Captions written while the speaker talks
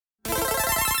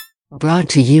Brought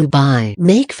to you by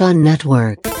Make Fun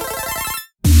Network.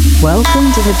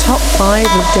 Welcome to the Top 5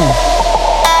 of Death,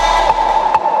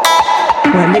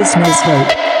 where listeners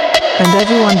vote, and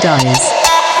everyone dies.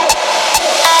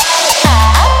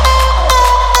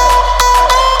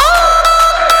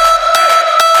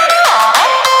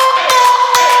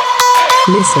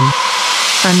 Listen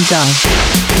and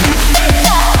die.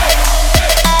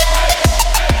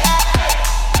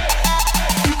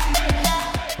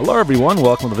 Hello, everyone.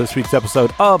 Welcome to this week's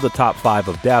episode of the Top 5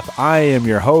 of Death. I am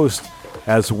your host,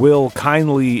 as Will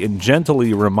kindly and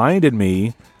gently reminded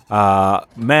me.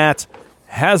 Matt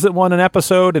hasn't won an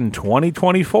episode in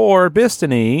 2024,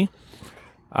 Bistany.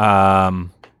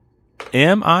 Am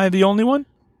I the only one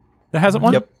that hasn't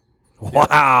won? Yep.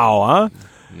 Wow, huh?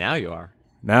 Now you are.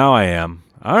 Now I am.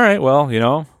 All right, well, you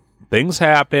know, things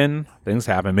happen.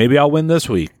 Maybe I'll win this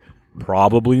week.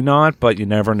 Probably not, but you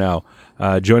never know.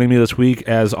 Joining me this week,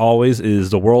 as always, is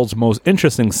the world's most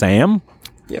interesting Sam.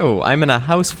 Yo, I'm in a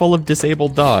house full of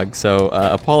disabled dogs, so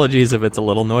apologies if it's a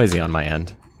little noisy on my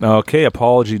end. Okay,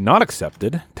 apology not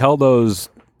accepted. Tell those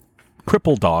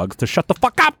crippled dogs to shut the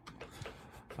fuck up.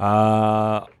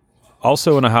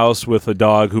 Also in a house with a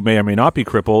dog who may or may not be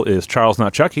crippled is Charles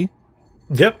Not Chucky.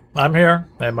 Yep, I'm here.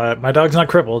 And my dog's not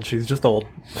crippled. She's just old.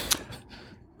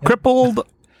 Crippled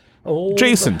Old.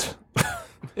 adjacent.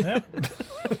 Yep.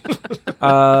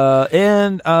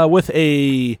 And with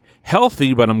a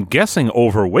healthy, but I'm guessing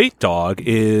overweight dog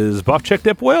is Buff Chick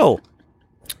Dip Will.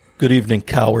 Good evening,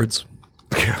 cowards.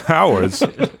 Cowards. All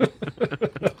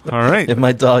right. And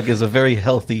my dog is a very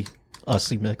healthy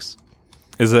Aussie mix.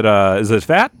 Is it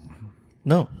fat?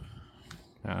 No,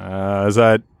 Is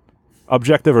that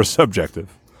objective or subjective?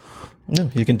 no,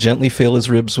 you can gently feel his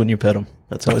ribs when you pet him.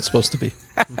 That's how it's supposed to be.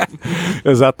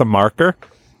 Is that the marker?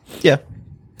 Yeah.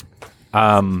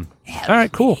 All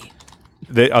right, cool.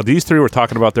 These three were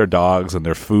talking about their dogs and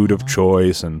their food of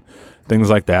choice and things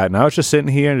like that. And I was just sitting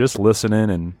here and just listening,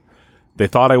 and they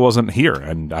thought I wasn't here,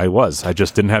 and I was. I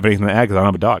just didn't have anything to add because I don't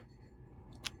have a dog.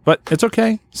 But it's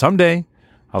okay. Someday,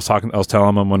 I was telling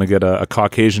them I'm going to get a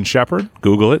Caucasian Shepherd.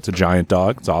 Google it. It's a giant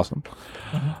dog. It's awesome.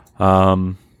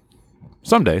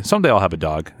 Someday I'll have a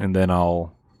dog, and then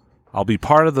I'll be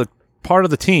part of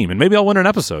the team, and maybe I'll win an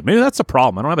episode. Maybe that's the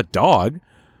problem. I don't have a dog.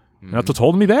 That's what's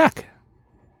holding me back.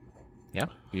 Yeah,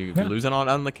 you're losing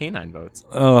on the canine votes.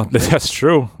 Oh, that's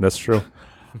true. That's true.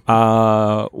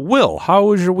 Will, how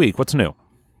was your week? What's new?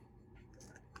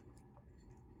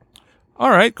 All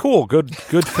right, cool. Good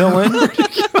fill in.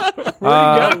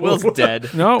 Will's dead.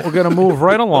 No, we're going to move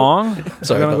right along.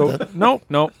 Sorry We're gonna about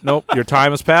that. Nope. Your time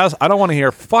has passed. I don't want to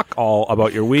hear fuck all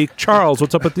about your week. Charles,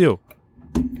 what's up with you?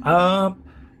 I'm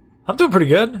doing pretty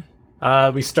good.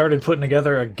 We started putting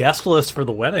together a guest list for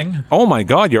the wedding. Oh, my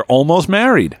God. You're almost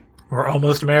married. We're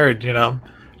almost married, you know.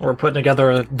 We're putting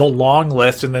together the long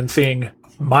list and then seeing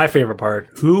my favorite part,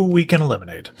 who we can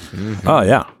eliminate. Oh,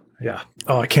 yeah. Yeah.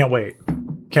 Oh, I can't wait.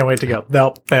 Can't wait to go.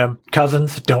 Nope.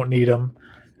 Cousins, don't need them.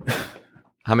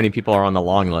 How many people are on the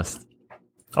long list?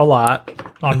 A lot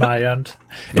on my end.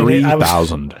 And then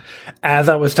 3,000. As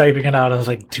I was typing it out, I was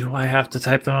like, do I have to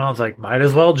type them out? I was like, might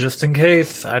as well, just in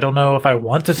case. I don't know if I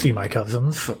want to see my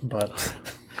cousins, but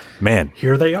Man,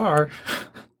 here they are.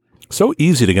 so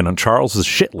easy to get on Charles's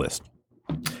shit list.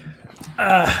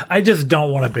 I just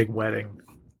don't want a big wedding.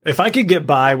 If I could get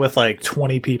by with like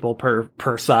 20 people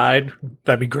per side,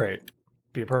 that'd be great.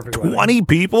 Be a perfect wedding. 20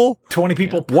 people? 20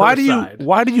 people per Why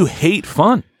side. do you hate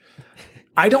fun?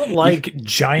 I don't like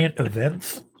giant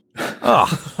events.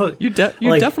 Ugh. You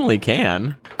definitely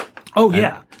can. Oh,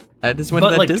 yeah. I just went But,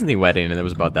 to that like- Disney wedding, and it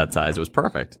was about that size. It was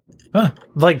perfect.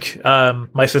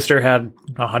 My sister had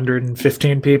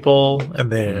 115 people,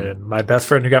 and then my best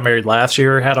friend who got married last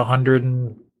year had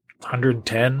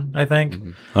 110, I think.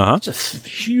 Uh-huh. Just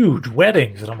huge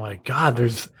weddings. And I'm like, God,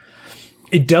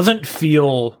 it doesn't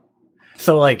feel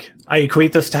so like I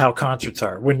equate this to how concerts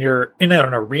are. When you're in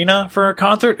an arena for a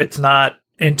concert, it's not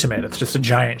intimate. It's just a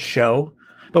giant show.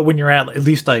 But when you're at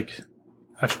least like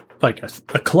a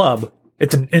club,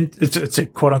 it's a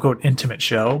quote unquote intimate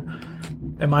show,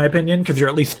 in my opinion, because you're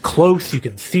at least close. You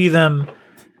can see them.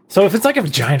 So if it's like a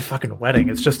giant fucking wedding,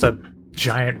 it's just a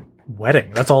giant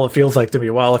wedding. That's all it feels like to me.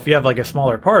 While if you have like a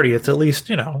smaller party, it's at least,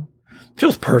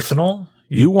 feels personal.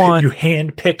 You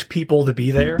hand-picked people to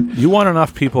be there. You want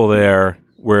enough people there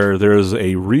where there's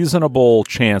a reasonable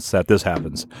chance that this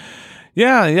happens.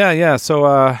 Yeah. So,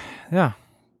 yeah.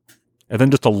 And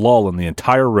then just a lull in the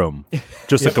entire room.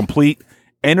 Just a complete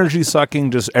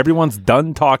energy-sucking, just everyone's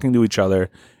done talking to each other,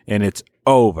 and it's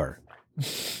over.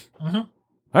 Mm-hmm.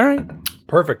 All right.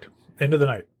 Perfect. End of the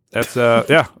night. That's,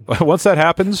 yeah. Once that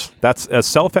happens, that's a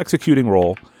self-executing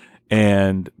role.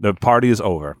 and the party is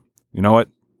over. You know what?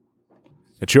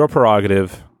 It's your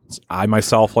prerogative. I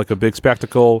myself like a big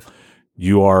spectacle.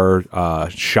 You are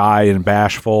shy and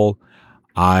bashful.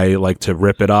 I like to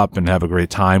rip it up and have a great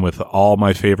time with all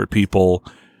my favorite people.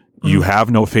 You have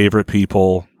no favorite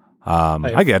people.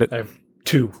 I get it. I have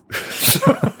 2.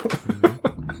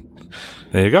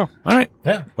 There you go. All right.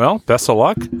 Yeah. Well, best of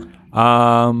luck.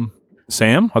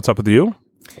 Sam, what's up with you?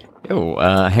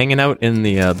 Hanging out in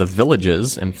the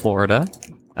Villages in Florida.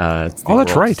 It's the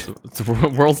That's right. It's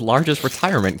the world's largest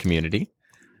retirement community.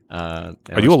 Are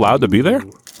you allowed to be there?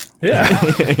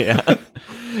 Yeah. Yeah.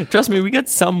 Trust me, we get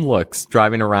some looks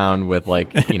driving around with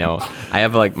like, I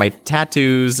have like my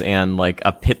tattoos and like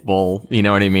a pit bull, you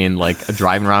know what I mean? Like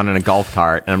driving around in a golf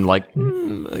cart. And I'm like,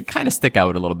 kind of stick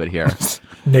out a little bit here.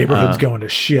 Neighborhood's going to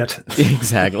shit.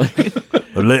 Exactly.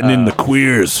 They're letting in the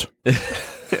queers.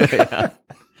 Yeah.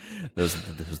 Those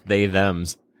they,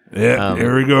 thems. Yeah,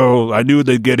 here we go. I knew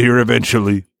they'd get here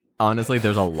eventually. Honestly,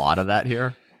 there's a lot of that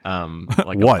here.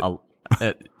 Like What?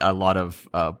 A lot of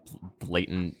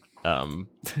blatant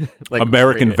like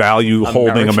American value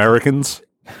holding Americans.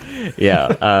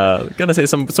 Yeah, gonna say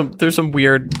some there's some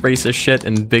weird racist shit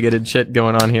and bigoted shit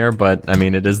going on here, but I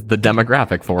mean it is the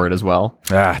demographic for it as well.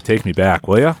 Take me back,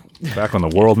 will ya? Back when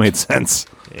the world made sense.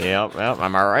 Yep,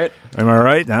 am I right? Am I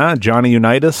right? Johnny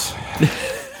Unitas.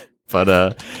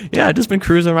 But yeah, I've just been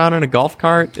cruising around in a golf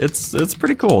cart. It's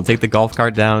pretty cool. Take the golf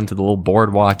cart down to the little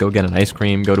boardwalk, go get an ice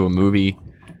cream, go to a movie.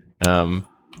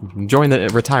 Enjoying the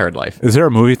retired life. Is there a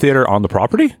movie theater on the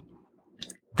property?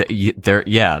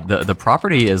 The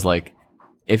property is like,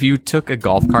 if you took a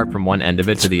golf cart from one end of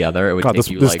it to the other, it would take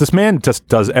you like... This man just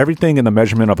does everything in the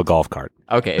measurement of a golf cart.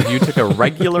 Okay, if you took a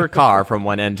regular car from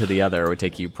one end to the other, it would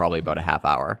take you probably about a half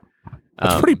hour.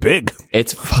 That's pretty big.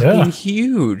 It's fucking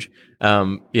huge.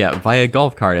 Via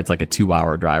golf cart, it's like a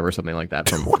 2-hour drive or something like that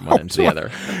from one end to the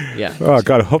other. Yeah. Oh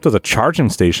God, I hope there's a charging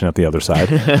station at the other side.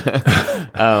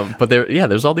 But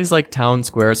there's all these like town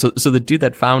squares. So the dude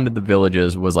that founded the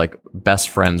Villages was like best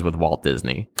friends with Walt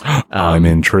Disney. I'm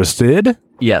interested.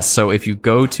 Yes. So if you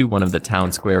go to one of the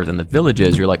town squares in the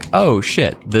Villages, you're like, oh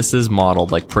shit, this is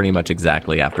modeled like pretty much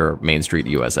exactly after Main Street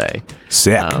USA.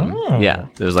 Sick. Yeah.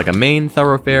 There's like a main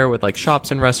thoroughfare with like shops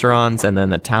and restaurants, and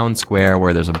then the town square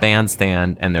where there's a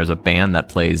bandstand and there's a band that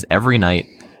plays every night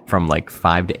from like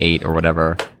 5 to 8 or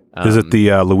whatever. Is it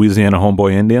the Louisiana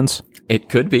Homeboy Indians? It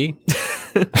could be.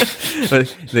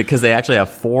 Because they actually have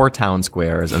 4 town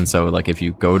squares, and so like if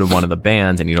you go to one of the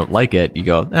bands and you don't like it, you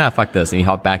go, fuck this, and you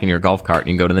hop back in your golf cart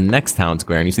and you go to the next town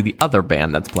square and you see the other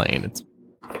band that's playing.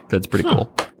 It's pretty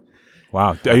cool.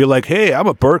 Wow. Are you like, hey, I'm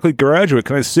a Berkeley graduate,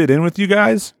 can I sit in with you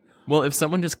guys? Well, if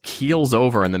someone just keels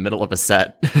over in the middle of a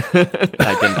set,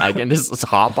 I can just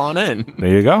hop on in. There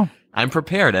you go. I'm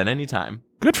prepared at any time.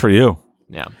 Good for you.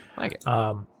 Yeah, I like it.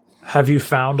 Have you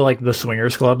found like the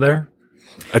swingers club there?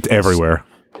 It's everywhere.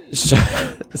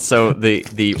 So the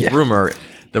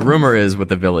rumor is with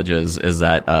the Villages is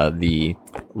that the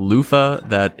loofah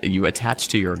that you attach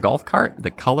to your golf cart,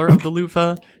 the color of the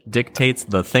loofah dictates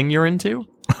the thing you're into.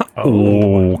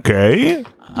 Okay.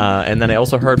 And then I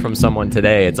also heard from someone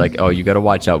today, it's like, oh, you got to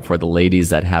watch out for the ladies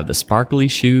that have the sparkly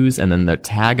shoes and then the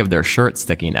tag of their shirt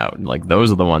sticking out. Like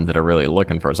those are the ones that are really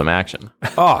looking for some action.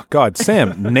 Oh God,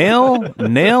 Sam, nail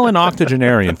an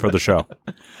octogenarian for the show.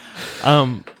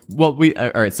 Well,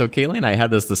 all right. So Kaylee and I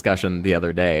had this discussion the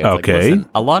other day. Okay. Like, listen,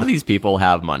 a lot of these people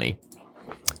have money.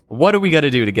 What do we got to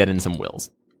do to get in some wills?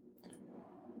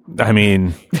 I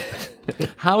mean,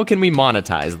 how can we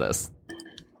monetize this?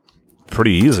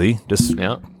 pretty easy. Just,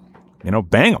 bang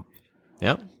them.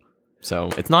 Yeah. So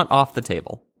it's not off the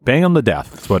table. Bang them to death.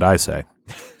 That's what I say.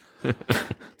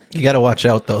 You got to watch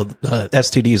out, though.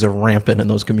 STDs are rampant in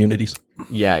those communities.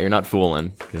 Yeah, you're not fooling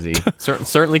because he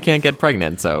certainly can't get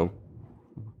pregnant. So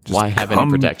why have any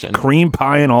protection? Cream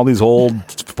pie and all these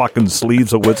old fucking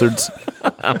sleeves of wizards.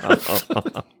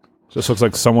 Just looks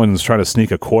like someone's trying to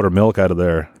sneak a quart of milk out of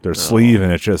their sleeve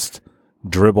and it just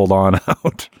dribbled on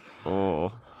out.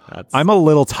 Oh, that's I'm a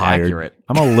little tired. accurate.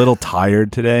 I'm a little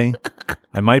tired today.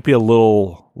 I might be a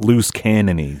little loose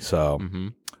cannon-y, so.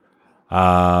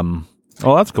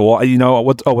 Well, that's cool. You know,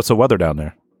 what's the weather down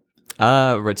there?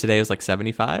 Today was like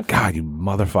 75. God, you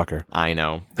motherfucker. I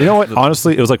know. You know what?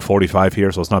 Honestly, it was like 45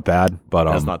 here, so it's not bad. But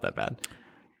That's not that bad.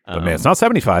 but man, it's not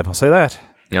 75. I'll say that.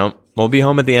 We'll be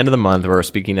home at the end of the month. We're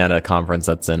speaking at a conference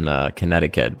that's in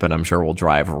Connecticut, but I'm sure we'll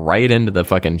drive right into the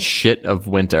fucking shit of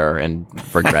winter and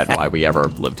regret why we ever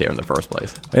lived here in the first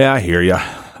place. Yeah, I hear ya.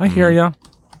 I hear ya.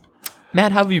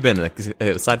 Matt, how have you been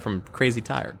aside from crazy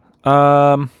tired?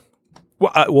 Well,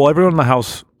 everyone in the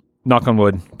house, knock on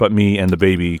wood, but me and the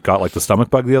baby got like the stomach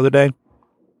bug the other day.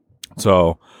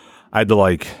 So I had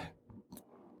to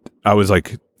I was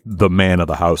like the man of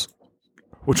the house,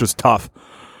 which was tough,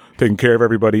 taking care of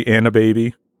everybody and a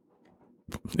baby.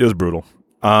 It was brutal.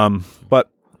 But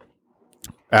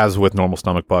as with normal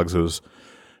stomach bugs, it was,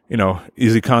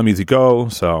 easy come, easy go.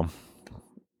 So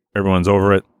everyone's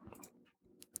over it.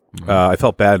 I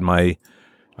felt bad. My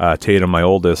Tatum, my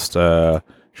oldest,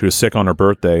 she was sick on her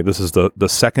birthday. This is the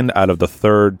second out of the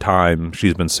third time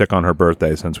she's been sick on her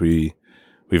birthday since we've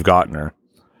gotten her.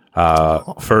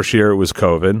 First year it was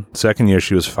COVID. Second year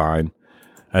she was fine.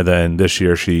 And then this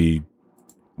year she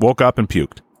woke up and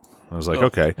puked. I was like,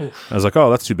 okay. I was like, oh,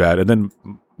 that's too bad. And then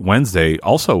Wednesday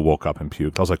also woke up and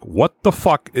puked. I was like, what the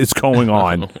fuck is going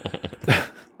on?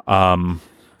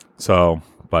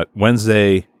 But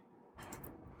Wednesday,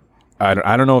 I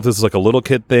don't know if this is like a little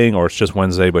kid thing or it's just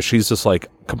Wednesday, but she's just like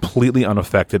completely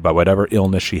unaffected by whatever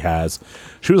illness she has.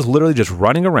 She was literally just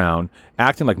running around,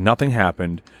 acting like nothing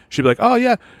happened. She'd be like, oh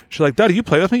yeah. She's like, Daddy, you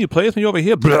play with me? You play with me over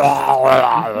here?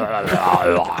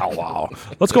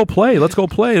 Let's go play. Let's go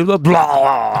play. I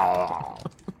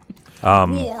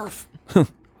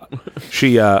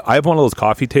have one of those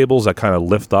coffee tables that kind of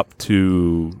lift up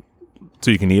so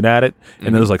you can eat at it,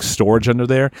 and there's like storage under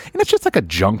there, and it's just like a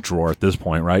junk drawer at this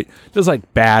point, right? There's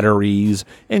like batteries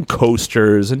and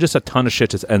coasters and just a ton of shit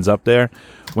just ends up there.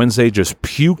 Wednesday just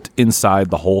puked inside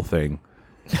the whole thing.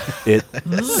 It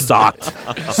sucked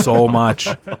so much.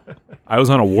 I was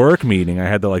on a work meeting. I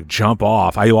had to like jump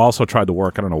off. I also tried to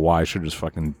work. I don't know why. I should have just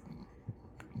fucking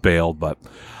bailed, but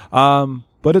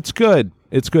it's good.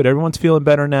 It's good. Everyone's feeling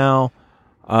better now.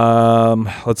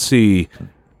 Let's see.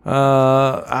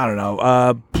 I don't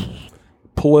know.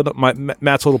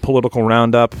 Matt's little political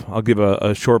roundup. I'll give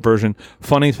a short version.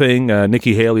 Funny thing,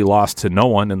 Nikki Haley lost to no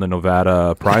one in the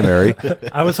Nevada primary.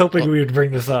 I was hoping we would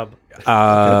bring this up.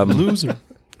 Loser.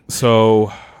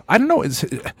 So I don't know.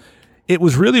 It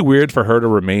was really weird for her to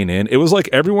remain in. It was like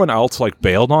everyone else like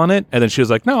bailed on it, and then she was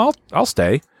like, "No, I'll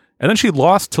stay." And then she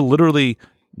lost to literally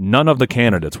none of the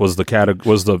candidates was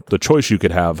the choice you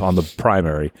could have on the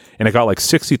primary, and it got like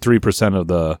 63% of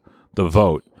the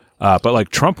vote. But like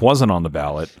Trump wasn't on the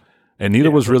ballot, and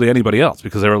neither was really anybody else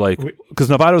because they were like, because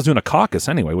Nevada was doing a caucus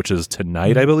anyway, which is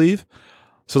tonight, I believe.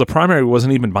 So the primary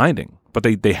wasn't even binding, but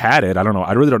they had it. I don't know.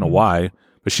 I really don't know why,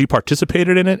 but she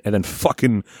participated in it and then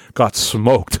fucking got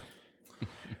smoked.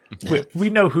 We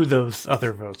know who those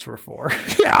other votes were for.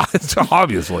 Yeah, it's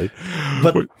obviously.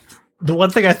 But the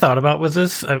one thing I thought about was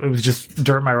this. It was just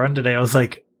during my run today. I was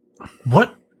like,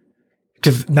 what?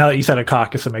 Because now that you said a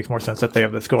caucus, it makes more sense that they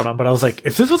have this going on. But I was like,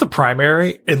 if this was a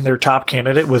primary and their top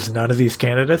candidate was none of these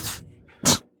candidates,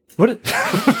 what?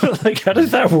 Like, how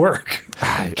does that work?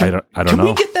 I don't know. Can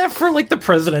we get that for like the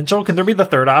presidential? Can there be the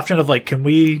third option of like, can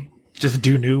we just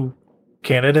do new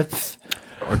candidates?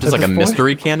 Or just like a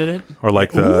mystery candidate? Or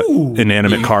like the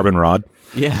inanimate carbon rod.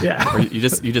 Yeah. Or you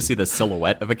just see the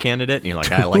silhouette of a candidate and you're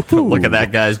like, I like to look at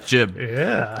that guy's jib.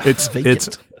 Yeah.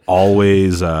 It's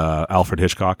always Alfred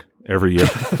Hitchcock every year.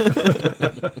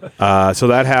 So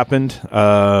that happened.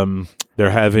 They're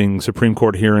having Supreme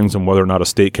Court hearings on whether or not a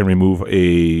state can remove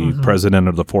a president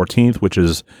of the 14th, which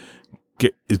is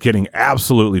getting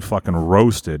absolutely fucking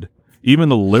roasted. Even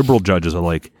the liberal judges are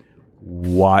like,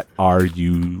 what are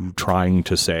you trying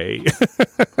to say?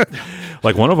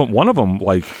 Like one of them,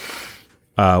 like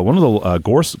one of the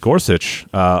Gorsuch,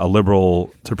 a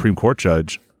liberal Supreme Court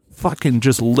judge, fucking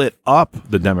just lit up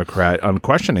the Democrat on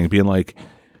questioning, being like,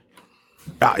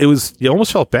 you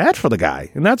almost felt bad for the guy,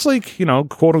 and that's like,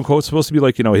 quote unquote supposed to be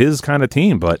like, his kind of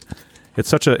team, but it's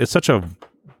such a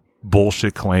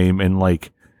bullshit claim, and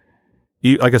like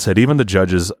I said, even the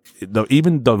judges,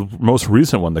 even the most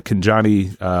recent one, the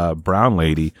Kinjani Brown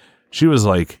lady, she was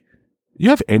like, you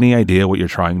have any idea what you're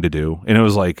trying to do? And it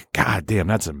was like, God damn,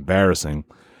 that's embarrassing.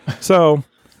 So,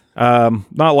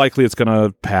 not likely it's going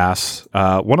to pass.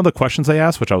 One of the questions they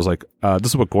asked, which I was like,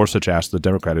 this is what Gorsuch asked the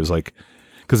Democrat, it was like,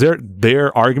 because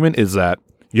their argument is that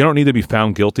you don't need to be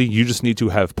found guilty. You just need to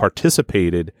have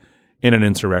participated in an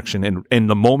insurrection. And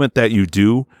the moment that you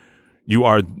do, you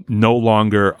are no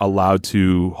longer allowed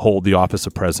to hold the office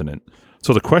of president.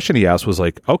 So the question he asked was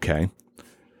like, okay,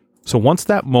 so once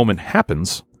that moment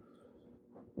happens,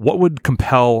 what would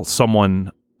compel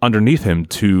someone underneath him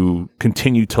to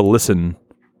continue to listen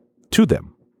to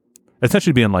them?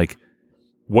 Essentially being like,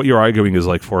 what you're arguing is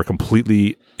like for a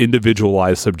completely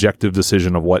individualized, subjective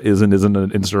decision of what is and isn't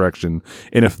an insurrection.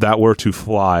 And if that were to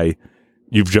fly,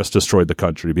 you've just destroyed the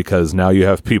country, because now you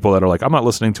have people that are like, I'm not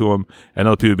listening to him. And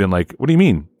other people being like, what do you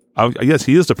mean? I guess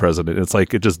he is the president. It's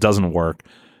like, it just doesn't work.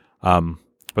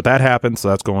 But that happened. So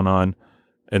that's going on.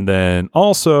 And then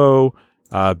also,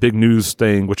 big news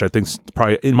thing, which I think is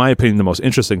probably, in my opinion, the most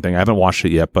interesting thing. I haven't watched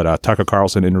it yet, but Tucker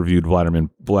Carlson interviewed Vladimir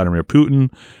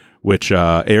Putin, which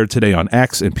aired today on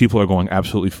X, and people are going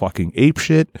absolutely fucking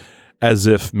apeshit, as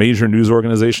if major news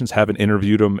organizations haven't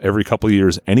interviewed him every couple of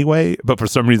years anyway. But for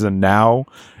some reason now,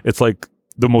 it's like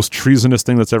the most treasonous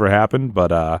thing that's ever happened.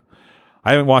 But I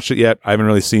haven't watched it yet. I haven't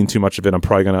really seen too much of it. I'm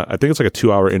probably gonna. I think it's like a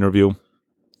 2-hour interview.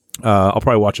 I'll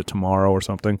probably watch it tomorrow or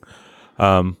something.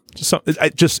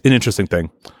 Just an interesting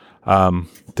thing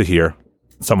to hear.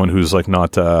 Someone who's like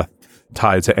not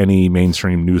tied to any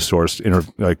mainstream news source,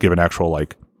 give an actual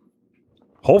like,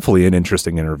 hopefully an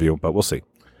interesting interview, but we'll see.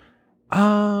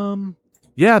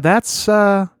 Yeah, that's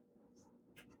about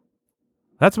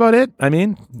it. I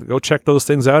mean, go check those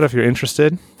things out if you're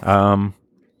interested.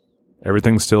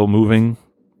 Everything's still moving.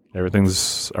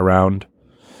 Everything's around.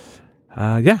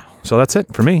 Yeah, so that's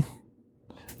it for me.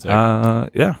 Yeah.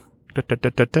 Yeah, that's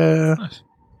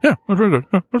very good.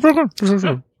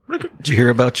 Did you hear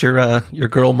about your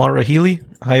girl Mara Healy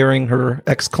hiring her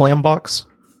ex-clam box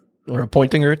or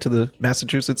appointing her to the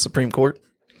Massachusetts Supreme Court?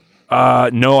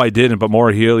 No, I didn't. But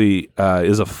Maura Healey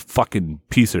is a fucking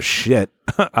piece of shit.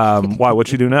 Why? What'd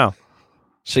she do now?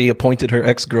 She appointed her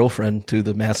ex-girlfriend to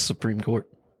the Mass Supreme Court.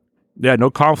 Yeah,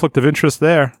 no conflict of interest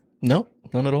there. No,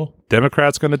 none at all.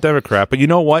 Democrat's going to Democrat. But you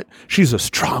know what? She's a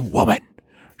strong woman.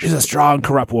 She's a strong,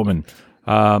 corrupt woman.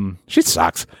 She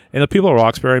sucks. And the people of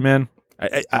Roxbury, man,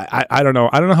 I don't know.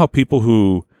 I don't know how people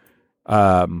who,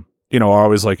 are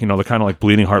always like, they're kind of like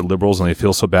bleeding heart liberals and they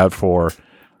feel so bad for,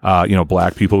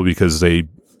 black people because they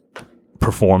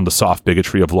perform the soft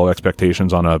bigotry of low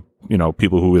expectations on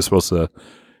people who is supposed to,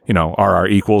 are our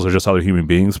equals or just other human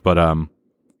beings. But, I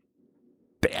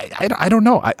don't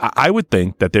know. I would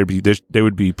think that there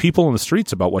would be people in the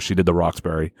streets about what she did to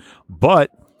Roxbury,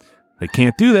 but they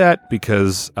can't do that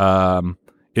because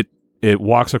it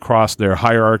walks across their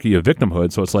hierarchy of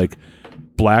victimhood. So it's like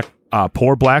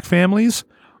poor black families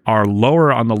are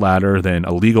lower on the ladder than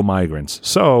illegal migrants.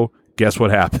 So guess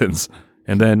what happens?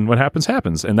 And then what happens.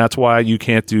 And that's why you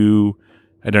can't do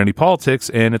identity politics,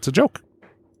 and it's a joke.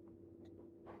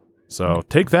 So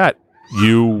take that.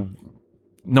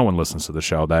 No one listens to the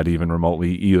show that even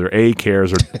remotely either A,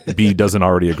 cares, or B, doesn't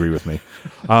already agree with me.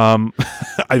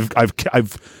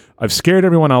 I've scared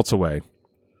everyone else away.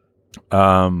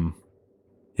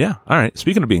 Yeah. All right.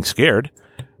 Speaking of being scared,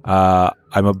 I'm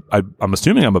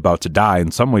assuming I'm about to die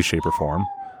in some way, shape, or form.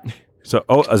 So,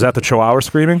 is that the Chihuahua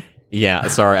screaming? Yeah.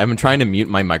 Sorry, I've been trying to mute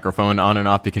my microphone on and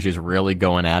off because she's really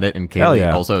going at it, and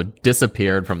Kaylee also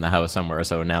disappeared from the house somewhere.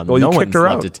 So now no one's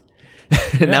left.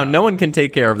 Now no one can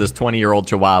take care of this 20-year-old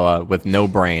Chihuahua with no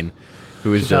brain,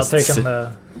 who is just taking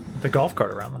the golf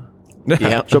cart around them.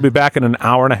 Yeah, she'll be back in an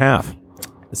hour and a half.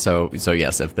 So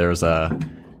yes, if there's like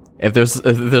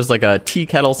a tea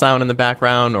kettle sound in the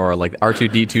background or like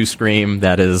R2D2 scream,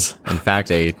 that is in fact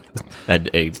a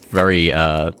very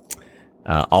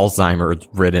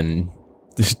Alzheimer-ridden,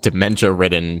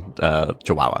 dementia-ridden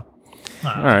Chihuahua.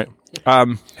 All right.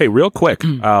 Hey, real quick,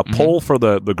 poll for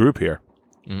the group here.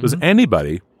 Mm-hmm. Does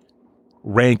anybody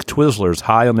rank Twizzlers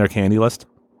high on their candy list?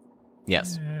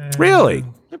 Yes. Really?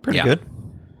 They're pretty good.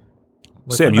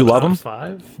 Sam, you love them?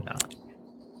 5?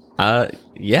 No.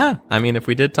 Yeah. I mean, if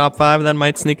we did top 5, that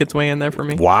might sneak its way in there for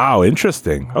me. Wow,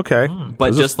 interesting. Okay.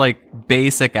 But just like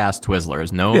basic ass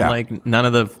Twizzlers. No, like none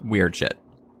of the weird shit.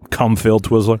 Cum-filled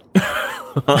Twizzler?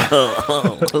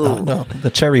 No,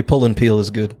 the cherry pull and peel is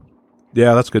good.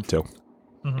 Yeah, that's good too.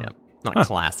 Mm-hmm. Yeah. Not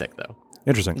classic, though.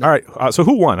 Interesting. All right. So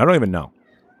who won? I don't even know.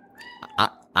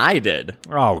 I did.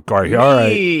 Oh, Garth. All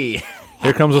right.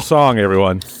 Here comes a song,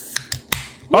 everyone.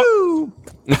 Woo!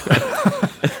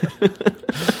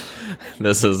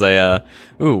 This is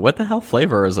what the hell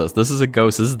flavor is this? This is a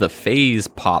Ghost. This is the Phase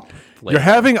Pop flavor. You're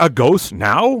having a Ghost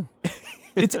now?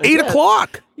 It's 8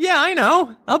 o'clock. Yeah, I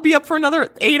know. I'll be up for another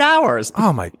 8 hours.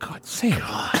 Oh my God, Sam.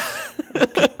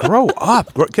 Grow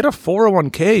up. Get a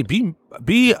 401k.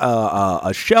 Be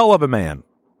a shell of a man.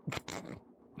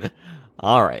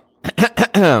 All right.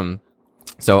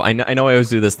 So I know I always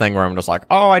do this thing where I'm just like,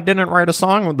 oh, I didn't write a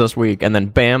song this week, and then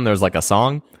bam, there's like a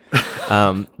song.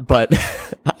 But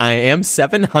I am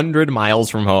 700 miles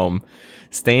from home,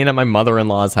 staying at my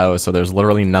mother-in-law's house, so there's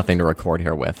literally nothing to record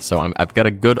here with. So I've got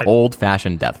a good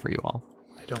old-fashioned death for you all.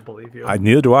 I don't believe you.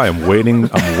 Neither do I. I'm waiting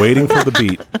for the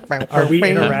beat. Are we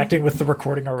interacting with the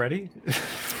recording already?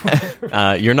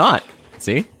 You're not.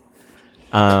 See?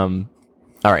 All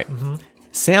right. Mm-hmm.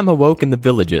 Sam awoke in the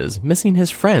villages, missing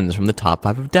his friends from the top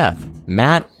 5 of death.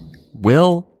 Matt,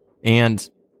 Will, and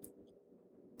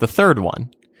the third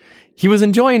one. He was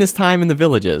enjoying his time in the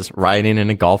villages, riding in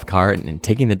a golf cart and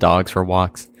taking the dogs for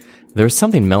walks. There was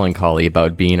something melancholy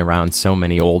about being around so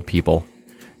many old people.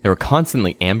 There were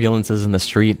constantly ambulances in the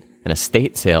street and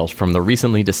estate sales from the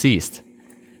recently deceased.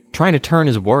 Trying to turn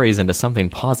his worries into something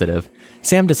positive,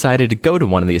 Sam decided to go to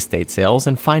one of the estate sales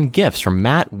and find gifts from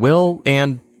Matt, Will,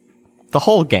 and the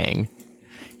whole gang.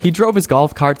 He drove his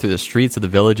golf cart through the streets of the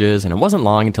villages, and it wasn't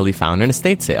long until he found an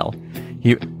estate sale.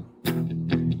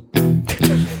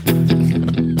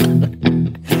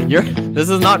 This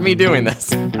is not me doing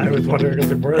this. I was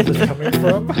wondering where is this coming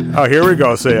from? Oh, here we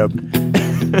go, Sam.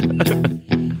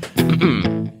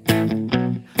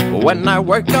 When I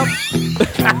wake up,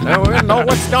 I know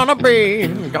what's gonna be.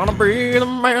 Gonna be the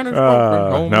man who's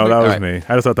No, that was me.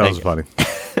 I just thought that was funny.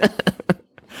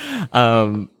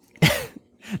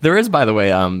 There is, by the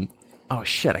way, oh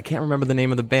shit, I can't remember the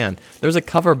name of the band. There's a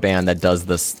cover band that does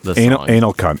this song.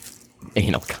 Anal cunt.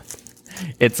 Anal cunt.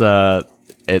 It's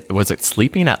was it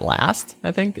Sleeping at Last,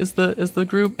 I think is the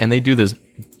group, and they do this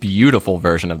beautiful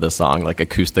version of this song, like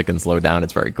acoustic and slowed down.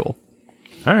 It's very cool.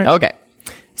 All right. Okay.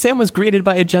 Sam was greeted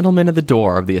by a gentleman at the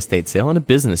door of the estate sale in a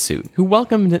business suit, who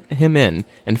welcomed him in,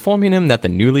 informing him that the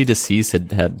newly deceased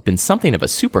had been something of a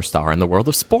superstar in the world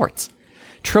of sports.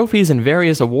 Trophies and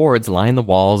various awards lined the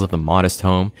walls of the modest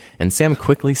home, and Sam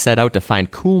quickly set out to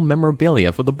find cool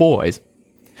memorabilia for the boys.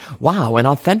 Wow, an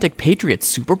authentic Patriots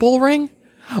Super Bowl ring?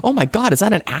 Oh my god, is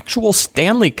that an actual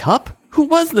Stanley Cup? Who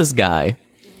was this guy?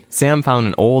 Sam found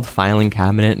an old filing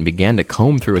cabinet and began to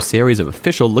comb through a series of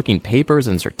official-looking papers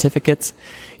and certificates.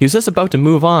 He was just about to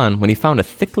move on when he found a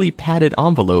thickly padded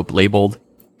envelope labeled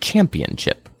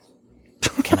Championship.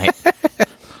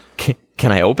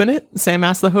 Can I open it? Sam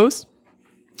asked the host.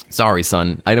 Sorry,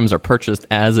 son. Items are purchased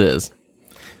as is.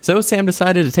 So Sam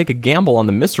decided to take a gamble on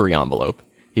the mystery envelope.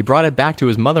 He brought it back to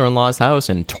his mother-in-law's house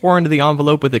and tore into the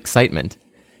envelope with excitement.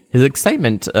 His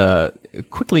excitement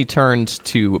quickly turned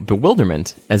to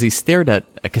bewilderment as he stared at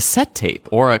a cassette tape,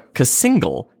 or a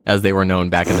cassingle, as they were known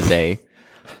back in the day.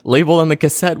 Labeled on the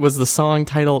cassette was the song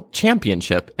titled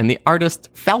Championship and the artist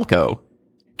Falco.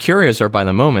 Curiouser by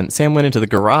the moment, Sam went into the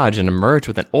garage and emerged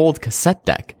with an old cassette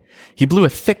deck. He blew a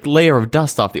thick layer of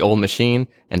dust off the old machine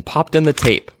and popped in the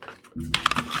tape.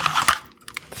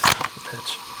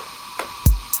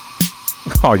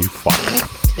 Oh, you fuck.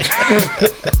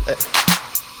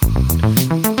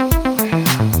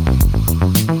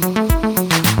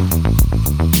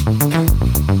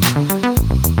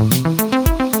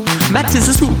 Matt is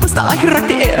a superstar, he rocked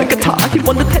the air guitar. He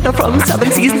won the tenor from Seven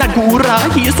Seas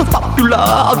Nagura. He is so popular,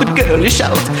 all the girls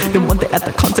shout. Then one day at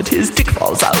the concert his dick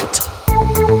falls out.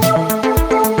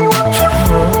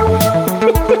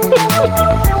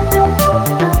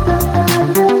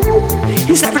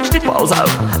 His average dick falls out.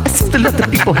 It seems to let the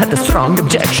people had a strong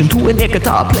objection to an air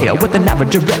guitar player with an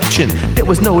average erection. There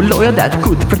was no lawyer that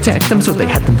could protect them, so they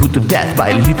had them put to death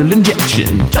by lethal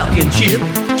injection. Championship,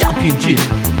 championship.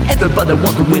 Everybody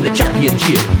want to win a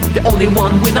championship. The only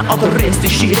one winner of the rest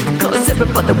is shit, cause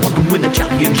everybody want to win a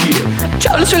championship.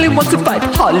 Charles really wants to fight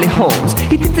Holly Holmes.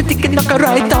 He thinks that he can knock her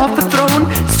right off the throne,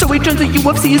 so he joins the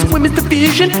UFC's women's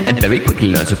division and very quickly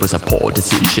learns it was a poor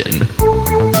decision.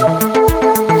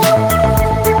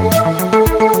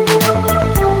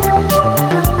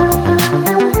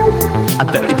 A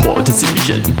very poor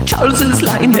decision. Charles is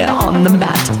lying there on the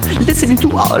mat, listening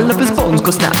to all of his bones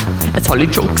go snap. As Holly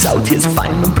chokes out his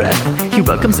final breath, he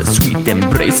welcomes a sweet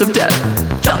embrace of death.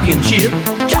 Championship,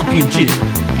 championship.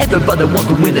 Everybody want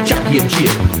to win a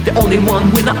championship. The only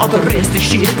one winner of the rest is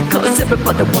shit, cause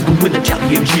everybody want to win a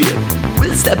championship.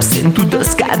 Will steps into the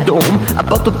Sky Dome,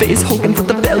 about to face Hogan for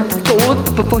the belt of gold.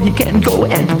 But before he can go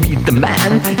and beat the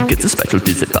man, he gets a special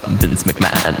visit from Vince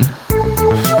McMahon.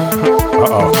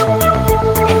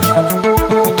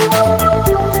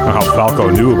 How Falco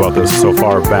knew about this so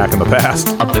far back in the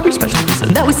past. A very special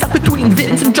visit. Now he's stuck between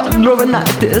Vince and John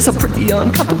Laurinaitis, so pretty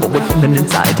uncomfortable with women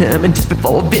inside him. And just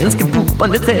before Vince can poop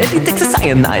on his head, he takes a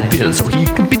cyanide pill so he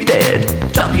can be dead.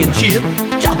 Championship,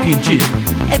 championship.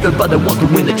 Everybody want to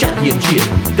win a championship.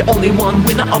 The only one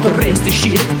winner of the rest is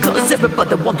shit, cause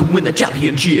everybody want to win a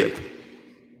championship.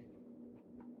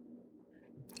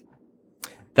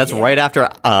 That's right after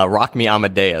Rock Me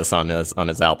Amadeus on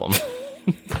his album.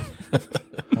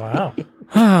 Wow.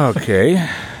 Okay.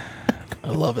 I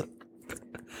love it.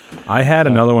 I had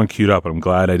another one queued up, but I'm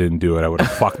glad I didn't do it. I would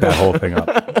have fucked that whole thing up.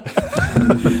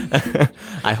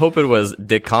 I hope it was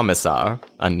De Commissar,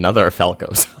 another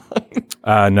Falco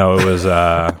song. No, it was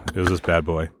this bad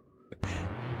boy.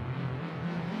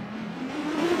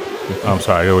 I'm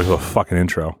sorry, I go with a fucking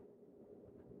intro.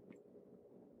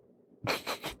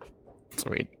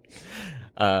 Sweet.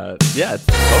 Yeah.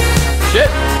 Oh, shit.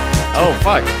 Oh,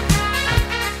 fuck.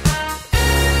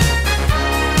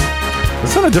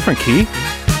 Is that a different key?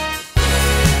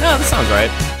 No, that sounds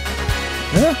right.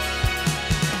 Yeah.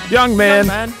 Young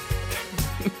man.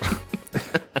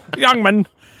 Young man.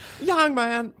 Young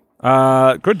man.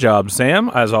 Good job,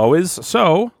 Sam, as always.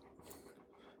 So,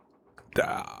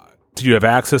 do you have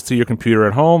access to your computer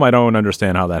at home? I don't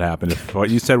understand how that happened. If what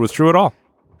you said was true at all.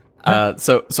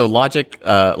 So Logic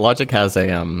has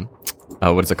a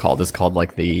what is it called? It's called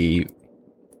like the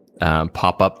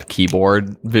pop-up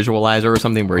keyboard visualizer or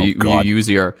something where you use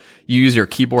your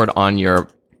keyboard on your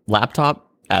laptop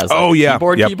as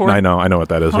keyboard. I know what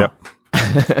that is. Huh.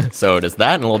 Yep. So it is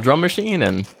that and a little drum machine,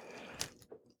 and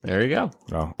there you go.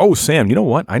 Oh, Sam, you know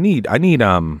what? I need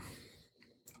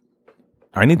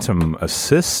some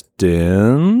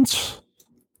assistance.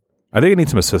 I think I need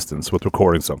some assistance with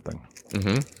recording something.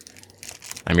 Mm-hmm.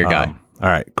 I'm your guy. All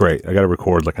right, great. I got to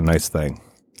record like a nice thing.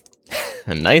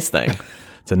 A nice thing.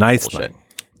 It's a nice thing.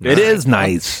 It is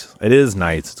nice. It is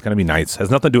nice. It's going to be nice.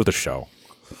 Has nothing to do with the show.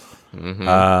 Mm-hmm.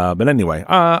 But anyway,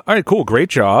 all right, cool. Great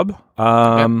job.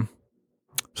 Okay.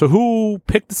 So who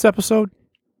picked this episode?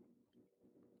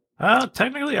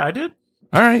 Technically I did.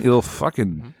 All right, you little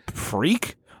fucking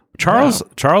freak. Charles,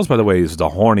 by the way, is the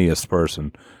horniest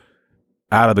person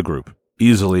out of the group.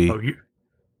 Easily. Oh,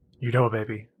 you know it,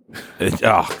 baby.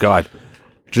 Oh, God.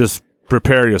 Just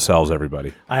prepare yourselves,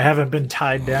 everybody. I haven't been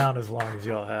tied down as long as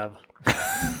y'all have.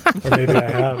 Or maybe I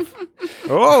have.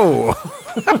 Oh.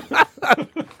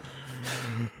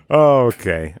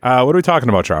 Okay. What are we talking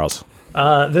about, Charles?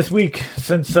 This week,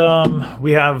 since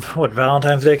we have,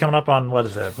 Valentine's Day coming up on,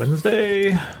 Wednesday of next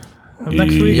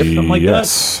week? Something like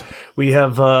that? We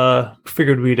have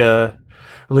figured we'd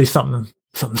release something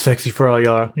sexy for all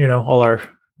y'all, all our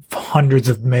hundreds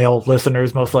of male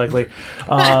listeners, most likely.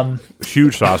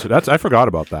 Huge sausage. I forgot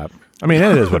about that. I mean,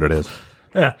 it is what it is.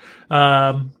 Yeah.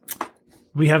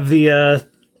 We have the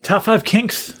top 5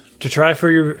 kinks to try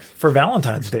for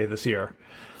Valentine's Day this year.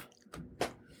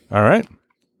 All right.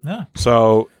 Yeah.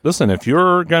 So listen, if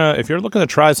you're looking to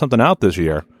try something out this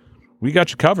year, we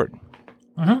got you covered.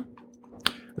 Mm-hmm.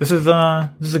 This is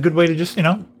a good way to just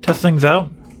test things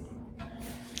out.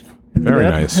 Very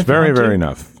nice. Very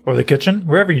enough. Or the kitchen,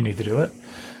 wherever you need to do it.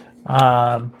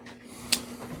 But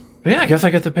yeah, I guess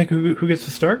I get to pick who gets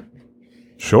to start.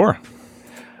 Sure.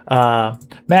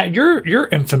 Matt, you're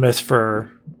infamous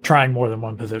for trying more than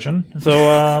one position.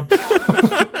 So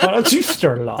why don't you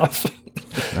start it off?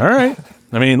 All right.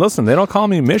 I mean, listen, they don't call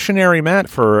me Missionary Matt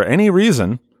for any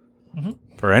reason. Mm-hmm.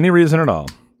 For any reason at all.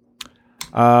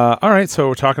 All right, so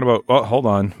we're talking about... Oh, hold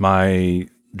on. My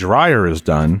dryer is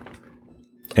done.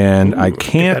 And I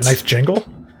can't... That nice jingle?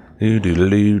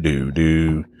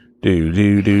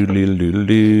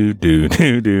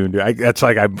 That's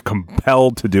like I'm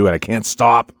compelled to do it. I can't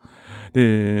stop.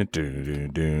 Not the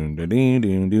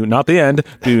end.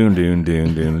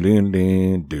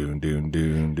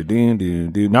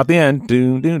 Not the end.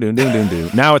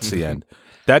 Now it's the end.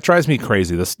 That drives me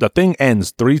crazy. The thing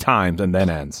ends 3 times and then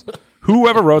ends.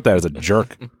 Whoever wrote that is a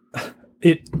jerk.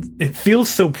 It feels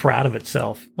so proud of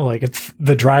itself. Like it's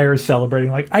the dryer is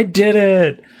celebrating. Like I did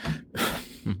it.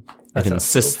 It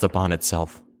insists upon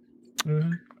itself.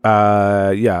 Mm-hmm.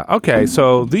 Yeah. Okay.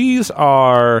 So these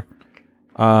are.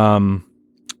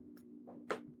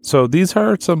 So these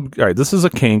are some. All right. This is a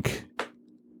kink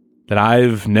that I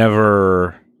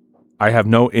have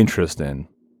no interest in.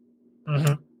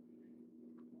 Mm-hmm.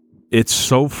 It's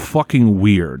so fucking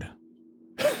weird.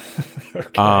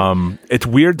 Okay. It's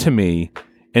weird to me,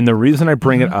 and the reason I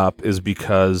bring it up is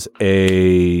because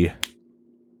there's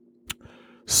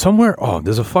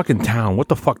a fucking town. What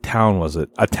the fuck town was it?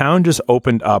 A town just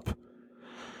opened up,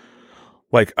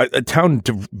 like a town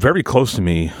very close to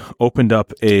me opened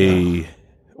up a.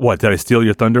 What, did I steal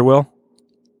your thunder, Will?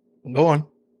 Go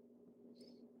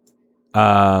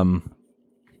on.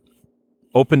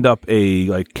 Opened up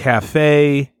a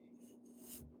cafe.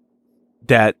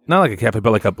 That not like a cafe,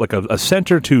 but like a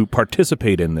center to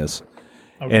participate in this.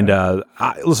 Okay. And I'm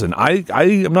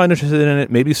not interested in it.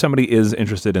 Maybe somebody is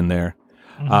interested in there.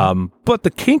 Mm-hmm. But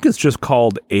the kink is just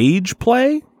called age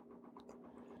play,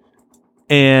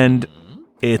 and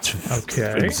it's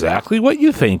exactly what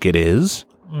you think it is.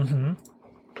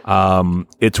 Mm-hmm.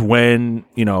 It's when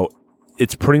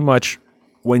it's pretty much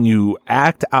when you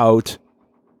act out.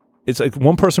 It's like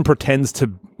one person pretends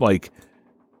to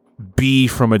be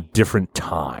from a different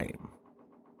time.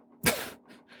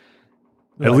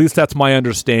 At least that's my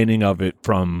understanding of it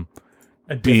from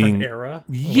a different era.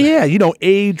 Yeah,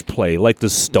 age play, like the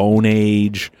Stone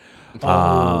Age.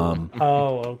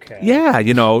 Okay. Yeah,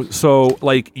 so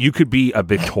like you could be a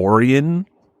Victorian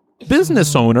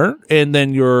business owner, and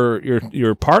then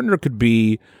your partner could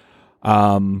be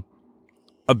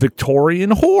a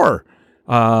Victorian whore,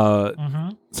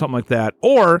 something like that.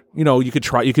 Or you could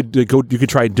try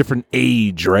a different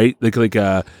age, right?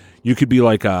 You could be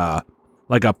like a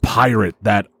pirate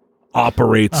that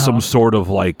operates some sort of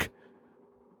like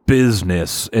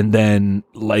business, and then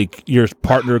like your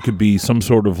partner could be some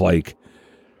sort of like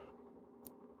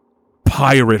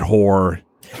pirate whore,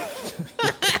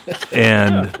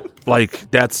 and like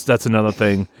that's another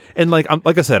thing. And like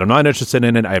I said, I'm not interested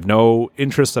in it. I have no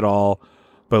interest at all.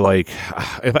 But like,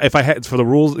 if I had for the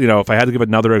rules, if I had to give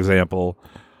another example,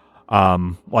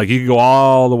 like you could go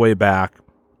all the way back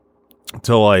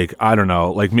to like I don't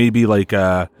know, like maybe like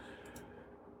the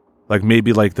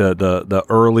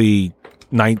early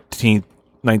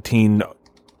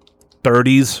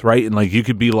 1930s, right? And like you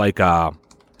could be like a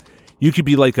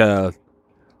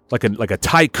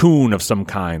tycoon of some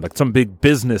kind, like some big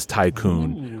business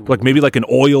tycoon, like maybe like an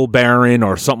oil baron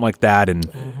or something like that. And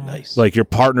Nice. like your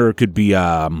partner could be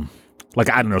like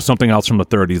I don't know, something else from the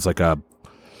 30s, like a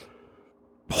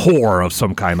whore of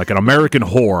some kind, like an American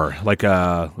whore, like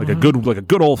a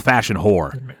good old fashioned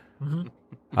whore.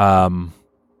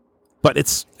 But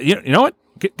it's you know what?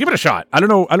 Give it a shot. I don't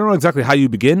know exactly how you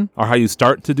begin or how you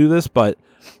start to do this, but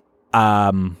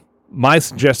my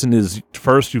suggestion is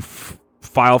first you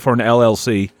file for an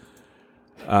LLC,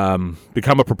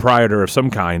 become a proprietor of some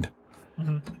kind,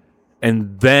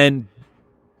 and then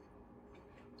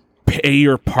pay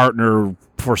your partner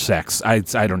for sex. I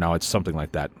don't know. It's something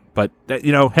like that. But,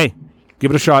 hey,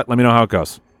 give it a shot. Let me know how it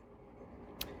goes.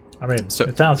 I mean, it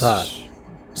sounds hot.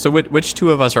 So which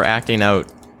two of us are acting out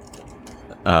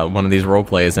one of these role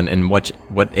plays, and what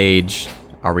age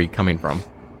are we coming from?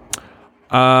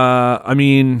 I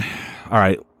mean, all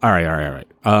right.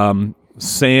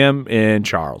 Sam and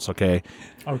Charles, okay?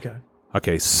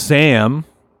 Okay, Sam,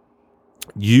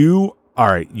 you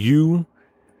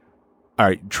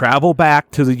travel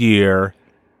back to the year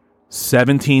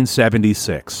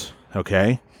 1776,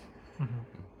 okay?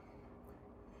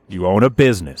 You own a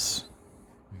business,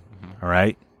 all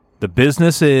right? The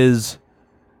business is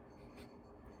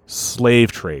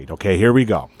slave trade, okay? Here we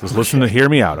go. Just hear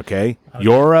me out, okay?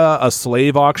 You're a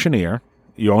slave auctioneer.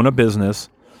 You own a business.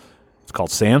 It's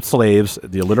called Sam Slaves.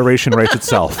 The alliteration writes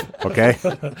itself, okay?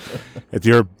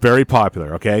 You're very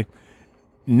popular, okay?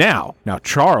 Now,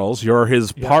 Charles, you're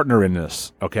his partner in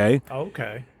this, okay?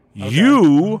 Okay.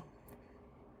 You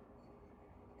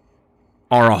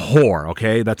are a whore,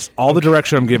 okay? That's all the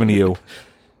direction I'm giving you.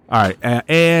 All right,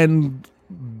 and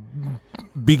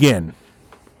begin.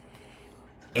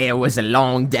 It was a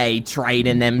long day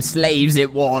trading them slaves,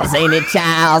 it was, ain't it,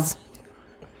 Charles?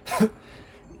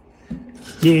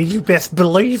 Yeah, you best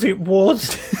believe it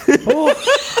was. Oh,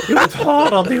 it was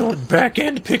hard on the old back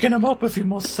end picking them up, if you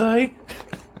must say.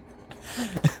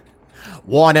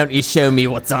 Why don't you show me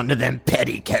what's under them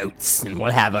petticoats, and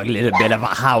we'll have a little bit of a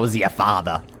how's your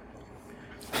father?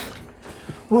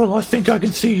 Well, I think I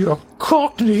can see your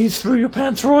cockneys through your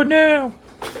pants right now.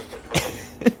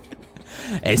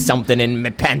 There's something in my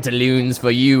pantaloons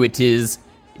for you, it is.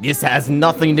 This has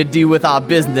nothing to do with our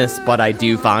business, but I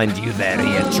do find you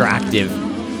very attractive.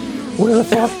 Well,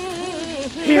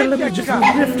 here, let me just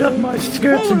lift up my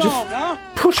skirts and just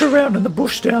push around in the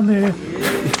bush down there.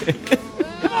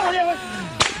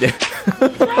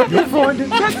 You'll find it.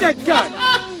 Get that gun!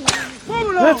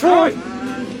 That's right.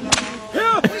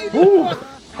 Ooh.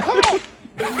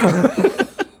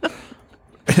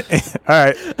 All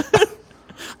right.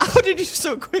 How did you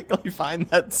so quickly find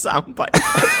that soundbite?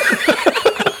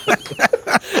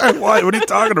 What are you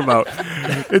talking about?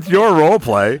 It's your role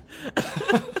play.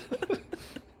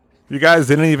 You guys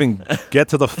didn't even get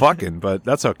to the fucking, but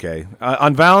that's okay.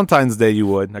 On Valentine's Day, you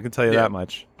would. I can tell you that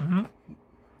much.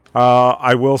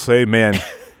 I will say, man,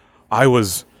 I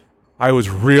was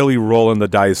really rolling the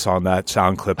dice on that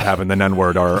sound clip, having the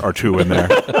N-word or two in there.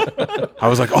 I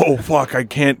was like, oh fuck, I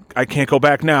can't go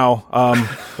back now.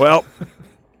 Well,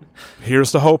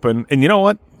 here's to hoping. And you know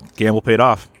what? Gamble paid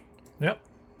off. Yep.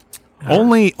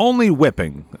 Only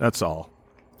whipping. That's all.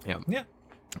 Yeah.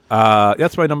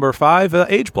 That's my number 5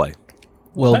 age play.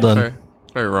 Well done.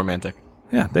 Very romantic.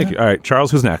 Yeah, thank you. All right,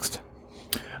 Charles, who's next?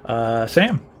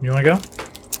 Sam, you want to go?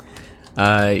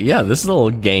 Yeah, this is a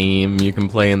little game you can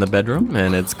play in the bedroom,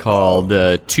 and it's called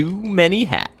Too Many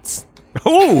Hats.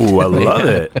 Oh, I love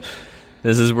it.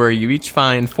 This is where you each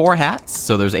find 4 hats,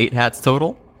 so there's 8 hats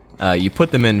total. You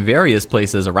put them in various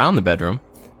places around the bedroom,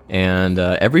 and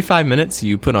every 5 minutes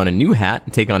you put on a new hat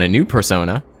and take on a new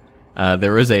persona.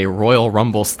 There is a Royal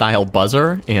Rumble style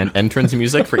buzzer and entrance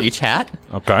music for each hat.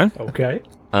 Okay. Okay.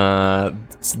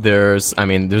 There's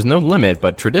no limit,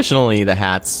 but traditionally the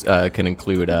hats can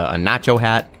include a nacho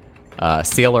hat, a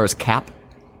sailor's cap,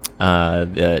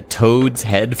 Toad's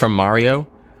head from Mario,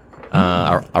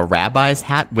 a rabbi's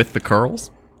hat with the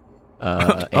curls.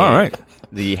 All right.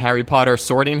 The Harry Potter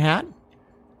sorting hat.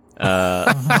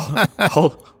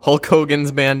 Hulk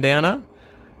Hogan's bandana.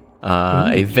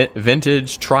 A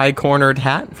vintage tri-cornered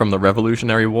hat from the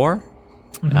Revolutionary War.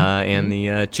 And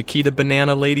the Chiquita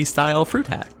Banana Lady style fruit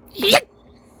hat.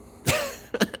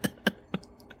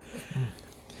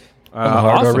 I'm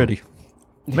hard awesome. already.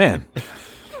 Man.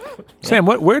 Sam,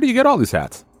 where do you get all these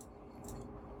hats?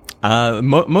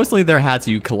 Mostly they're hats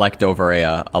you collect over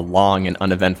a long and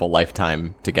uneventful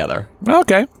lifetime together.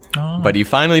 Okay. But you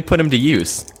finally put them to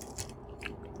use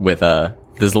with this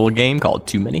little game called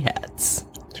Too Many Hats.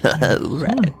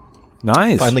 Right.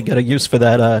 Nice. Finally get a use for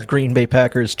that Green Bay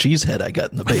Packers cheese head I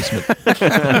got in the basement.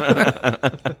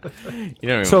 You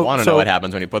don't even want to know what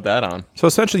happens when you put that on. So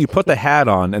essentially you put the hat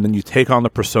on and then you take on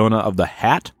the persona of the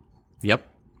hat? Yep.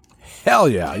 Hell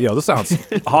yeah. Yo, this sounds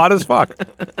hot as fuck.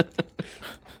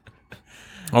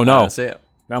 Oh no.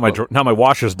 Now my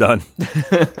washer's done.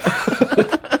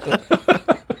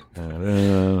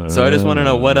 So I just want to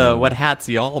know what hats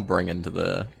y'all bring into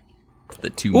the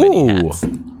Too Many Hats.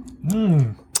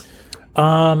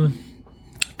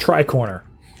 Tri-corner.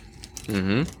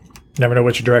 Never know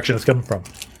which direction it's coming from.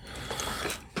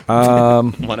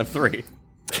 One of three.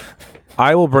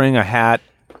 I will bring a hat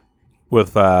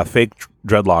with fake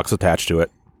dreadlocks attached to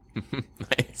it.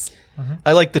 Nice.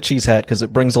 I like the cheese hat because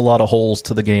it brings a lot of holes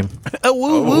to the game. Do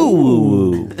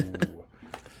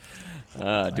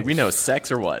we know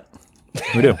sex or what?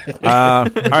 We do. All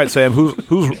right, Sam.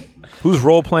 Who's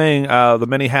role playing the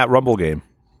mini hat rumble game?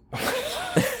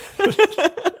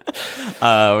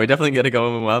 We definitely got to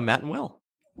go Matt and Will.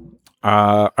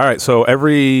 All right. So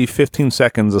every 15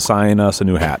 seconds, assign us a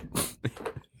new hat.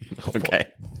 Okay.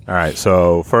 All right.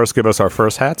 So first, give us our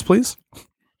first hats, please.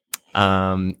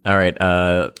 All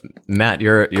right. Matt,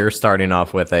 you're starting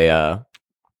off with a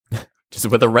just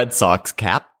with a Red Sox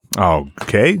cap. Oh,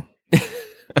 okay.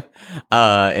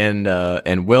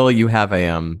 And Will, you have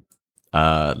a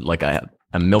like a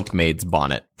milkmaid's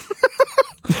bonnet.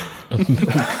 All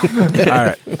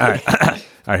right. All right.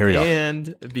 Here we go.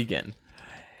 And begin.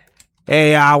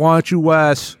 Hey, why don't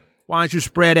you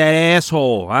spread that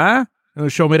asshole, huh? You want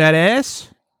to show me that ass?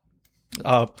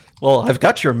 Well, I've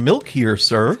got your milk here,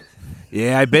 sir.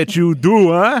 Yeah, I bet you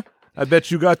do, huh? I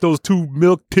bet you got those two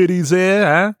milk titties there,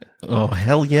 huh? Oh,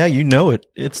 hell yeah, you know it.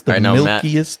 It's the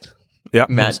milkiest. Yep.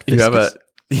 Matt, you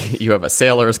have a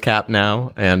sailor's cap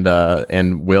now,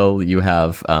 and Will, you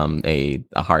have a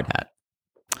hard hat.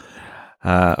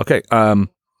 Okay.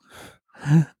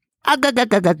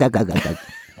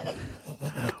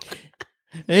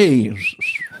 Hey,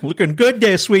 looking good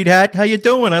there, sweetheart. How you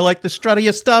doing? I like the strut of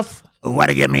your stuff. What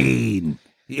do you mean?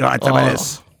 You want some of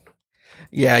this?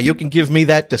 Yeah, you can give me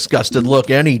that disgusted look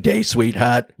any day,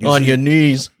 sweetheart. On your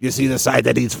knees. You see the side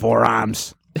that needs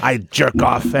forearms? I jerk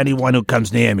off anyone who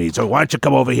comes near me. So why don't you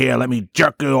come over here and let me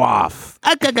jerk you off?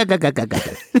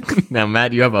 Now,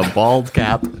 Matt, you have a bald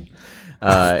cap,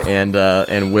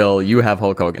 and Will, you have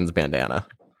Hulk Hogan's bandana.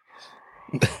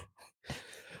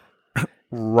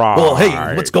 Right. Well,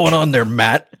 hey, what's going on there,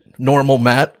 Matt? Normal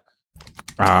Matt?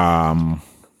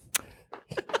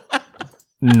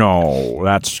 No,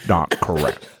 that's not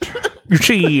correct. You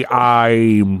see,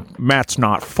 Matt's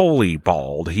not fully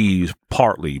bald. He's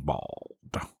partly bald.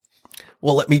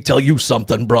 Well, let me tell you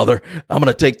something, brother. I'm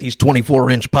going to take these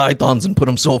 24-inch pythons and put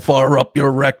them so far up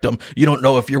your rectum, you don't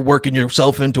know if you're working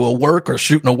yourself into a work or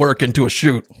shooting a work into a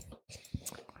shoot.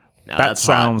 Now, That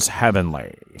sounds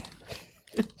heavenly.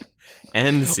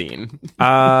 End scene.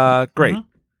 Great.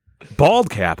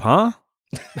 Bald cap, huh?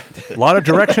 A lot of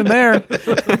direction there.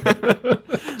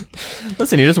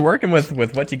 Listen, you're just working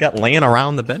with what you got laying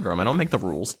around the bedroom. I don't make the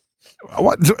rules.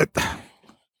 What?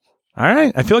 All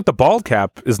right. I feel like the bald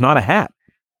cap is not a hat.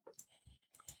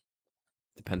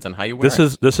 Depends on how you wear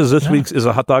This this week's is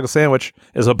a hot dog sandwich.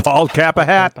 Is a bald cap a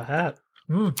hat? A hat.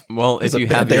 Well, if you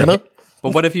have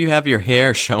but what if you have your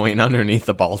hair showing underneath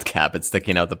the bald cap? It's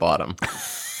sticking out the bottom.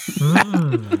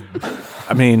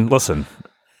 I mean, listen.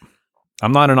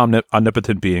 I'm not an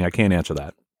omnipotent being. I can't answer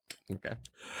that. Okay.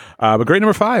 But great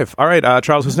number 5. All right,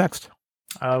 Charles, who's next?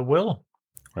 Will.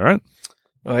 All right.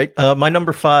 All right. My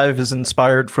number 5 is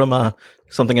inspired from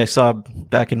something I saw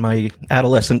back in my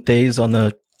adolescent days on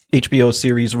the HBO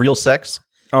series Real Sex.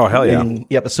 Oh, hell yeah. In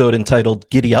the episode entitled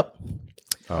Giddy Up.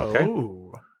 Okay.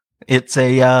 Oh. It's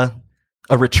a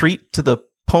retreat to the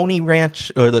Pony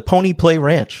Ranch, or the Pony Play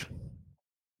Ranch.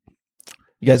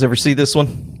 You guys ever see this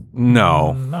one?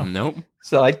 No. Nope.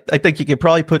 So I think you could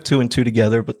probably put 2 and 2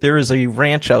 together, but there is a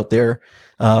ranch out there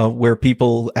where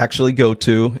people actually go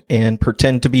to and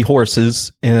pretend to be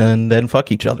horses and then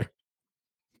fuck each other.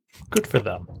 Good for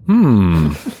them.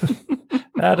 Hmm.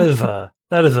 That is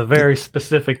a very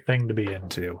specific thing to be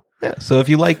into. Yeah, so if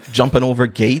you like jumping over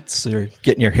gates or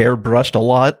getting your hair brushed a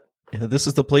lot, this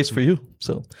is the place for you.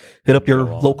 So hit up your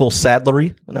local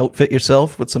saddlery and outfit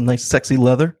yourself with some nice sexy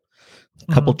leather,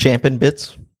 a couple champing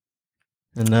bits,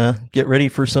 and get ready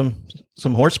for some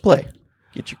horseplay.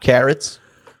 Get your carrots.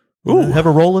 Ooh. Have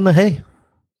a roll in the hay.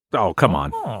 Oh, come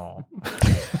on. Oh.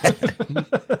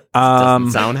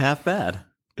 Doesn't sound half bad.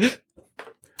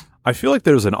 I feel like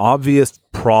there's an obvious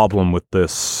problem with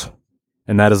this,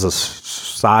 and that is the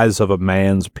size of a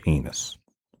man's penis.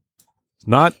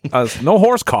 Not no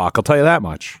horse cock, I'll tell you that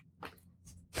much.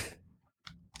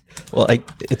 Well,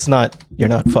 it's not. You're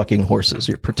not fucking horses.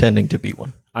 You're pretending to be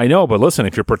one. I know, but listen,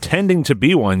 if you're pretending to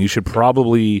be one, you should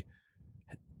probably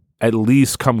at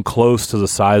least come close to the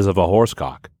size of a horse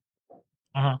cock.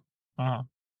 Uh-huh. Uh-huh.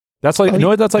 That's like, you know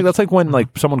what that's like? That's like when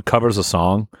like someone covers a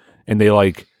song and they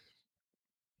like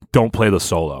don't play the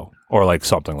solo or like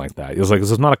something like that. It's like,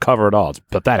 this is not a cover at all. It's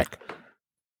pathetic.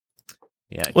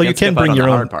 Yeah. Well, you can bring your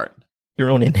hard own part. your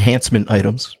own enhancement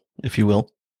items, if you will.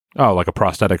 Oh, like a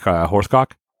prosthetic horse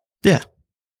cock? Yeah.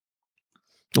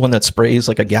 The one that sprays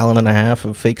like 1.5 gallons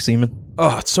of fake semen.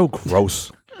 Oh, it's so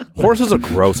gross. Horses are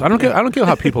gross. I don't get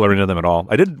how people are into them at all.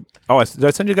 Did I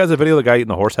send you guys a video of the guy eating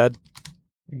the horse head?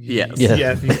 Yes.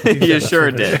 Yeah. You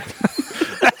sure did.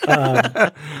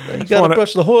 You gotta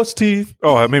brush the horse teeth.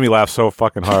 Oh, it made me laugh so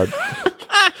fucking hard.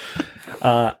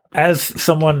 As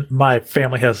someone, my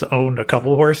family has owned a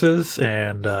couple horses,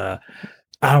 and I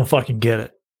don't fucking get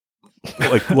it.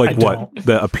 Like I what? don't.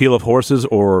 The appeal of horses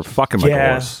or fucking like a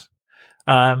Yeah. horse?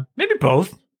 Maybe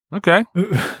both. Okay.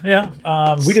 Yeah.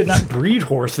 We did not breed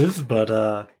horses,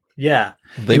 but yeah.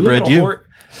 They look bred at a you.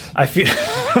 I feel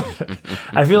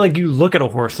I feel like you look at a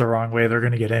horse the wrong way, they're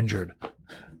gonna get injured.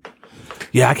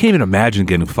 Yeah, I can't even imagine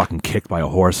getting fucking kicked by a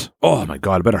horse. Oh my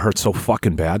god, I bet it hurts so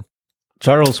fucking bad.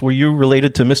 Charles, were you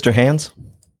related to Mr. Hands?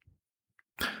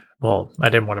 Well, I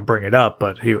didn't want to bring it up,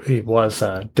 but he was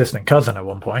a distant cousin at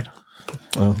one point.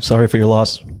 Oh, sorry for your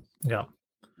loss. Yeah.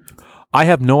 I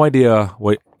have no idea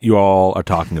what you all are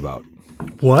talking about.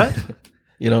 What?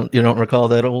 You don't recall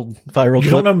that old viral You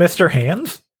clip? don't know Mr.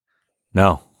 Hands?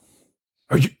 No.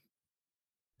 Are you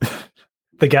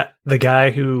the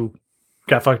guy who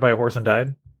got fucked by a horse and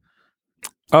died?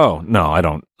 Oh, no, I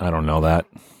don't know that.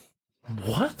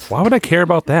 What? Why would I care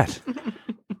about that?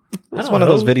 It's one of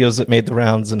those videos that made the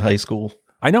rounds in high school.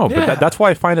 I know, Yeah. but that's why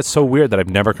I find it so weird that I've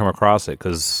never come across it,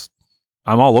 because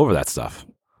I'm all over that stuff.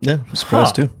 Yeah, I'm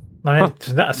surprised too. I mean,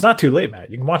 it's not too late,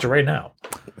 Matt. You can watch it right now.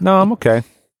 No, I'm okay.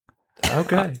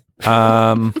 Okay.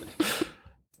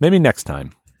 Maybe next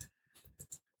time.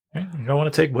 You don't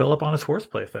want to take Will up on his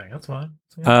horseplay thing. That's fine.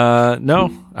 Yeah. No.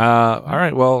 All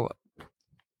right. Well,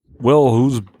 Will,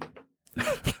 who's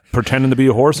pretending to be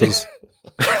horses?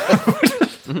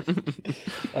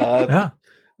 Yeah.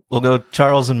 We'll go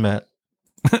Charles and Matt.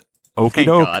 Okie Thank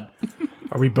doke. God.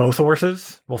 Are we both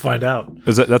horses? We'll find out.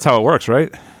 That's how it works,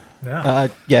 right? Yeah.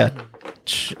 Yeah.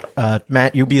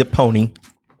 Matt, you be a pony,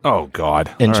 Oh God.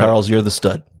 and All right. Charles, you're the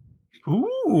stud.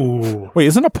 Ooh. Wait,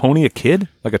 isn't a pony a kid?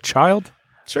 Like a child?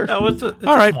 Sure. No, it's a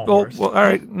All right. small Well, horse. all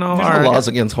right. No. There's all no right. laws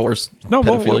against horse. No,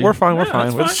 pedophilia. we're fine. We're Yeah,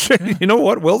 fine. that's Let's- You know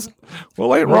what? We'll ain't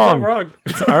What's wrong. wrong?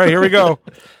 All right. Here we go.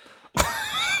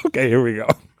 Okay. Here we go.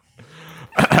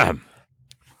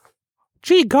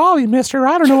 Gee golly, mister.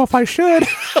 I don't know if I should.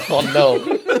 Oh no!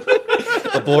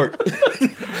 Abort.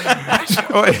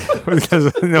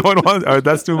 Because no one wants. Oh,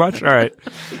 that's too much. All right.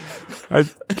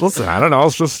 Listen, I don't know. I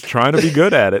was just trying to be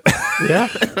good at it. Yeah.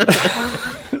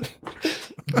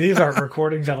 These aren't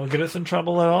recordings that'll get us in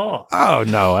trouble at all. Oh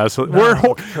no, absolutely.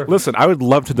 No, Listen, I would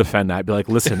love to defend that. Be like,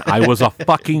 listen, I was a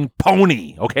fucking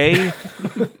pony. Okay.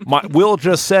 Will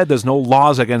just said there's no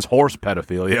laws against horse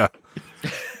pedophilia.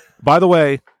 By the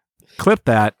way, clip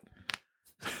that.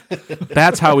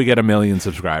 That's how we get 1 million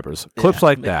subscribers. Clips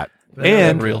like that.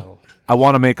 And Real. I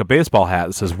want to make a baseball hat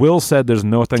that says, Will said there's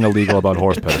nothing illegal about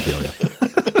horse pedophilia.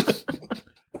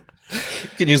 You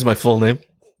can use my full name.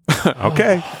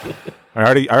 Okay. I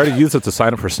already used it to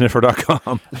sign up for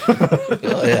sniffer.com.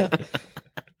 Oh yeah.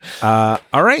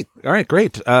 All right,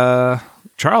 great.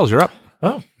 Charles, you're up.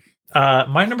 Oh.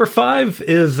 My number 5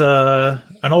 is an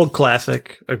old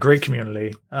classic, a great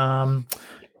community.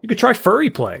 You could try furry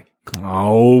play.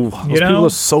 Oh, those You know? people are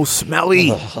so smelly.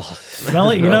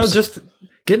 Smell it, just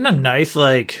getting a nice,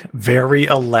 like, very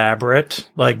elaborate,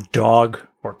 like, dog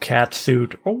or cat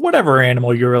suit or whatever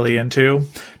animal you're really into.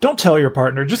 Don't tell your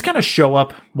partner. Just kind of show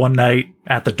up one night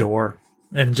at the door.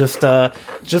 and just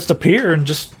appear and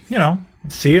just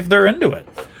see if they're into it.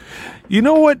 You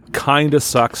know what kind of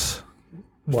sucks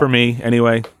for me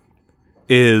anyway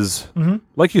is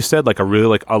like you said, like a really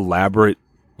like elaborate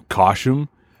costume.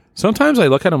 Sometimes I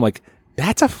look at them like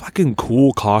that's a fucking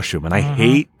cool costume, and I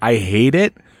hate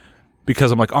it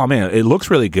because I'm like, oh man, it looks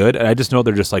really good, and I just know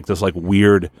they're just like this like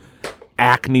weird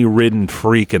acne-ridden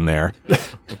freak in there.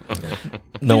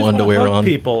 No underwear on.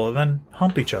 People and then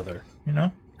hump each other.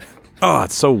 Oh,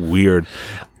 it's so weird.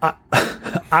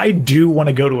 I do want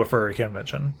to go to a furry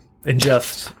convention and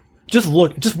just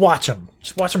watch them.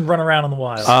 Just watch them run around in the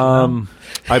wild.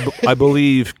 I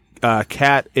believe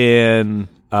Kat and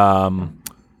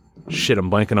shit,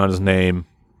 I'm blanking on his name.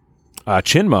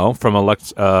 Chinmo from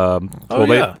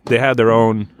they had their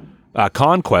own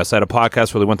conquest. They had a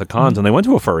podcast where they went to cons and they went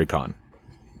to a furry con.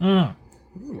 I'll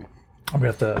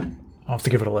have to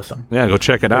give it a listen. Yeah, go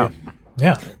check it out.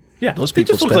 Yeah. Those They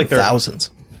people just look spend like they're-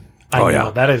 thousands. I know, yeah.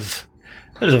 that is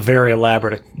a very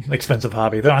elaborate, expensive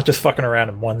hobby. They're not just fucking around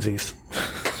in onesies.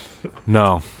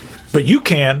 No. But you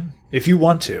can, if you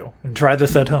want to, and try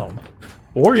this at home.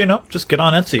 Or, just get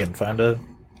on Etsy and find a...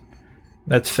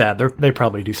 That's sad. They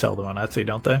probably do sell them on Etsy,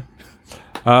 don't they?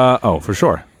 For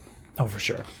sure. Oh, for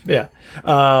sure. Yeah.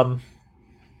 But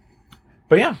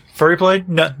yeah, furry play?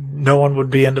 No one would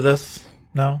be into this?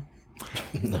 No?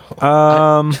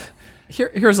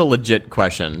 Here's a legit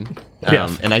question,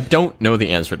 Yes. and I don't know the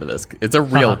answer to this. It's a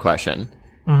real question.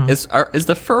 Is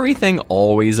the furry thing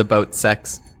always about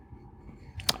sex?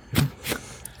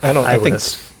 I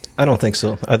don't think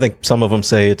so. I think some of them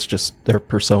say it's just their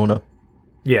persona.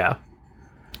 Yeah.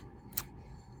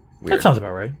 Weird. That sounds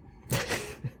about right.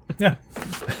 Yeah.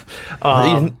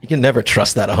 You can never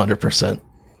trust that 100%.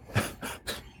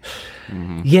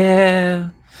 Yeah.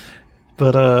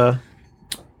 But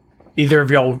either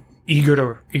of y'all eager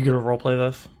to roleplay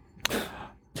this?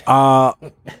 I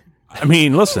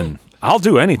mean, listen, I'll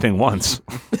do anything once.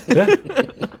 Yeah.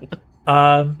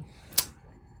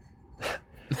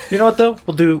 You know what though?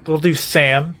 We'll do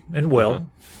Sam and Will.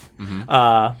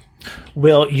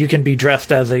 Will, you can be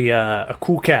dressed as a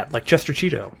cool cat like Chester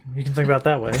Cheeto. You can think about it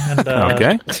that way. And,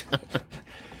 Okay.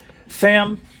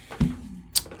 Sam,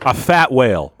 A fat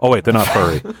whale. Oh wait, they're not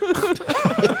furry.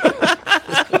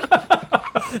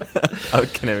 Oh,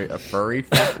 can I be a furry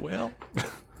fat whale?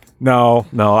 No,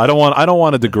 I don't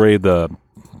want to degrade the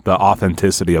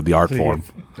authenticity of the art form.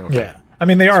 yeah. I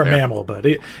mean, they are a mammal, but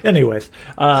anyways,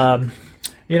 Sam,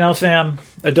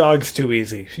 a dog's too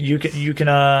easy. You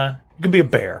can be a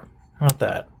bear. How about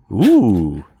that?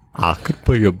 Ooh. I could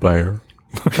be a bear.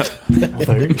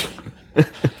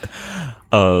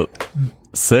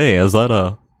 Say, is that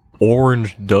a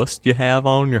orange dust you have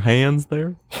on your hands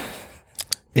there?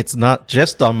 It's not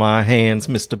just on my hands,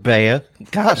 Mr. Bear.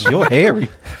 Gosh, you're hairy.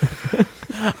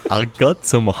 I got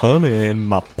some honey in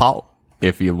my paw.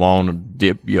 If you want to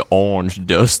dip your orange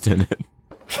dust in it.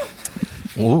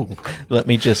 Ooh, let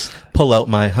me just pull out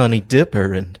my honey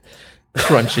dipper and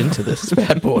crunch into this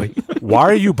bad boy. Why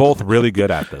are you both really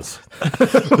good at this?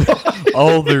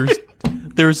 Oh,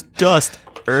 there's dust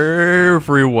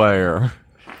everywhere.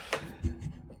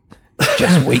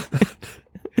 Just wait.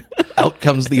 Out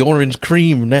comes the orange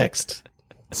cream next.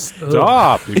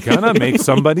 Stop! You're gonna make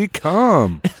somebody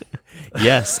come.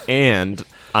 Yes, and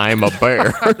I'm a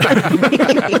bear.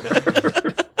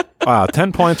 Wow,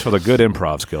 10 points for the good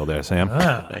improv skill there, Sam.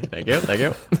 Thank you.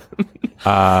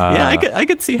 Yeah, I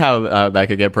could see how that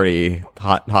could get pretty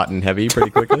hot and heavy pretty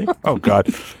quickly. Oh God,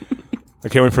 I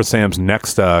can't wait for Sam's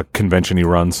next convention he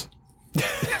runs.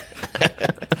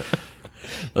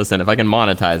 Listen, if I can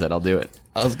monetize it, I'll do it.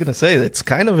 I was gonna say it's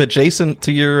kind of adjacent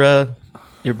to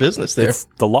your business there, It's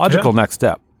the logical next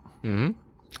step. and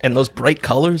those bright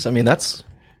colors. I mean, that's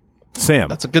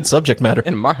Sam, a good subject matter.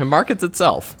 And markets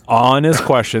itself. on his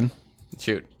question,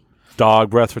 Shoot. dog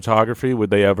breath photography, would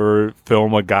they ever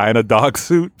film a guy in a dog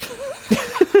suit?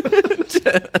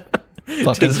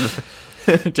 Fucking,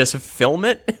 Just film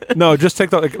it? No, just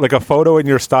take like a photo in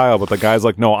your style, but the guy's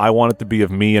like, no, I want it to be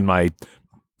of me in my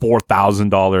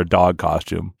 $4,000 dog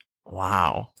costume.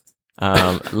 Wow.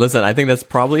 Listen, I think that's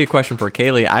probably a question for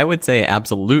Kaylee. I would say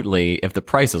absolutely if the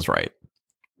price is right.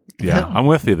 Yeah, I'm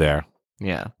with you there.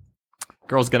 Yeah.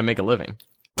 Girl's going to make a living.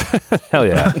 Hell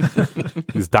yeah.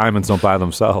 These diamonds don't buy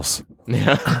themselves.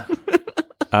 Yeah.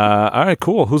 All right,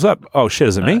 cool. Who's up? Oh, shit,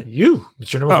 is it me? You.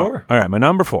 It's your number Oh, 4. all right, my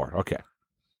number 4. Okay.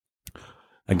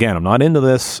 Again, I'm not into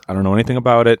this. I don't know anything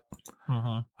about it.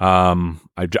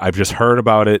 I've just heard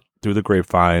about it through the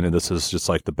grapevine, and this is just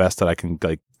like the best that I can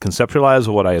like conceptualize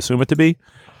of what I assume it to be.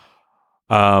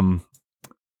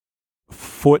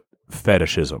 Foot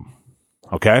fetishism.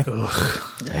 Okay.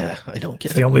 Yeah, I don't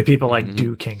get It's the it. only people I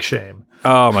do kink shame.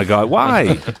 Oh my God.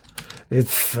 Why?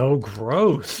 It's so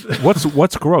gross.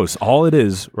 What's gross? All it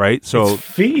is, right? So It's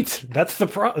feet. That's the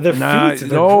problem. The nah, feet. They're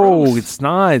no, gross. it's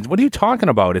not. What are you talking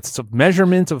about? It's a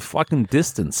measurement of fucking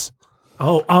distance.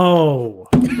 Oh.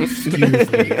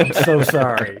 Excuse me. I'm so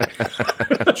sorry.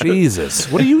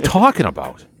 Jesus, what are you talking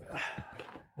about?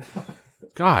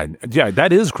 God, yeah,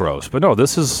 that is gross. But no,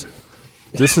 this is,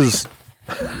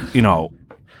 you know,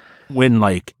 when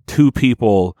like two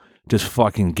people just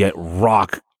fucking get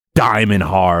rock diamond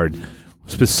hard,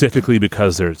 specifically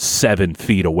because they're 7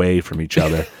 feet away from each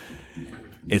other.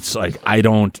 It's like I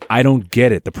don't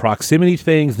get it. The proximity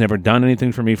thing's never done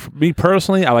anything for me. For me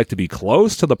personally, I like to be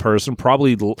close to the person.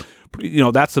 Probably, you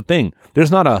know, that's the thing.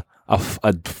 There's not a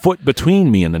foot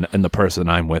between me and the person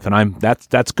I'm with, and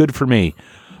that's good for me.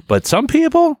 But some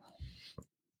people,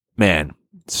 man,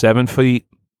 7 feet,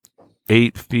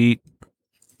 8 feet,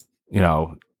 you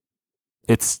know,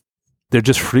 they're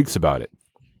just freaks about it.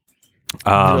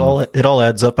 It all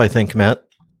adds up, I think, Matt.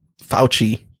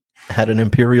 Fauci had an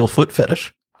imperial foot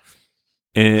fetish.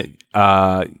 Yeah,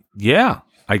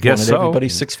 I guess Wanted so. everybody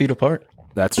 6 feet apart.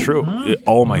 That's true.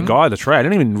 Oh my God, that's right. I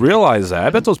didn't even realize that. I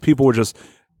bet those people were just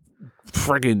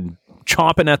friggin'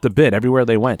 chomping at the bit everywhere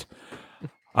they went.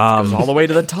 Goes all the way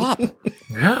to the top.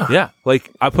 Yeah,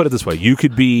 like I put it this way: you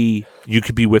could be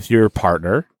with your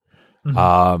partner,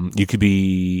 you could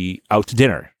be out to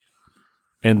dinner,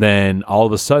 and then all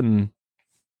of a sudden,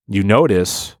 you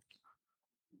notice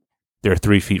they're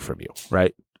 3 feet from you,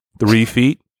 right? 3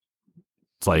 feet.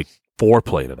 It's like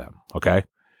foreplay to them, okay?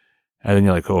 And then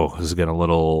you're like, oh, this is getting a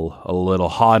little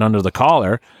hot under the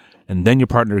collar, and then your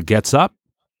partner gets up,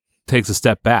 takes a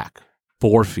step back,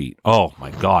 4 feet. Oh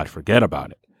my God, forget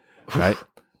about it, right?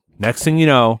 Next thing you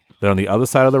know, they're on the other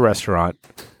side of the restaurant,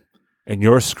 and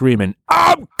you're screaming,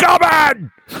 "I'm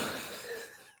coming!"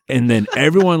 And then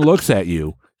everyone looks at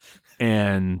you,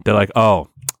 and they're like, "Oh,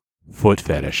 foot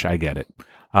fetish. I get it."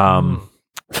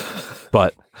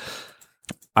 But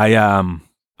I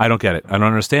don't get it. I don't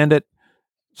understand it.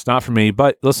 It's not for me.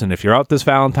 But listen, if you're out this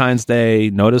Valentine's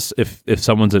Day, notice if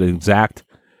someone's an exact,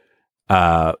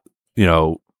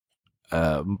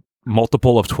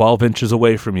 multiple of 12 inches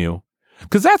away from you,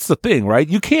 because that's the thing, right?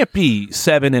 You can't be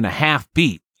 7.5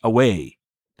 feet away.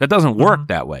 That doesn't work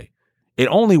that way. It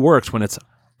only works when it's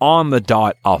on the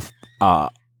dot of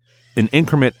an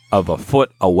increment of a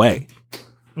foot away.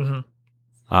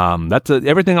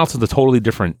 Everything else is a totally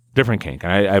different kink.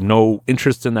 I have no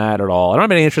interest in that at all. I don't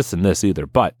have any interest in this either.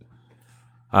 But,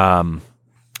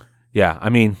 yeah, I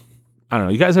mean, I don't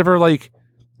know. You guys ever like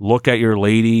look at your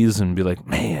ladies and be like,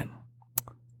 man,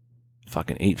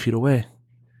 fucking 8 feet away,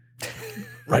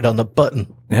 Right on the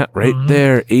button. yeah, right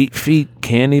there, 8 feet,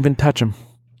 can't even touch them.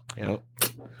 You know,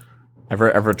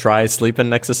 ever try sleeping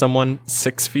next to someone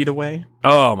 6 feet away?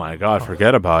 Oh my God,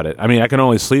 forget about it. I mean, I can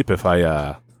only sleep if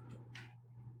I'm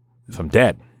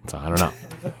dead. So I don't know.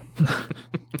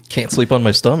 Can't sleep on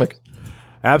my stomach.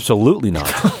 Absolutely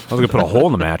not. I was gonna put a hole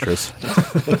in the mattress.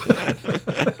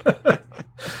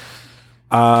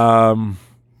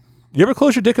 You ever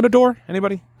close your dick in a door?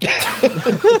 Anybody?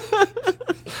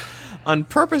 On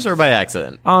purpose or by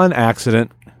accident? On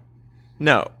accident.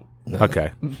 No.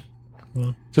 Okay.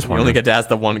 Just You only wondering. get to ask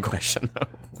the one question.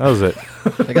 That was it.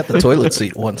 I got the toilet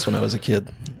seat once when I was a kid.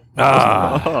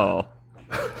 Oh.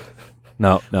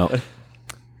 No.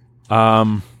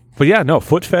 But yeah, no,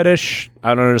 foot fetish.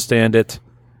 I don't understand it.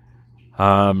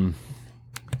 For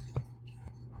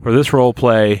this role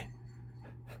play,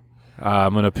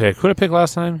 I'm gonna pick. Who did I pick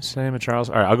last time? Sam and Charles.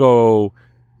 All right, I'll go.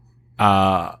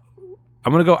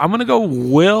 I'm gonna go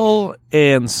Will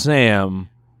and Sam,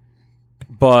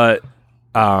 but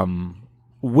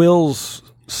Will's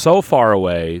so far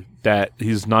away that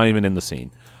he's not even in the scene.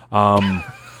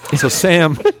 So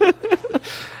Sam,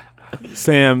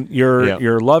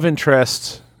 your love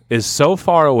interest is so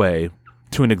far away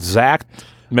to an exact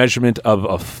measurement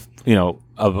of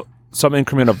some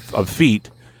increment of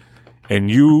feet, and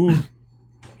you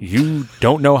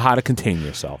don't know how to contain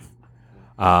yourself.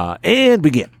 And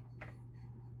begin.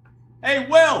 Hey,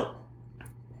 Will!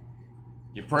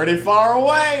 You're pretty far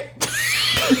away.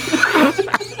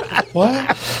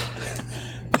 What?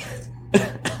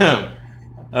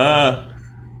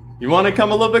 You want to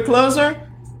come a little bit closer?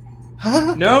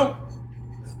 Huh?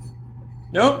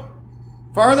 Nope.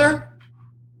 Farther?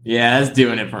 Yeah, that's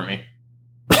doing it for me.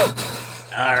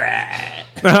 All right.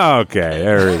 Okay,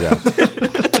 there we go.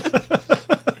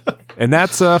 And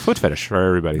that's foot fetish for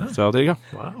everybody. So there you go.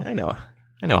 Wow.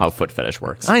 I know how foot fetish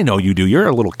works. I know you do. You're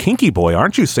a little kinky boy,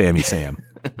 aren't you, Sammy Sam?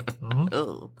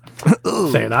 Oh.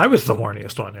 saying I was the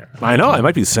horniest one here. I know. It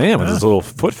might be Sam with his little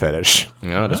foot fetish.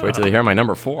 Just wait till they hear my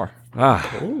number 4. All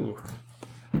right.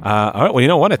 Well, you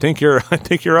know what? I think you're up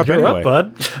You're anyway. up,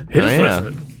 bud. Hit us yeah.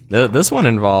 with it. This one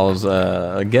involves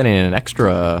getting an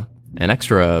extra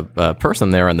person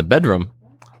there in the bedroom,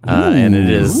 and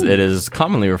it is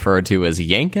commonly referred to as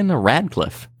yanking a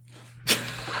Radcliffe.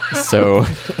 So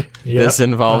this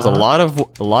involves a lot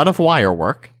of wire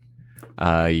work.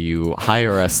 You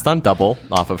hire a stunt double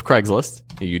off of Craigslist.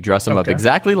 You dress him up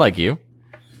exactly like you.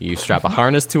 You strap a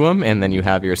harness to him, and then you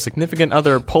have your significant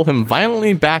other pull him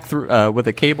violently back through with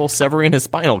a cable severing his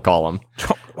spinal column.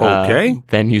 Okay.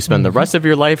 Then you spend the rest of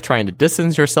your life trying to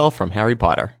distance yourself from Harry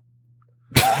Potter.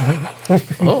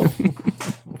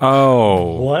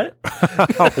 Oh. What?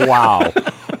 Wow.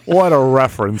 What a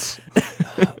reference.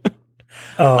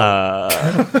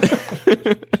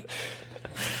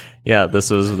 Yeah, this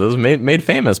was made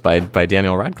famous by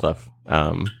Daniel Radcliffe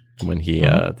when he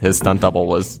his stunt double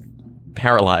was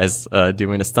paralyzed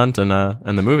doing a stunt in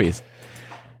the movies.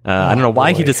 I don't know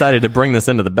why he decided to bring this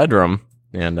into the bedroom,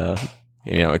 and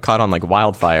it caught on like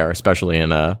wildfire, especially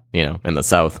in in the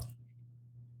South.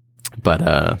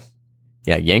 But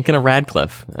yanking a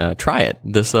Radcliffe, try it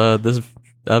this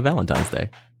Valentine's Day.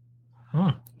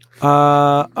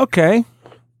 Okay.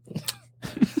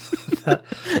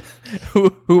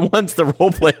 Who wants to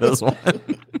roleplay this one?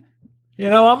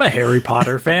 I'm a Harry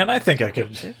Potter fan. I think I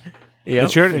could. Yeah,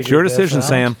 It's your decision, this out.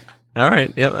 Sam. All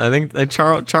right. Yep. I think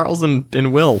Charles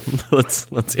and Will.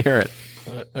 Let's hear it.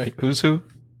 All right, who's who?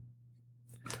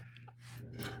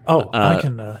 Oh, I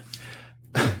can.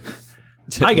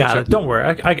 I got it. Don't worry.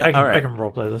 I can. All right. I can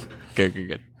roleplay this.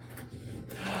 Good.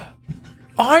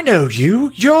 I know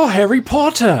you. You're Harry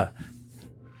Potter.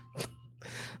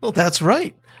 Well, that's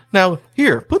right. Now,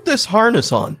 here, put this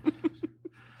harness on.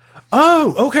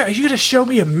 Oh, okay. Are you gonna show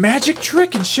me a magic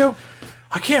trick and show?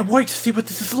 I can't wait to see what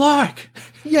this is like.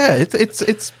 Yeah,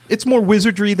 it's more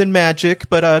wizardry than magic,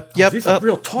 but yep, these are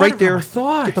real tighter right than there. I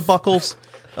thought. Get the buckles.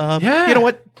 Yeah. You know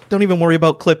what? Don't even worry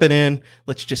about clipping in.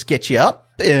 Let's just get you up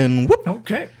and whoop.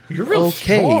 Okay, you're real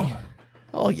Okay. strong.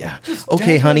 Oh yeah. Just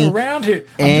Okay, dancing honey. around here.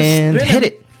 I'm And just hit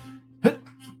spinning. it.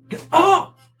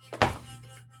 Oh,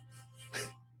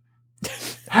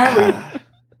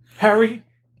 Harry,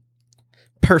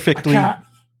 Perfectly I can't.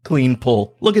 clean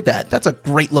pull. Look at that. That's a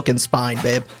great looking spine,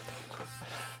 babe.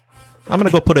 I'm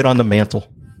gonna go put it on the mantle.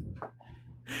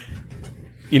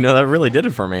 That really did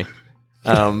it for me.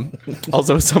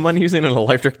 Also, someone using an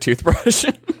electric toothbrush.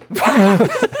 Who's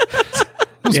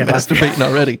masturbating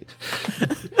already?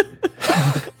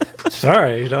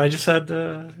 Sorry, I just had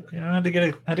to, had to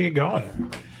get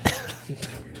going.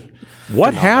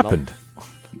 What happened?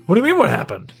 What do you mean? What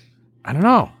happened? I don't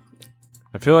know.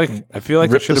 I feel like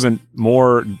it should have been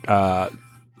more. I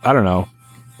don't know.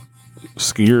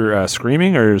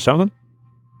 Screaming or something.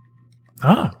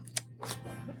 Ah,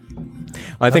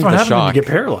 I think what the happens when shock. you get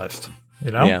paralyzed.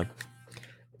 Yeah.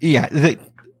 Yeah, the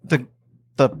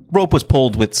rope was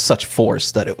pulled with such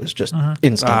force that it was just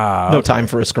instant. No okay. time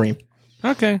for a scream.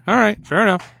 Okay. All right. Fair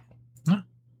enough. My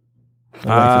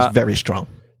wife is very strong.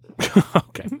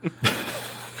 Okay.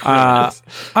 All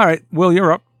right. Will,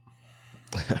 you're up.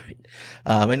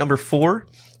 My number 4.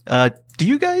 Do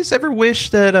you guys ever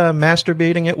wish that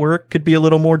masturbating at work could be a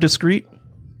little more discreet?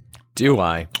 Do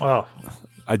I? Oh,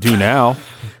 I do now.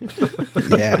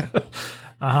 Yeah.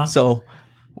 So,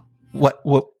 what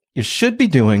you should be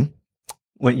doing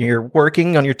when you're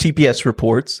working on your TPS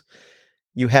reports,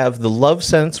 you have the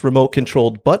LoveSense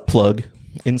remote-controlled butt plug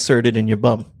inserted in your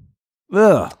bum,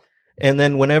 Ugh. and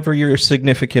then whenever your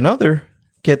significant other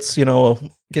gets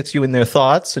you in their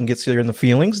thoughts and gets you in the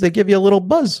feelings, they give you a little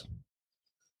buzz.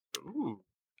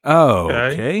 Oh,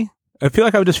 okay. I feel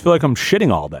like I'm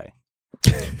shitting all day.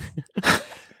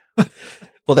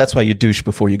 Well, that's why you douche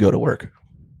before you go to work.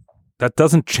 That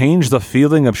doesn't change the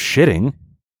feeling of shitting.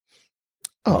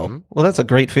 Oh, well, that's a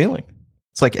great feeling.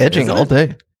 It's like edging Isn't all it?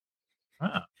 day.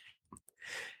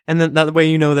 And then that way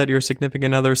you know that your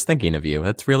significant other's thinking of you.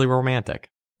 That's really romantic.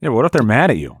 Yeah, but what if they're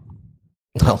mad at you?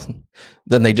 Well,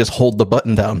 then they just hold the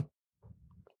button down.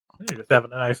 you're just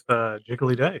having a nice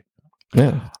jiggly day.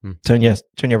 Yeah, turn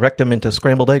your rectum into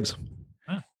scrambled eggs.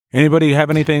 Anybody have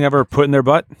anything ever put in their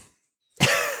butt?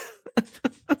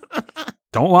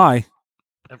 Don't lie.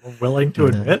 That we're willing to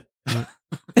admit.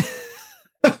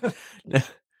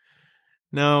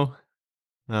 No.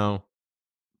 Man,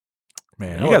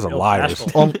 you guys are liars.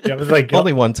 Yeah, I was like,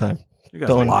 Only one time. You guys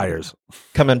are Going- liars.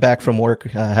 Coming back from work,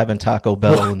 having Taco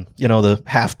Bell, and the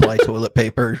half ply toilet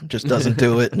paper just doesn't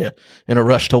do it, and you're in a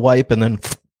rush to wipe, and then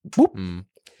whoop, Mm.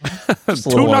 just a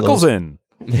Two little one of knuckles those.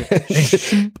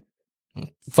 in.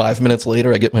 5 minutes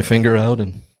later, I get my finger out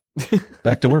and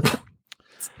back to work.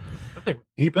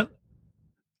 Keeping.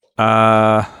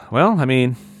 Well, I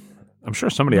mean, I'm sure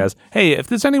somebody has. Hey, if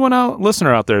there's anyone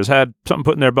listener out there has had something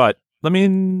put in their butt,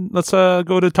 let's go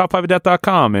to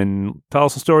top5ofdeath.com and tell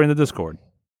us a story in the Discord.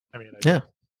 I mean, Yeah.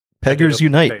 Peggers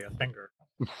unite. Say a finger.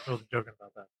 I was joking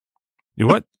about that. You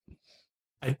what?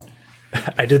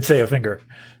 I did say a finger.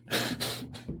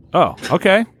 Oh,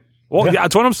 okay. Well, Yeah. yeah,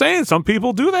 that's what I'm saying. Some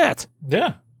people do that.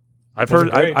 Yeah. I've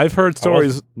Wasn't heard great. I've heard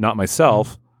stories, not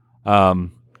myself,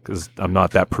 because I'm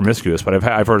not that promiscuous, but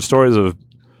I've heard stories of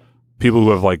people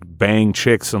who have like banged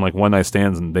chicks and like one night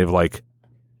stands, and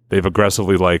they've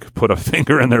aggressively like put a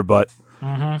finger in their butt.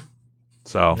 Mm-hmm.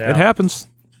 So Yeah. it happens.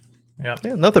 Yeah.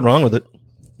 Yeah, nothing wrong with it.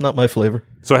 Not my flavor.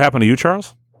 So it happened to you,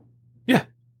 Charles? Yeah.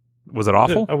 Was it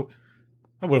awful?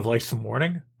 I would have liked some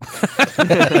warning.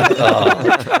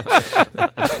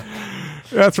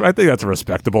 I think that's a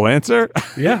respectable answer.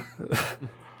 Yeah.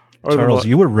 Charles,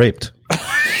 you were raped.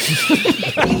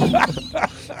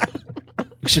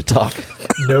 We should talk.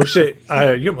 No shit.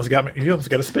 You almost got me. You almost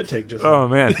got a spit take just. Oh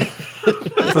man,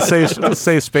 it's a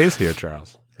safe space here,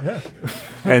 Charles. Yeah.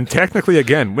 And technically,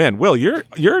 again, man, Will, you're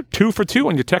 2 for 2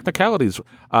 on your technicalities.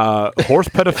 Horse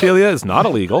pedophilia is not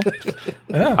illegal.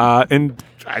 Yeah. And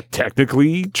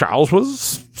technically, Charles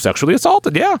was sexually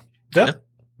assaulted. Yeah, Yeah.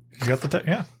 You got the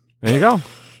yeah. there you go.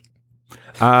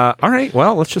 All right,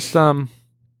 well, let's just let's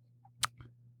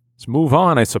move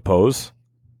on, I suppose.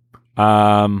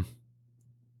 I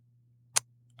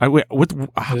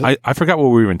forgot what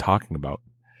we were even talking about.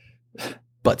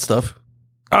 Butt stuff.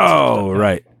 Oh,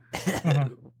 right. Does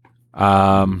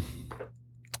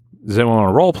anyone want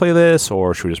to role play this,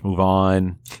 or should we just move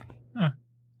on?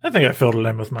 I think I filled it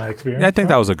in with my experience. Yeah, I think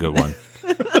that was a good one.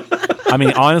 I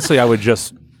mean, honestly, I would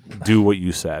just do what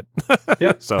you said.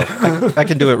 Yeah. So I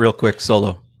can do it real quick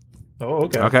solo. Oh,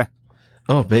 okay. okay.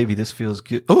 Oh, baby, this feels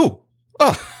good. Oh,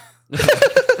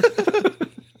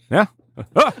 Yeah.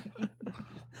 Ah,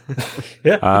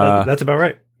 Yeah. That's about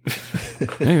right.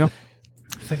 there you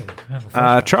Thinking,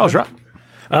 Charles, you're up.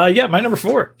 yeah, my number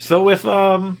 4. So if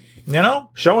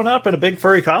showing up in a big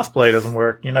furry cosplay doesn't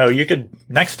work, you could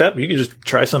next step, you could just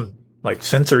try some like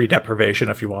sensory deprivation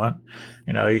if you want.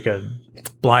 You could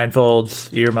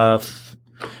blindfolds, earmuffs,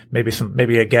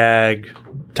 maybe a gag,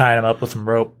 tying them up with some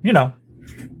rope,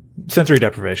 sensory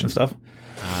deprivation stuff.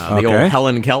 The Okay. old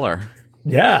Helen Keller.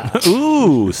 Yeah.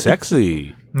 Ooh,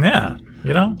 sexy. Yeah.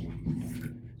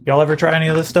 Y'all ever try any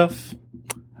of this stuff?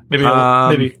 Maybe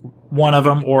one of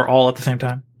them or all at the same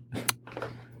time.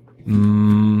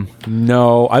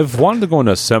 No, I've wanted to go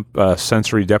into a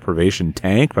sensory deprivation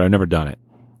tank, but I've never done it.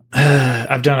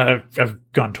 I've done it. I've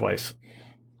gone twice.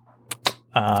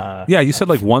 Yeah, you said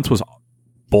like once was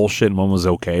bullshit and one was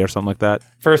okay or something like that.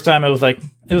 First time it was like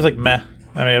meh.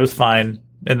 I mean, it was fine.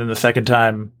 And then the second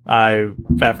time,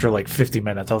 after like 50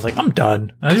 minutes, I was like, I'm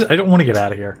done. I don't want to get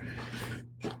out of here.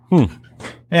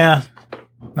 Yeah. I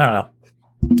don't know.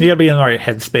 You gotta be in the right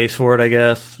headspace for it, I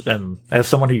guess. And as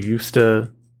someone who used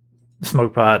to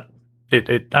smoke pot, it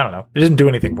I don't know. It didn't do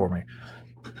anything for me.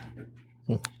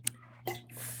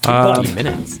 50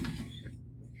 minutes.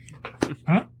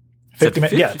 50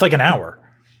 minutes. Yeah, it's like an hour.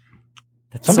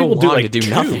 That's Some so people do long like to do 2.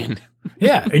 nothing.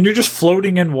 Yeah, and you're just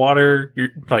floating in water. You're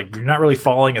not really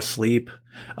falling asleep.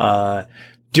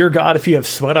 Dear God, if you have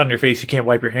sweat on your face, you can't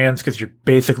wipe your hands because you're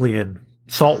basically in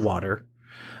salt water.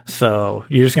 So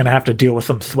you're just gonna have to deal with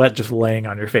some sweat just laying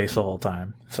on your face the whole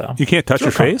time. So You can't touch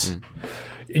your face?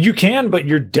 you can, but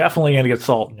you're definitely gonna get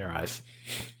salt in your eyes.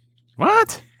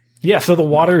 What? Yeah, so the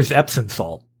water is Epsom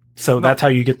salt. So that's how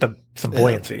you get some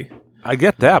buoyancy. I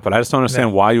get that, but I just don't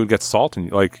understand why you would get salt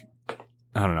in I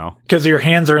don't know. Because your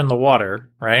hands are in the water,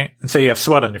 right? And say you have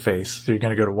sweat on your face, so you're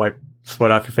gonna go to wipe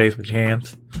sweat off your face with your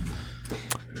hands.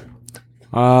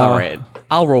 All right.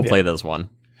 I'll role play this one.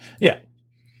 Yeah.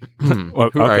 Well,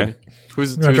 Who okay. are-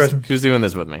 Who's You wanna try some? who's doing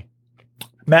this with me?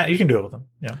 Matt, you can do it with them.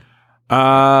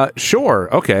 Yeah. Sure.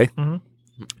 Okay.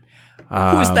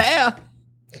 Who's there?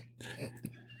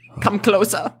 Come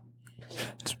closer.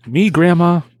 Me,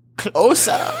 Grandma.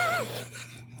 Closer.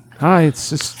 Hi,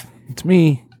 it's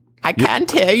me. I can't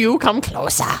hear you. Come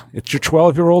closer. It's your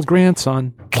 12-year-old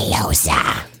grandson. Closer.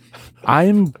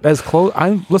 I'm as close.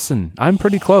 Listen, I'm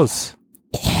pretty close.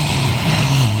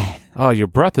 Oh, your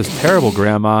breath is terrible,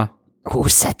 Grandma. Who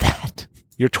said that?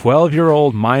 Your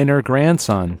 12-year-old minor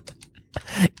grandson.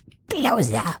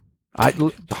 Closer.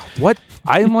 What?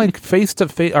 I'm like face to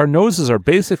face. Our noses are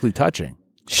basically touching.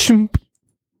 Shmp.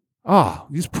 Oh,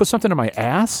 you just put something in my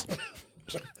ass?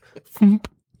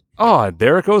 Oh,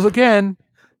 there it goes again.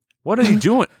 What are you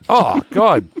doing? Oh,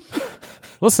 God.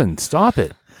 Listen, stop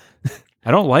it.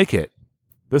 I don't like it.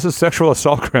 This is sexual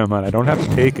assault, Grandma, and I don't have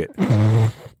to take it.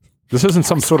 This isn't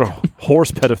some sort of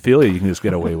horse pedophilia you can just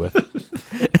get away with.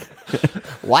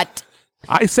 What?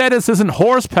 I said this isn't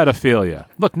horse pedophilia.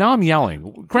 Look, now I'm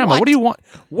yelling. Grandma, what do you want?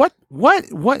 What?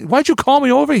 Why'd you call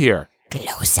me over here?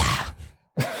 Closer.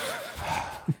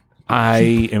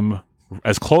 I am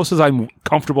as close as I'm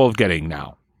comfortable of getting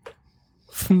now.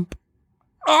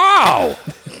 Ow!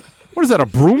 What is that, a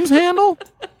broom's handle?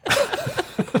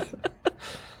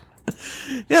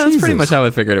 Yeah, that's pretty much how I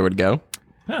figured it would go.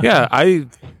 Yeah, I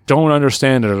don't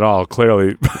understand it at all,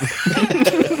 clearly.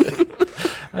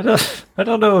 I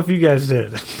don't know if you guys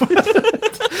did.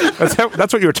 That's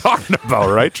what you were talking about,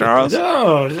 right, Charles?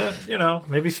 No,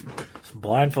 maybe some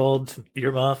blindfolds,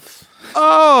 earmuffs,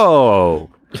 Oh!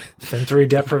 sensory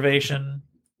deprivation.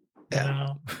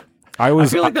 I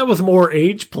feel like that was more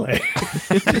age play.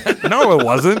 No, it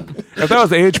wasn't. If that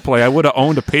was age play, I would have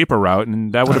owned a paper route,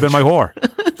 and that would have been my whore.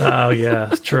 Oh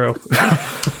yeah, true.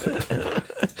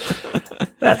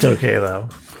 That's okay though.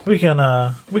 We can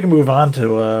move on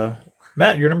to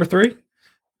Matt. You're number 3.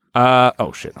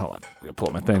 Oh shit! Hold on, I gotta pull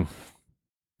up my thing.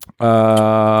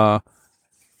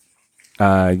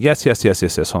 Yes.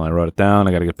 Hold on, I wrote it down.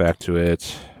 I gotta get back to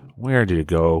it. Where did it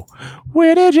go?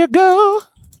 Where did you go,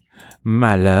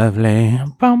 my lovely?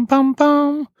 Bum bum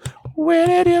bum. Where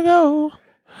did you go?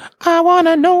 I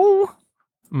wanna know,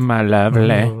 my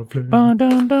lovely. Bum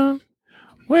dum dum.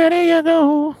 Where did you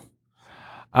go?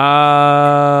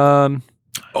 Oh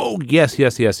yes.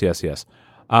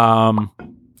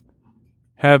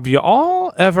 Have you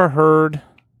all ever heard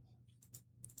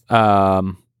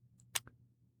of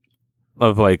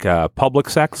like public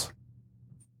sex?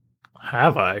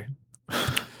 Have I?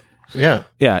 Yeah.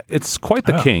 Yeah, it's quite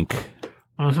the kink.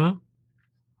 Mm-hmm.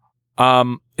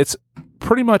 It's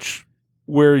pretty much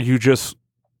where you just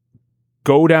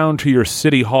go down to your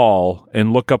city hall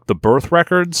and look up the birth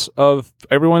records of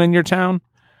everyone in your town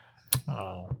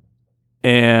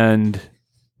and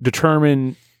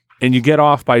determine, and you get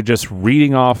off by just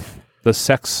reading off the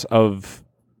sex of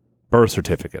birth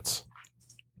certificates.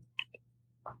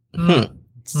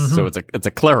 So it's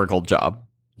a clerical job.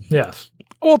 Yes.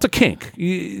 Well, it's a kink.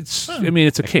 It's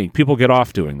a kink. People get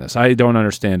off doing this. I don't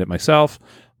understand it myself,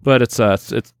 but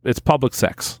it's public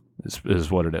sex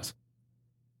is what it is.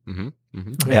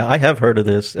 Yeah, I have heard of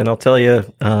this, and I'll tell you,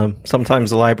 sometimes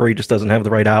the library just doesn't have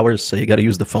the right hours, so you got to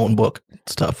use the phone book.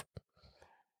 It's tough.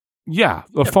 Yeah,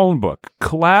 the phone book,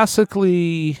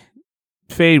 classically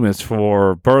famous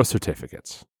for birth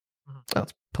certificates.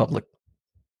 That's public.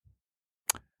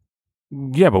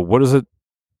 Yeah, but what is it?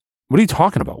 What are you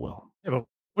talking about, Will? Yeah, but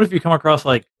what if you come across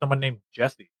like someone named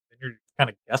Jesse and you're kind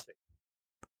of guessing?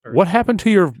 What happened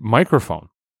to your microphone?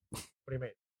 What do you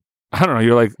mean? I don't know.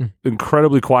 You're like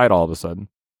incredibly quiet all of a sudden.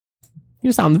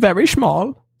 You sound very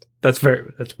small. That's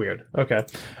weird. Okay.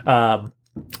 But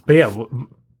yeah,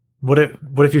 what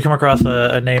if you come across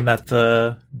a name that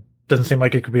doesn't seem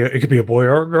like it could be a boy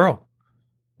or a girl?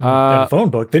 In a phone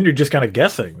book, then you're just kind of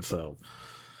guessing. So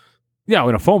yeah,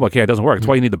 in a phone book, it doesn't work. That's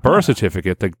why you need the birth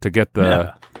certificate to get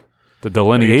the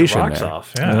delineation rocks there.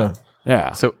 off.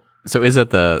 Yeah. So is it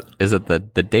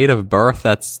the date of birth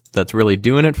that's really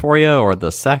doing it for you, or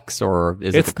the sex, or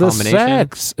is it the combination?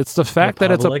 Sex. It's the fact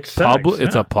that it's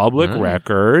a public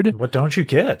record. What don't you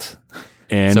get?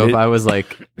 And so if I was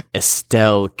like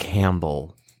Estelle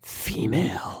Campbell,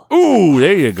 female. Ooh,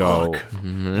 there you go.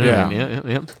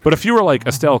 Yeah. But if you were like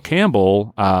Estelle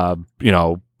Campbell,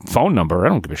 phone number, I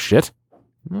don't give a shit.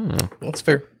 That's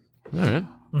fair. All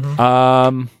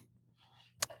right.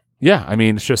 Yeah, I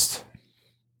mean, it's just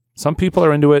some people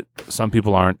are into it, some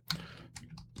people aren't.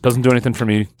 Doesn't do anything for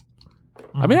me.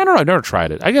 I mean, I don't know. I've never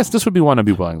tried it. I guess this would be one I'd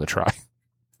be willing to try.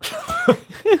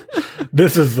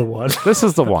 This is the one. This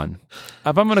is the one.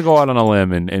 If I'm going to go out on a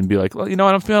limb and be like, well, you know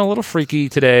what, I'm feeling a little freaky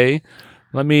today.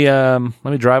 Let me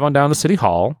drive on down to City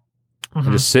Hall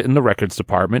and just sit in the records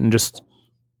department and just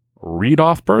read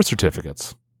off birth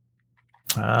certificates.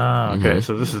 Ah, okay.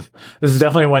 So this is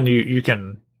definitely one you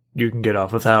can get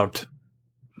off without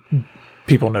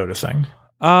people noticing.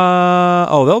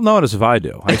 They'll notice if I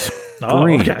do. I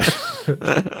scream. Okay.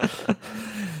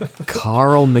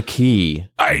 Carl McKee,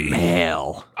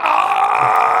 male.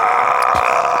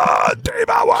 Dave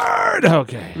Howard.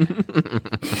 Okay.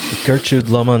 Gertrude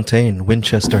Lamontagne,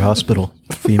 Winchester Hospital,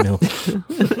 female.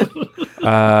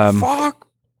 Fuck.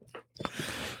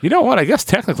 You know what? I guess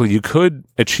technically you could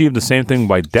achieve the same thing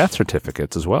by death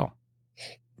certificates as well.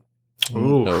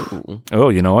 Ooh. Oh,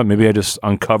 you know what? Maybe I just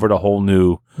uncovered a whole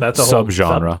new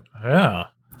subgenre. Yeah.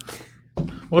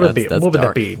 What would it be? What would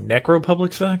that be? Necro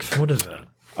public sex? What is that?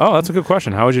 Oh, that's a good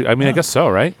question. How would you? I mean, I guess so,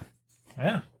 right?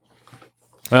 Yeah.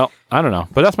 Well, I don't know,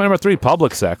 but that's my number 3,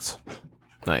 public sex.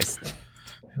 Nice.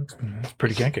 It's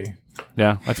pretty kinky.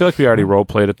 Yeah, I feel like we already role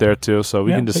played it there too, so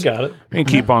we can just got it. we can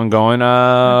keep on going.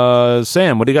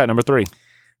 Sam, what do you got? Number 3.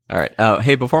 All right.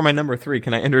 Hey, before my number 3,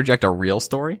 can I interject a real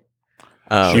story?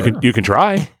 You can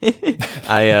try.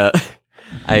 I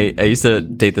used to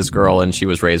date this girl, and she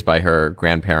was raised by her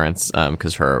grandparents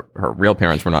because her real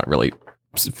parents were not really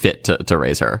fit to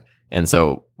raise her. And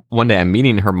so one day I'm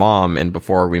meeting her mom, and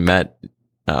before we met,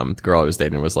 the girl I was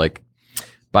dating was like,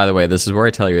 "By the way, this is where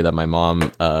I tell you that my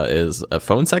mom is a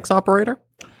phone sex operator."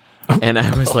 And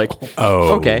I was like,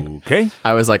 Oh, okay.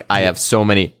 I was like, I have so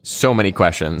many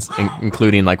questions,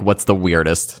 including like, what's the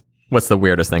weirdest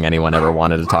thing anyone ever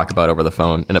wanted to talk about over the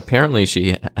phone? And apparently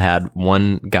she had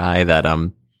one guy that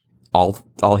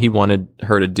all he wanted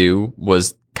her to do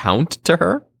was count to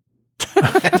her.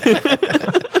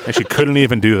 And she couldn't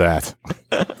even do that.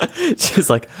 She's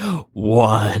like,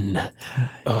 1,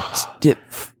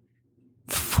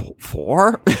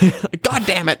 4. God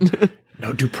damn it.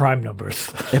 No, do prime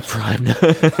numbers. Prime.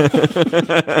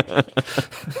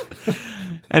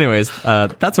 Anyways,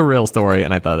 that's a real story,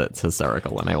 and I thought it's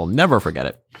hysterical, and I will never forget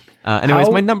it. Anyways,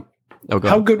 my number. Oh, go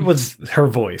How ahead. good was her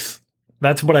voice?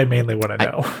 That's what I mainly want to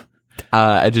know.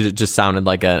 It just sounded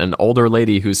like an older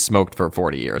lady who's smoked for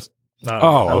 40 years.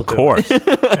 Oh, of course.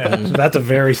 Yeah, that's a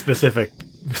very specific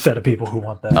set of people who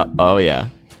want that. Oh yeah.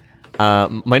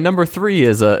 My number 3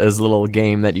 is a little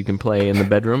game that you can play in the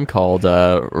bedroom called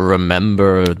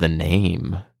Remember the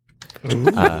Name.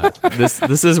 This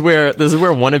is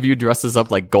where one of you dresses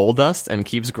up like Goldust and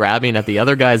keeps grabbing at the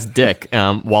other guy's dick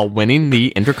while winning the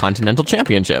Intercontinental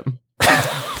Championship.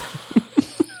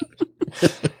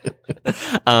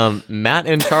 Matt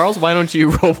and Charles, why don't you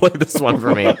roleplay this one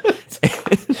for me?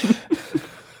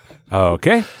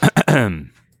 Okay.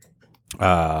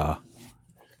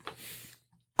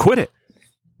 Quit it.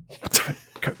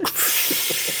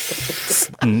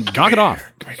 Knock it off.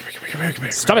 Come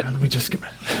here. Stop it. Let me just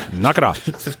Knock it off.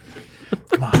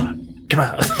 come on.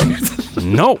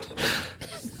 No.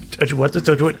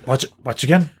 Watch it. Watch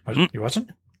again. You watching?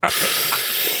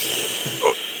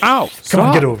 Ow. Come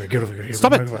on, get over here.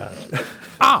 Stop it.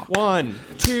 Ow. 1,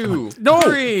 2, No.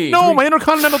 3. No, my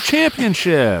Intercontinental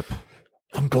Championship.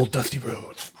 I'm Gold Dusty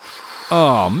Rhodes.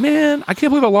 Oh, man. I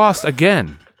can't believe I lost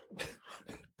again.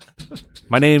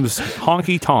 My name's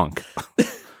Honky Tonk.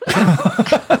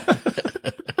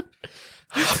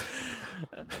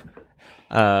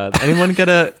 Anyone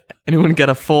get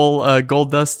a full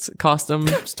Gold Dust costume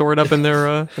stored up in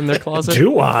their closet?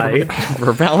 Do I?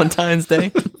 For Valentine's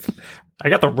Day? I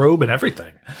got the robe and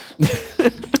everything.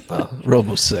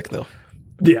 Robo's sick though.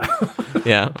 Yeah.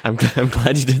 Yeah, I'm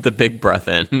glad you did the big breath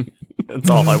in. That's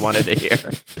all I wanted to hear.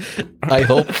 I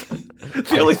hope.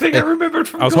 The only thing I remembered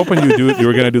from I was hoping you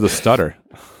were going to do the stutter.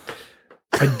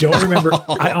 I don't remember.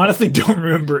 I honestly don't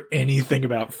remember anything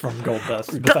about from Gold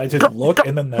Dust besides his look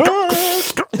and then that.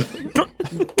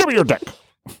 Give me your dick.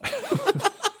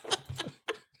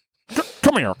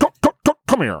 Come here.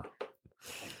 Come here.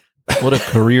 What a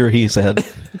career he's had.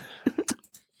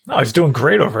 No, he's doing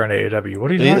great over in AEW.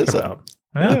 What are you talking about?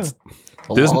 Yeah.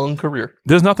 A There's- long career.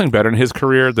 There's nothing better in his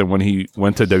career than when he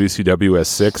went to WCW as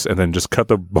 6 and then just cut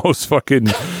the most fucking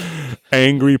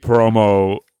angry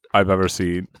promo I've ever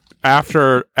seen.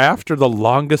 After the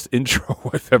longest intro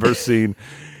I've ever seen,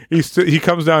 he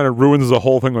comes down and ruins the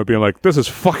whole thing by being like, "This is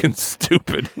fucking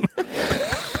stupid,"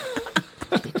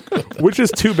 which is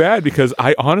too bad because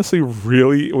I honestly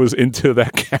really was into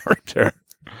that character.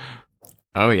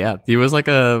 Oh yeah, he was like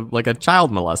a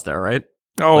child molester, right?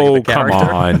 Oh, Like the come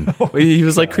character? on! He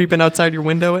was like creeping outside your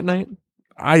window at night.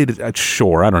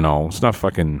 Sure, I don't know. It's not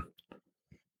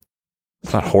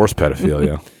horse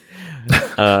pedophilia.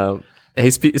 Hey,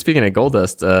 speaking of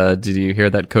Goldust, did you hear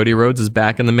that Cody Rhodes is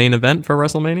back in the main event for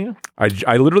WrestleMania?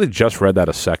 I literally just read that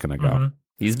a second ago. Mhm.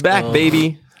 He's back,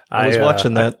 baby. I was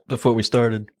watching that before we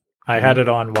started. I had it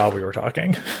on while we were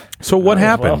talking. So what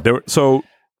happened? well.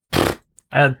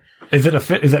 Is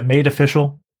it made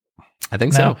official? I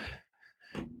think No. so.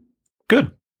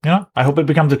 Good. Yeah. I hope it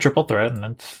becomes a triple threat, and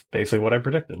that's basically what I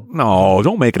predicted. No,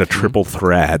 don't make it a triple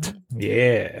threat.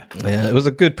 Yeah. Yeah, it was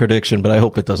a good prediction, but I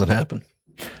hope it doesn't happen.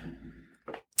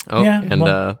 Oh, Yeah, and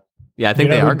well, I think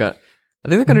you they know, are going. I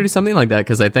think they're going to do something like that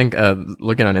because I think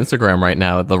looking on Instagram right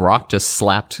now, The Rock just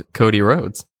slapped Cody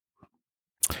Rhodes.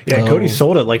 Yeah. Oh. Cody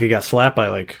sold it like he got slapped by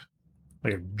like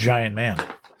a giant man.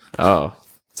 Oh,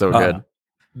 so good.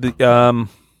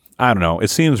 I don't know. It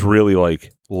seems really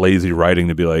like lazy writing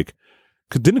to be like,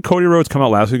 because didn't Cody Rhodes come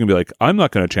out last week and be like, "I'm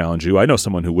not going to challenge you. I know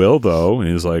someone who will, though." And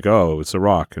he's like, "Oh, it's The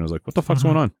Rock." And I was like, "What the fuck's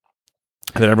going on?"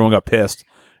 And then everyone got pissed.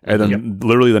 And then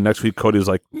literally the next week, Cody was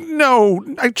like, "No,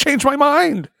 I changed my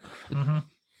mind." Mm-hmm.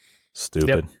 Stupid.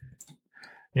 Yep.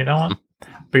 You know what?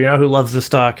 But you know who loves this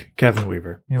talk? Kevin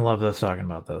Weaver. He loves us talking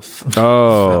about this.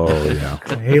 Oh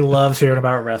yeah. He loves hearing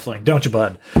about wrestling, don't you,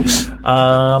 bud?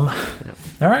 All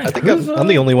right. I think I'm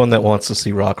the only one that wants to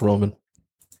see Rock Roman.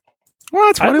 Well,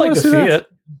 that's I'd funny like to see that. it,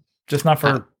 just not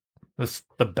for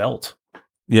the belt.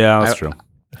 Yeah, that's true.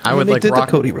 I would they like did Rock,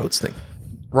 the Cody Rhodes thing.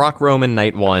 Rock Roman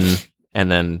night 1 and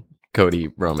then Cody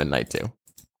Roman night 2.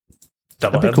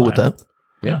 Double I'd be cool with headline.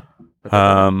 that.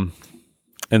 Yeah.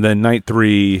 And then night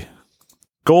 3,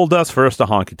 Goldust versus the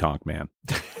Honky Tonk Man.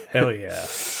 Hell yeah!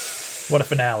 What a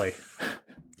finale!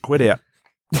 Quit it.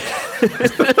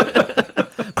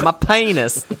 My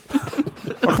penis.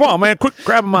 Oh, come on, man. Quit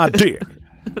grabbing my dick.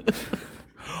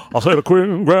 I'll say the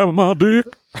queen grabbing my dick.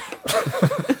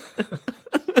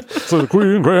 Say the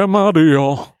queen grab my dick.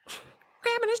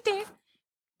 Grabbing his dick.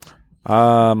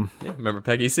 Um, Yeah, remember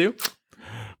Peggy Sue?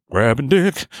 grabbing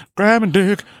dick.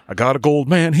 I got a gold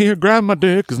man here grabbing my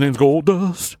dick. His name's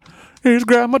Goldust. He's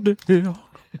grabbing my dick.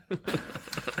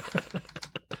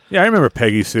 Yeah, I remember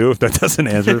Peggy Sue, if that doesn't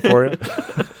answer it for you.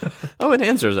 Oh, it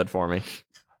answers it for me.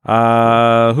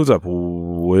 Who's up?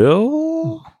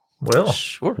 Will? Will.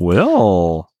 Sure.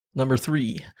 Will. Number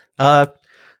 3.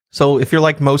 So if you're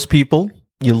like most people,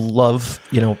 you love,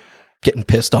 getting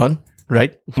pissed on,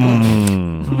 right?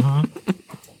 Mm.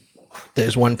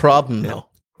 There's one problem though.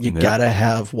 You Yeah. gotta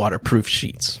have waterproof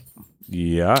sheets.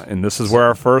 Yeah, and this is where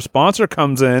our first sponsor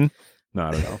comes in. No,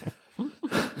 I don't know.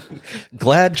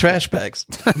 Glad trash bags.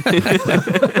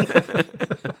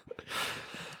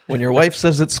 When your wife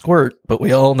says it's squirt, but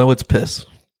we all know it's piss.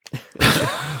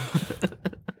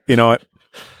 You know what?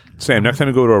 Sam, next time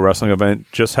you go to a wrestling event,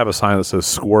 just have a sign that says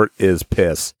 "Squirt is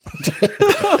piss."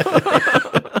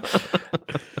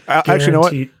 Actually, you know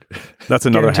what? Guaranteed- That's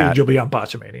another guaranteed hat. You'll be on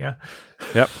Botchamania.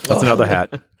 Yep, that's another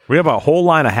hat. We have a whole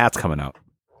line of hats coming out.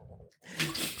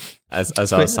 I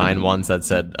saw a sign once that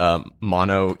said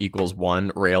mono equals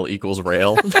 1, rail equals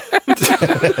rail.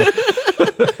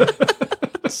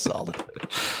 Solid.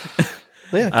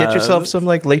 Yeah, get yourself some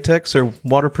like latex or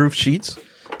waterproof sheets.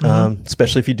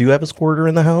 Especially if you do have a squirter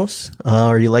in the house,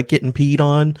 or you like getting peed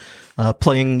on,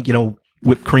 playing,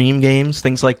 whipped cream games,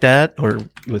 things like that, or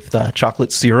with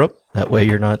chocolate syrup. That way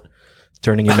you're not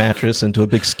turning your mattress into a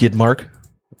big skid mark.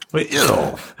 Wait,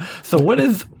 so what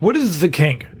is the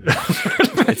kink?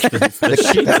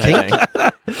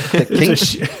 The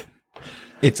kinks,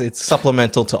 it's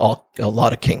supplemental to a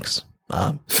lot of kinks,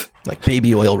 like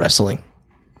baby oil wrestling.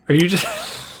 Are you just?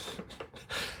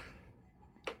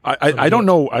 I don't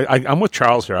know. I'm with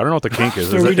Charles here. I don't know what the kink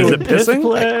is. Are Is we it, is doing it piss pissing?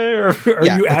 play, or are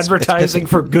Yeah, you it's advertising pissing.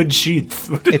 for good sheets?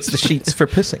 It's the sheets for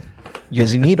pissing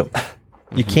because you need them.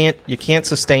 You can't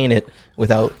sustain it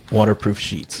without waterproof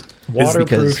sheets. Waterproof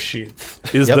because- sheets.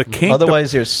 Is Yep, the kink?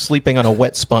 otherwise, you're sleeping on a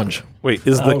wet sponge. Wait,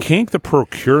 is the kink the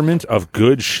procurement of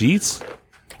good sheets?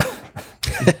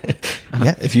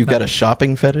 Yeah, if you've got a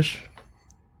shopping fetish.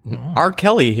 R.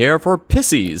 Kelly here for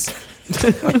pissies.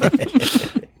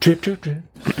 Drip, drip, drip.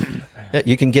 Yeah,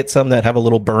 you can get some that have a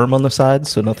little berm on the side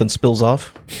so nothing spills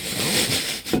off.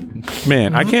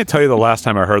 Man, I can't tell you the last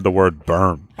time I heard the word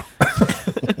berm.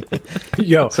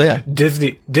 Yo, So, yeah.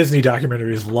 Disney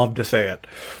documentaries love to say it.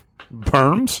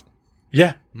 Berms?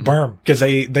 Yeah, berm, because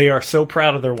they are so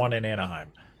proud of their one in Anaheim.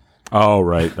 Oh,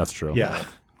 right. That's true. Yeah.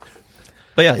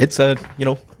 But yeah, it's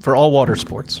for all water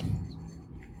sports.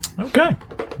 Okay.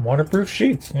 Waterproof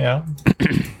sheets. Yeah.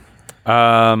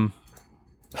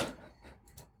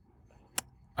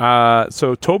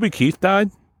 So Toby Keith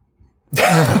died,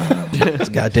 It's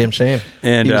a goddamn shame.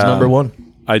 and He was number one.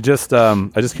 I just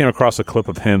came across a clip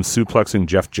of him suplexing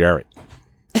Jeff Jarrett,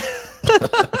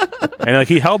 and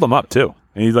he held him up too,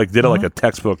 and he did it like a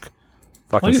textbook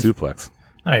fucking Well, he's- suplex.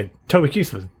 Toby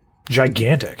Keith was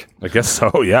gigantic. I guess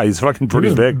so. Yeah, he's fucking pretty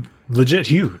He was big. Legit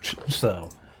huge. So.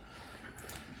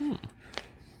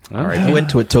 All right. I went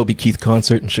to a Toby Keith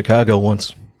concert in Chicago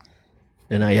once,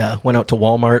 and I went out to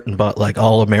Walmart and bought like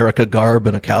all America garb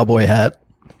and a cowboy hat,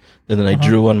 and then I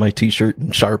drew on my T-shirt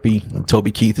in Sharpie, and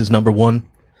Toby Keith is number one,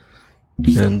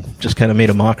 and just kind of made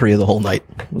a mockery of the whole night.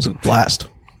 It was a blast.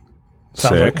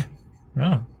 Sounds Sick. like-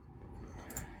 yeah.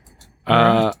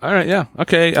 All right. Yeah.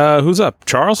 Okay. Who's up?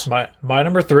 Charles. My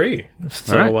number 3.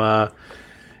 So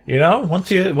All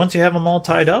once you have them all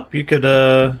tied up, you could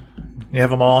you have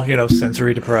them all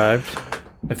sensory deprived.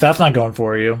 If that's not going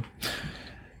for you,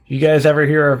 you guys ever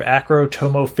hear of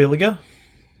acrotomophilia?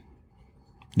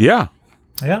 Yeah.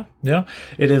 Yeah.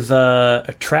 It is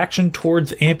attraction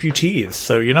towards amputees.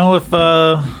 So if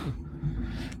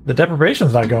the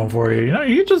deprivation's not going for you,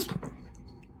 you just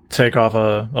take off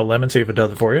a limb and see if it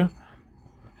does it for you?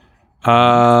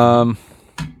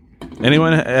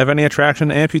 Anyone have any attraction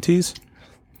to amputees?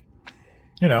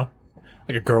 You know,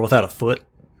 like a girl without a foot,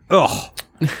 Oh,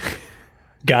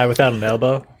 guy without an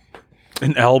elbow.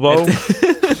 an elbow.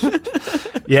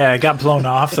 Yeah, it got blown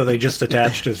off, so they just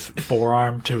attached his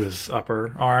forearm to his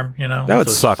upper arm. You know, That would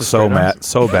So it's suck just so straight arms.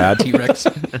 so bad. T-Rex.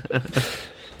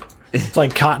 It's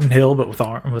like Cotton Hill, but with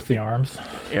the arms.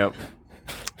 Yep.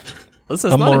 This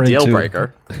is I'm not more a deal into-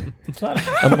 breaker. It's not.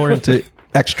 I'm more into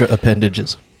extra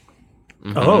appendages.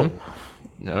 Oh,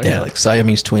 No, Yeah, like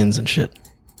Siamese twins and shit.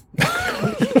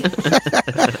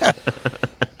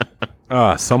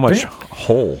 So much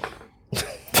hole.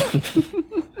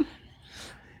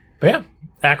 but yeah,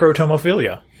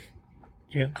 acrotomophilia.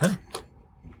 Yeah,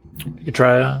 you could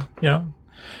try.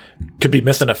 Could be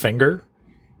missing a finger.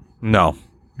 No,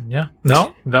 Yeah.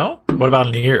 No. What about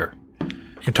an ear?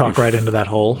 You can talk right into that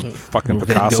hole. fucking Van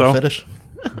Gogh Picasso. fetish.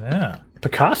 Yeah.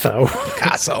 Picasso.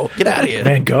 Picasso, get out of here.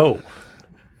 Van Gogh.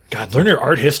 God, learn your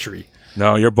art history.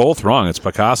 No, you're both wrong. It's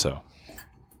Picasso.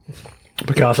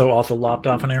 Picasso also lopped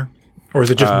off an ear? Or is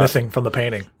it just missing from the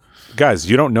painting? Guys,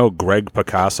 you don't know Greg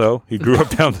Picasso? He grew up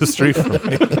down the street from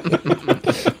me.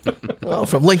 Oh,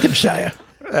 from Lincolnshire.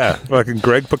 Yeah, fucking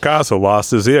Greg Picasso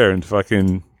lost his ear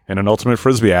in an ultimate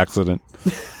frisbee accident.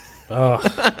 Oh.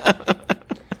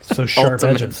 So sharp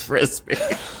Ultimate edges. frisbee.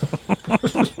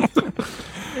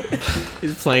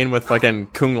 He's playing with fucking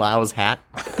Kung Lao's hat.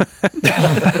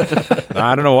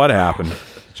 I don't know what happened.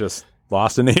 Just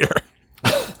lost an ear.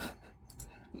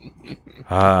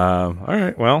 All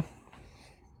right, well.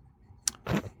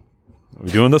 Are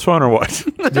we doing this one or what?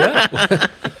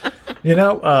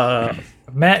 Yeah.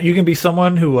 Matt, you can be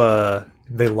someone who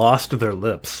they lost their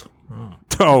lips.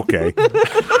 Okay.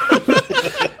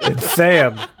 And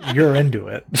Sam, you're into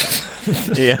it.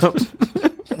 Yep.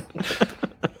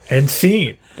 And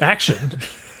scene. Action.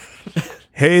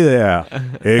 Hey there.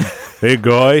 Hey,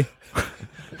 guy.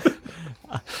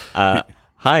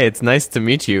 Hi, it's nice to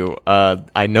meet you.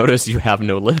 I notice you have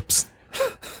no lips.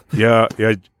 You're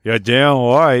damn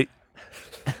right.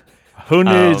 Who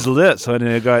needs lips when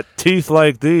they got teeth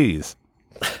like these?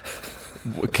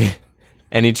 Okay.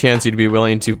 Any chance you'd be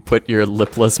willing to put your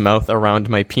lipless mouth around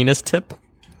my penis tip?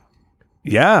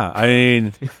 Yeah, I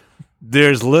mean,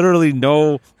 there's literally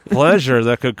no pleasure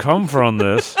that could come from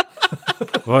this.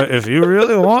 But if you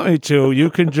really want me to, you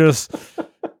can just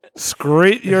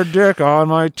scrape your dick on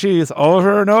my teeth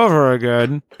over and over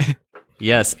again.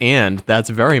 Yes, and that's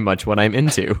very much what I'm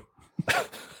into.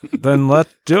 Then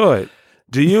let's do it.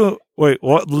 Wait,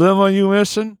 what limb are you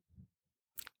missing?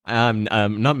 I'm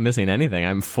not missing anything.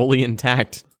 I'm fully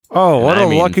intact. Oh, what And a I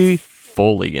mean lucky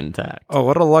fully intact. Oh,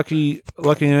 what a lucky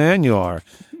man you are.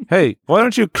 Hey, why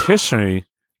don't you kiss me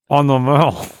on the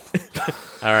mouth?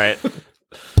 All right.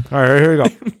 All right, here we go.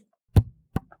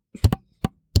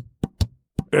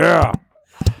 Yeah.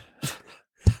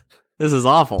 This is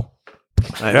awful.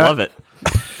 I Yeah. love it.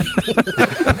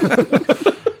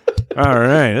 All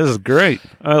right, this is great.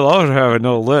 I love having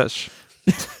no lips.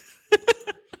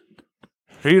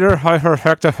 Peter Heifer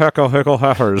Hector Heckle Hickle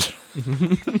Heifers.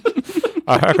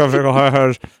 A Heckle Hickle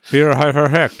Heifers. Peter Heifer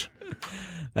Hecht.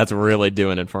 That's really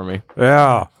doing it for me.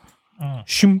 Yeah.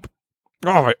 Shoomp.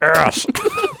 Oh, my ass.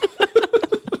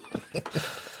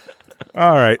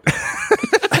 All right.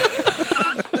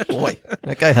 Boy,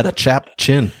 that guy had a chapped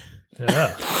chin.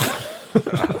 Yeah.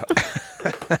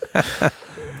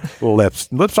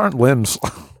 Lips. Lips aren't limbs.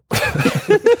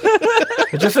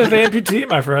 It just says amputee,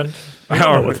 my friend. I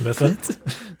don't know what's missing.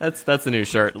 That's the new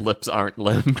shirt. Lips aren't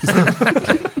limbs.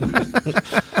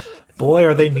 Boy,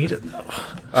 are they needed, though.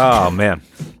 Oh, man.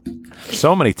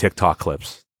 So many TikTok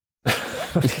clips.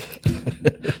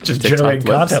 Just TikTok generating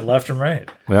clips. content left and right.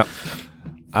 Yep.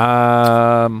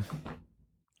 Oh,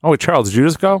 wait, Charles, did you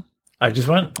just go? I just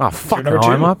went. Oh, fuck. number Now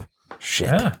I'm two. up? Shit.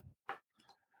 Yeah.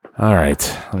 All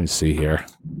right. Let me see here.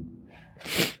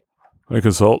 I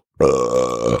consult.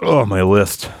 Oh, my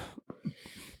list.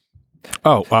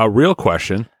 Oh, real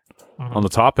question on the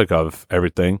topic of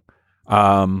everything.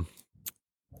 How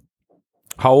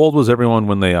old was everyone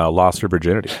when they lost their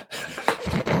virginity?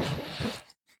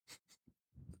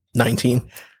 19.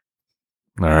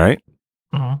 All right.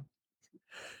 All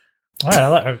right.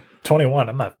 I'm 21.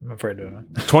 I'm not afraid to do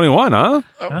it. 21, huh?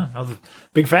 Yeah, I was a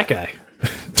big fat guy.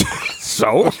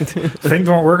 So? Things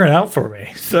weren't working out for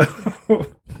me. So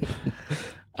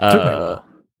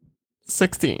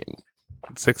 16.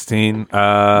 16.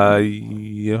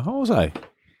 Yeah, how was I?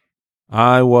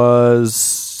 I was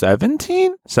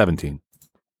 17? 17.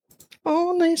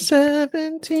 Only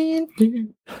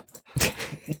 17.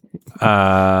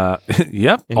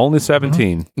 Yep, only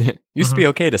 17. Used to be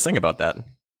okay to sing about that.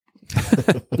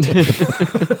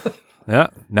 Yeah.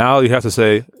 Now you have to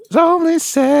say, it's only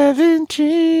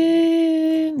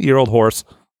 17-year-old horse.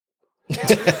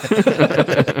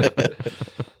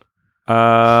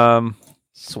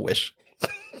 Swish.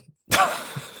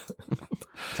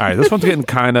 All right, this one's getting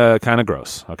kind of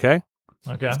gross, okay?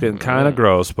 Okay. It's getting kind of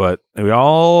gross, but we've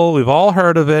all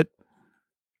heard of it.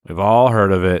 We've all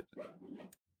heard of it.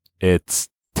 It's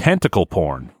tentacle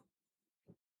porn.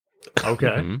 Okay.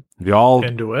 Mm-hmm.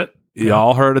 Into it. You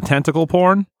all heard of tentacle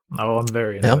porn? Oh, I'm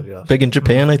very into it, yes. Big in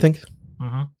Japan, I think.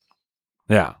 Mm-hmm.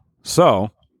 Yeah.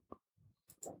 So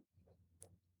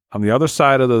on the other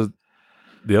side of the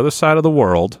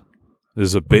world,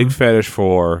 there's a big fetish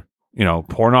for,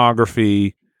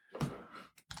 pornography.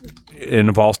 It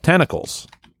involves tentacles.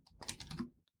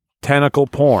 Tentacle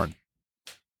porn.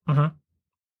 Mm-hmm.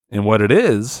 And what it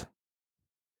is,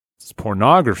 it's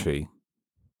pornography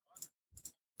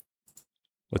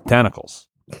with tentacles.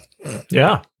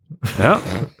 Yeah.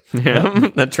 Yeah. Yeah,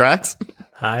 that tracks.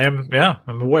 I'm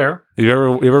aware.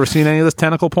 You ever seen any of this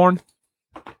tentacle porn?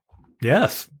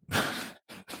 Yes.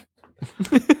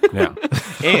 Yeah.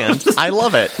 And I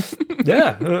love it.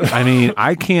 Yeah. I mean,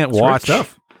 I can't watch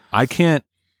stuff. I can't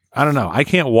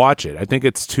watch it. I think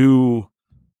it's too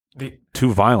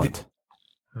violent.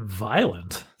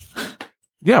 Violent.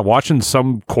 Yeah, watching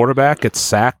some quarterback get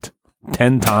sacked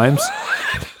 10 times.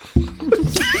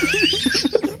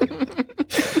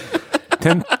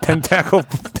 10 tackle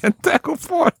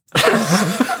porn.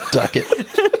 Duck it.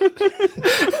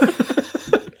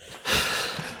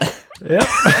 Yep.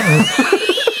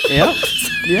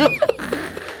 Yep.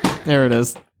 There it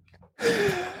is.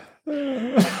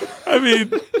 I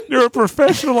mean, you're a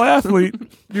professional athlete.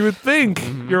 You would think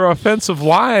your offensive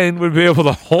line would be able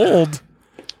to hold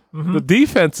the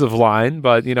defensive line,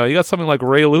 but you got something like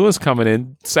Ray Lewis coming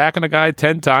in, sacking a guy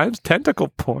 10 times. Tentacle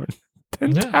porn.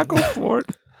 Tentacle porn.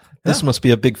 This must be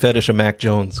a big fetish of Mac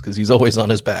Jones because he's always on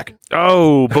his back.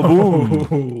 Oh,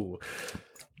 baboom.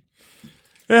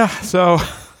 Yeah, so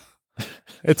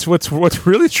it's what's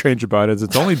really strange about it is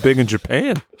it's only big in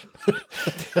Japan.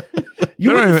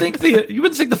 You wouldn't think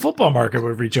the football market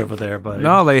would reach over there, but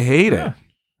No, they hate it.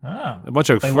 Oh, A bunch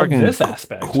of they love fucking this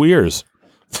aspect. queers.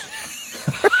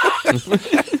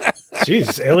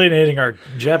 Jeez, alienating our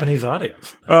Japanese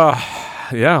audience.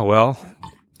 Yeah, well,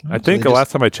 I think the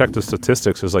last time I checked the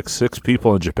statistics, there's like 6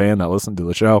 people in Japan that listen to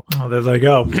the show. Oh, there they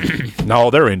go. No,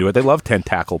 they're into it. They love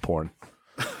tentacle porn.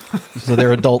 So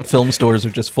their adult film stores are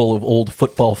just full of old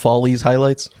football follies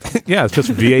highlights. Yeah, it's just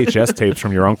VHS tapes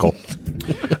from your uncle.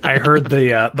 I heard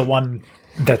the one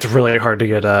that's really hard to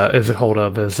get is a hold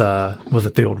of is was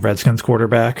it the old Redskins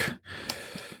quarterback?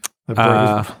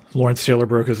 Lawrence Taylor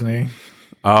broke his knee.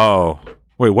 Oh,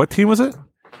 wait, what team was it?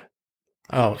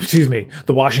 Oh, excuse me,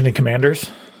 the Washington Commanders.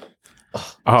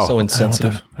 Oh, So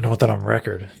insensitive. I don't want that on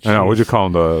record. I know. What'd you call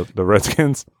them? The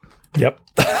Redskins? Yep.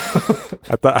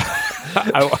 I thought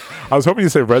I was hoping you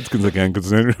say Redskins again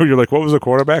because you're like, what was the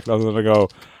quarterback? And I was going to go,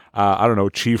 I don't know,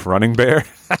 Chief Running Bear.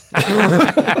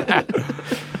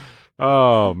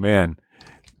 Oh man,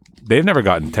 they've never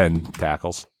gotten 10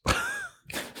 tackles.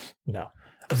 No,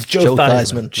 it's Joe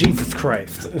Theismann. Jesus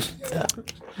Christ.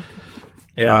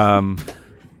 Yeah.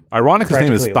 Ironic, his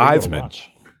name is Theismann.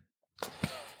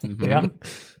 Yeah.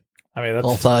 I mean, that's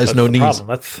All thighs, that's no the knees. problem.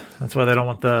 That's why they don't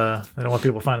want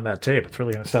people finding that tape. It's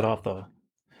really going to set off the.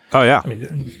 Oh yeah. I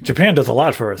mean, Japan does a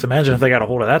lot for us. Imagine if they got a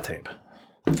hold of that tape.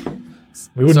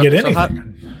 We wouldn't get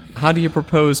anything. How do you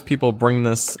propose people bring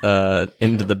this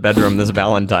into the bedroom this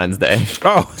Valentine's Day?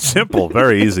 Oh, simple,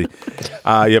 very easy.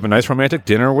 You have a nice romantic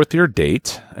dinner with your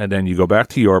date, and then you go back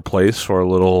to your place for a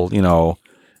little,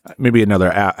 maybe another,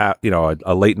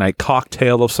 a late night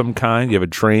cocktail of some kind. You have a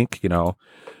drink,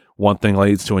 one thing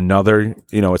leads to another.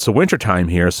 It's the winter time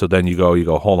here, so then you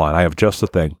go, hold on, I have just the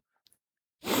thing.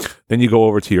 Then you go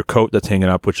over to your coat that's hanging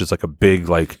up, which is like a big,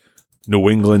 like New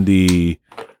Englandy,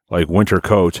 like winter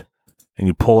coat, and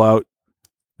you pull out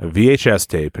a VHS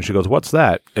tape, and she goes, "What's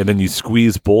that?" And then you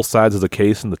squeeze both sides of the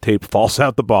case, and the tape falls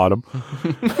out the bottom.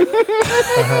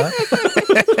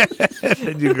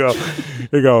 And you go,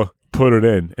 put it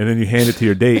in, and then you hand it to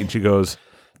your date, and she goes,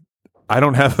 "I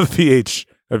don't have a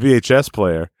VHS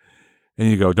player." And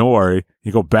you go, "Don't worry."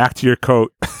 You go back to your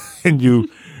coat, and you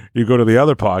go to the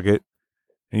other pocket,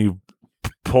 and you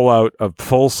pull out a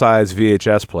full size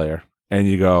VHS player, and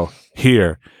you go,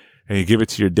 "Here," and you give it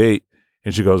to your date,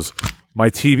 and she goes, "My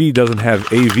TV doesn't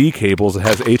have AV cables; it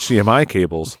has HDMI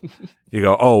cables." You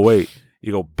go, "Oh wait."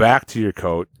 You go back to your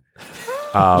coat,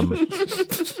 and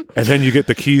then you get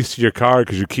the keys to your car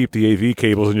because you keep the AV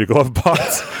cables in your glove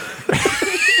box.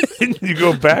 And you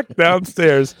go back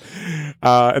downstairs,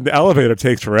 and the elevator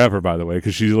takes forever, by the way,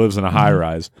 because she lives in a high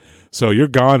rise. So you're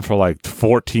gone for like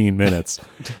 14 minutes.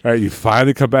 All right, you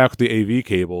finally come back with the AV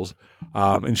cables,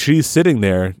 and she's sitting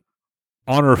there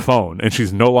on her phone, and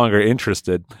she's no longer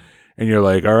interested. And you're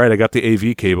like, all right, I got the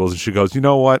AV cables. And she goes, you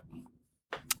know what?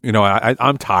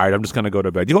 I'm tired. I'm just going to go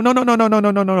to bed. You go, no.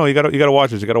 You got to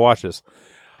watch this. You got to watch this.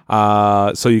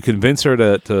 So you convince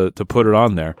her to put it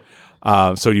on there.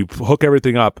 So you hook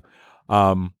everything up.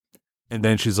 And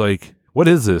then she's like, what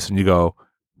is this? And you go,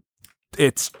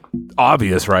 it's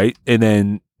obvious, right? And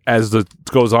then as it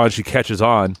goes on, she catches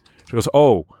on. She goes,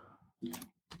 oh,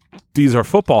 these are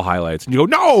football highlights. And you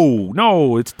go,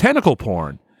 no, it's tentacle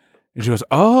porn. And she goes,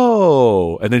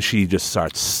 oh. And then she just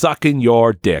starts sucking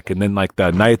your dick. And then like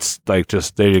the night's like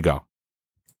just, there you go.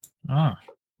 Oh.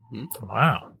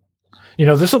 Wow.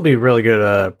 This will be a really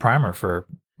good primer for,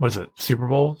 what is it, Super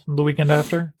Bowl the weekend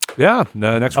after? Yeah,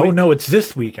 next week. Oh, no, it's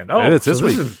this weekend. Oh, it's this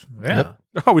week. Yeah.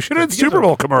 Oh, we should have had Super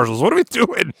Bowl commercials. What are we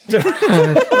doing?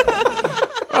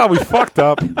 Oh, we fucked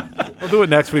up. We'll do it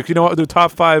next week. You know what? We'll do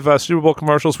top 5 Super Bowl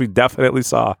commercials we definitely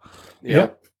saw.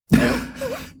 Yep.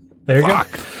 There you go.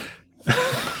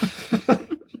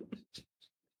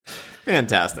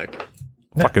 Fantastic.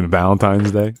 Fucking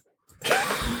Valentine's Day.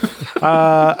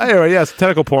 Anyway, yes,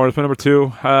 tentacle porn is my number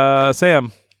 2.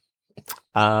 Sam.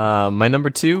 My number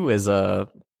 2 is a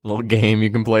little game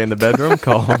you can play in the bedroom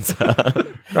called.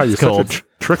 You're such a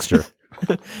trickster.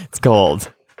 It's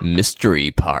called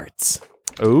Mystery Parts.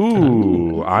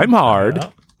 Ooh, I'm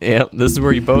hard. Yeah, this is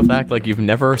where you both act like you've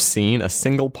never seen a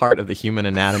single part of the human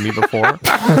anatomy before.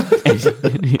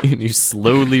 and you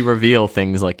slowly reveal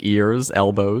things like ears,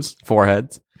 elbows,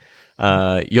 foreheads.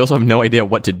 You also have no idea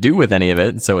what to do with any of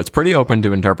it, so it's pretty open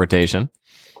to interpretation.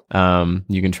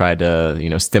 You can try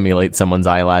to, stimulate someone's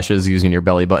eyelashes using your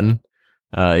belly button.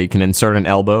 You can insert an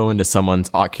elbow into someone's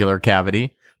ocular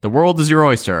cavity. The world is your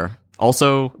oyster.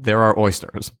 Also, there are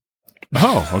oysters.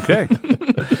 Oh, okay.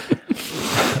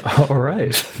 All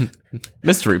right.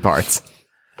 Mystery parts.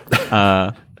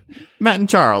 Matt and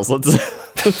Charles,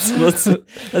 let's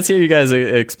hear you guys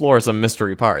explore some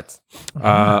mystery parts.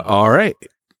 All right.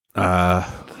 All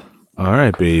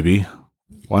right, baby.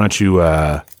 Why don't you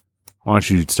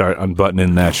start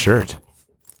unbuttoning that shirt?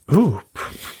 Ooh.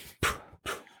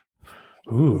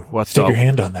 What's Stick up? your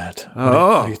hand on that.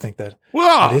 What do you think that?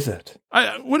 Whoa! What is it?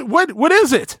 What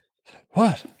is it?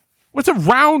 What? What's a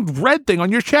round red thing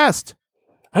on your chest?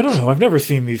 I don't know. I've never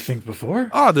seen these things before.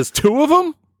 Oh, there's 2 of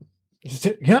them?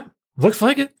 Yeah, looks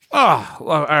like it. Oh,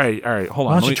 all right. Hold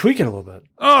on. Why don't you tweak it a little bit?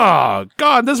 Oh,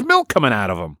 God, there's milk coming out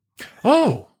of them.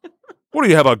 Oh. What do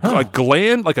you have, a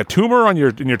gland, like a tumor in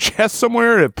your chest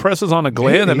somewhere? It presses on a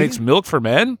gland that makes milk for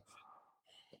men?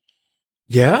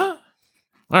 Yeah?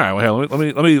 All right, well, let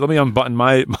me unbutton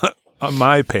my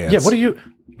pants. Yeah, what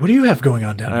do you have going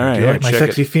on down All there? right, Do you like my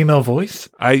sexy female voice?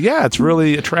 Yeah, it's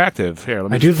really attractive. Here,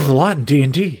 let me. I do this a lot in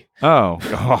D&D. Oh,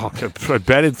 I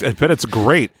bet it's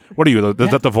great. What are you?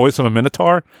 Is that the voice of a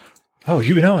minotaur? Oh,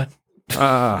 you know it.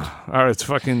 All right, it's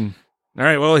fucking. All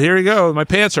right, well, here you go. My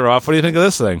pants are off. What do you think of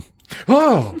this thing?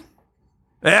 Oh,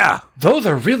 Yeah, those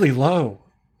are really low.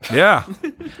 yeah,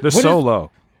 they're so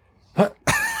low. What?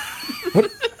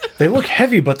 What? They look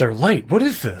heavy, but they're light. What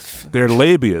is this? They're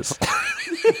labias.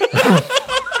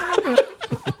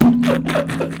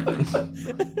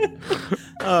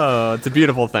 Oh, it's a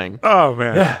beautiful thing. Oh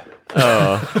man.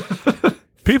 Yeah.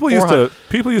 People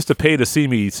used to pay to see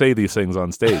me say these things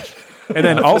on stage. And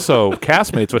then also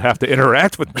castmates would have to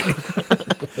interact with me.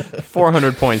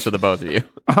 400 points for the both of you.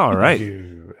 All right.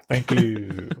 Thank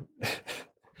you.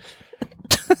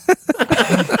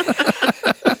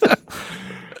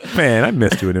 Man, I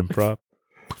missed doing improv.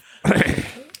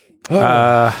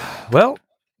 Well,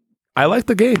 I like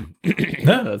the game.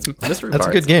 Yeah, that's mystery That's parts.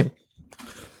 a good game.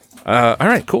 All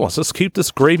right, cool. So let's keep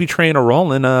this gravy train a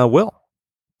rolling. Will.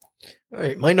 All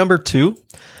right, my number 2.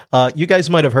 You guys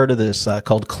might have heard of this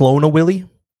called Clone-A-Willy.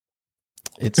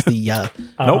 It's the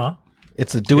Nope.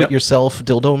 It's a do-it-yourself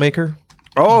dildo maker.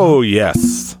 Oh,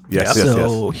 yes. Yes,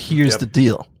 So here's the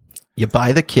deal: you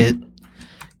buy the kit,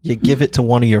 you give it to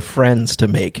one of your friends to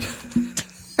make,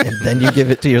 and then you give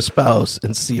it to your spouse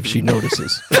and see if she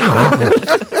notices.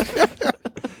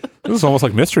 This is almost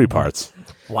like mystery parts.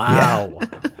 Wow.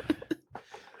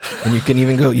 And you can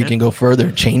even go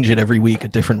further, change it every week, a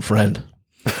different friend.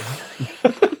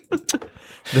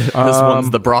 This one's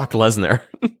the Brock Lesnar.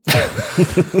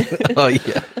 Oh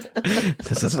yeah,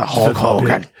 this is the Hulk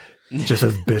Hogan. Just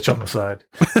says bitch on the side.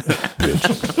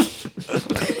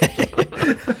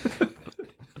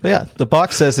 But yeah, the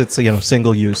box says it's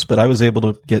single use, but I was able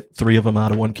to get 3 of them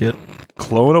out of one kit.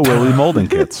 Clone a Willy molding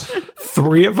kits.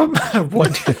 3 of them?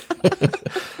 What?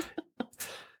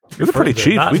 They're pretty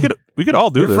cheap. We could all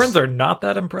do Your this. friends are not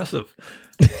that impressive.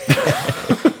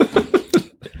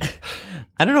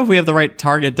 I don't know if we have the right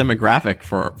target demographic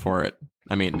for it.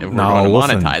 I mean, if we're No, going to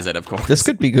listen. monetize it, of course. This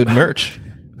could be good merch.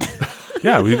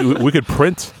 Yeah, we could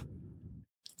print.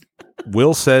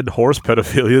 Will said horse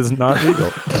pedophilia is not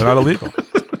legal. Not illegal.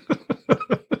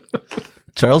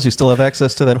 Charles, you still have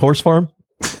access to that horse farm?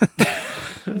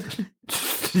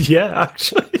 Yeah,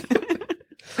 actually.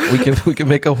 We can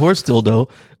make a horse dildo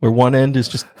where one end is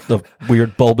just the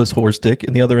weird bulbous horse dick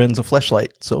and the other end's a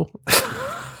fleshlight. So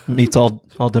meets all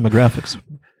demographics.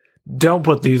 Don't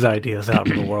put these ideas out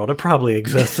in the world. It probably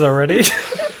exists already.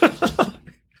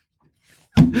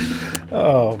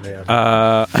 Oh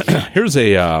man. Here's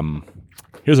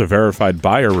a verified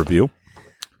buyer review.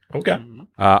 Okay.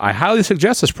 I highly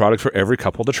suggest this product for every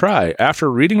couple to try. After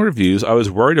reading reviews, I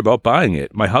was worried about buying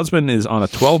it. My husband is on a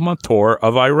 12-month tour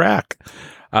of Iraq,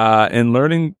 and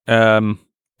learning from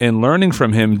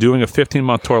him doing a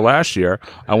 15-month tour last year,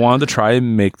 I wanted to try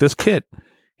and make this kit.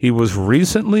 He was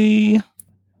recently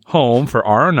home for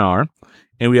R&R,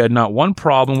 and we had not one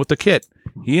problem with the kit.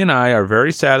 He and I are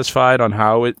very satisfied on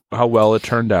how well it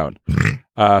turned out.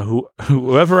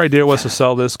 Whoever idea was to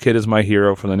sell this kit is my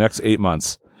hero for the next 8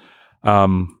 months.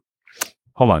 Hold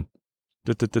on.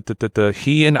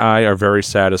 He and I are very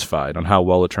satisfied on how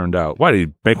well it turned out. Why, did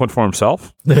he make one for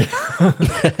himself? About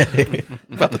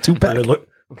the 2-pack.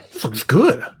 This looks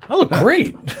good. I look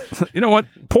great. You know what?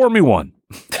 Pour me one.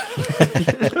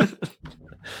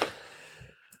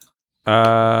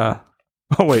 Oh,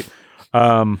 wait.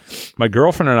 My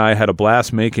girlfriend and I had a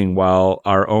blast making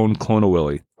our own Clone a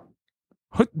Willy.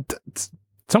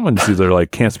 Someone's either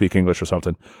like can't speak English or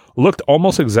something. Looked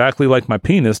almost exactly like my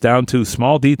penis down to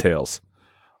small details.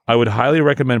 I would highly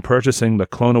recommend purchasing the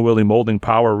Clone a Willy molding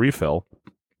power refill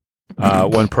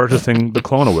when purchasing the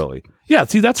Clone a Willy. Yeah,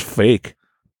 see, that's fake.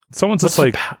 Someone's just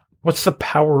like, what's the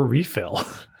power refill?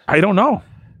 I don't know.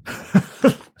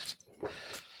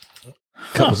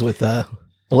 Comes with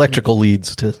electrical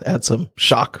leads to add some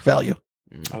shock value.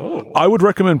 Oh. I would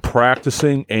recommend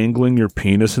practicing angling your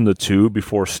penis in the tube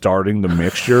before starting the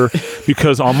mixture,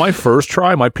 because on my first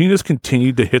try, my penis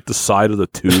continued to hit the side of the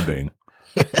tubing.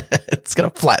 It's got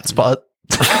a flat spot.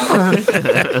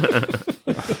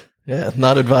 Yeah,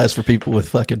 not advised for people with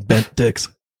fucking bent dicks.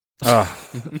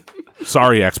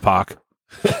 Sorry, X-Pac.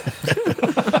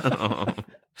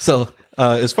 So,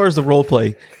 as far as the role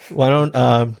play, why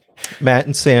don't Matt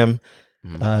and Sam,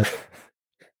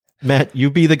 Matt, you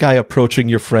be the guy approaching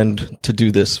your friend to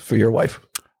do this for your wife.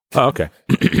 Oh, okay.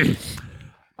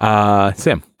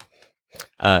 Sam.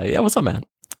 Yeah, what's up, man?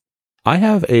 I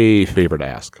have a favor to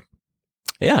ask.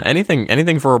 Yeah,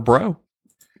 anything for a bro.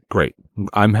 Great.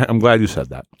 I'm glad you said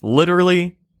that.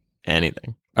 Literally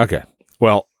anything. Okay.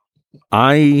 Well,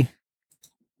 I'll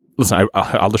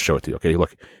just show it to you. Okay.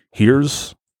 Look,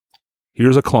 here's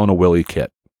a Clone a Willy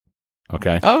kit.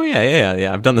 Okay. Oh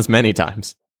yeah. I've done this many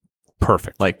times.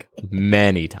 Perfect. Like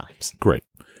many times. Great.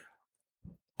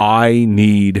 I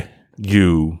need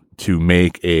you to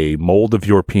make a mold of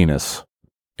your penis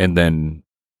and then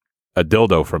a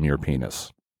dildo from your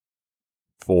penis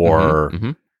for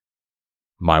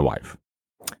my wife.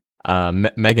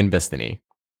 Megan Bistany.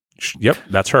 Yep,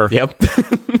 that's her. Yep.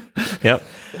 Yep.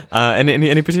 And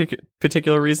any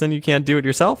particular reason you can't do it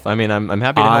yourself? I mean, I'm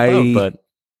happy to help out, but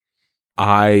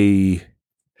I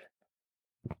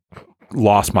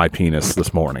lost my penis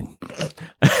this morning.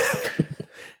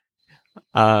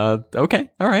 Okay.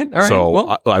 All right. So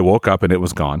well, I woke up and it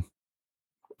was gone.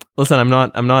 listen,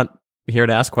 I'm not here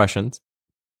to ask questions.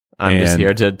 I'm just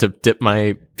here to dip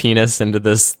my penis into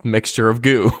this mixture of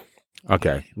goo.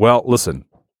 Okay. Well, listen.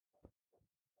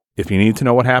 If you need to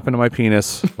know what happened to my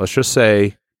penis, let's just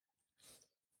say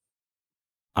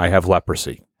I have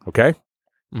leprosy. Okay?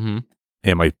 Mm-hmm.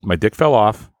 And my dick fell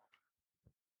off.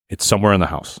 It's somewhere in the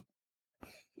house.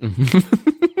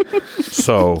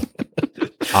 So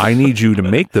I need you to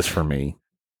make this for me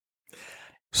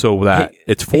so that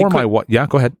it's for my what? Yeah,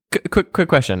 go ahead. Quick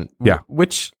question. Yeah.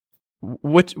 Which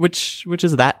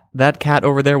is that cat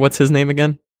over there? What's his name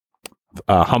again?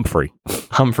 Humphrey.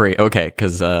 Humphrey. Okay,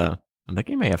 because I think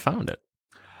he may have found it.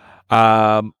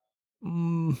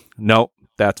 No,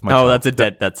 that's my. Oh, child. that's a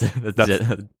dead. That's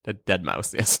a dead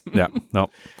mouse. Yes. Yeah. No.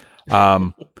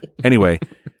 Anyway,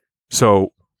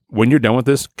 so when you're done with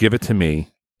this, give it to me,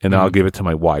 and then I'll give it to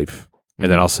my wife,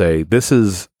 and then I'll say, "This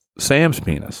is Sam's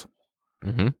penis,"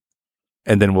 and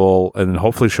then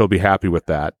hopefully she'll be happy with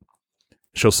that.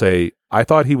 She'll say, "I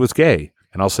thought he was gay."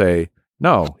 And I'll say,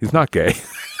 no, he's not gay.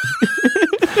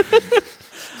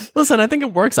 Listen, I think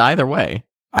it works either way.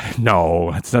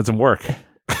 No, it doesn't work.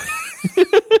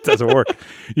 It doesn't work.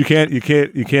 You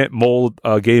can't mold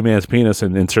a gay man's penis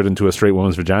and insert it into a straight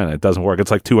woman's vagina. It doesn't work.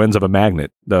 It's like two ends of a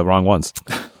magnet, the wrong ones.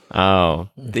 Oh,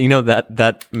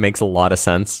 that makes a lot of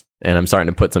sense. And I'm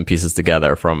starting to put some pieces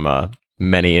together from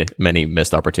many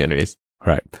missed opportunities.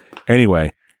 Right.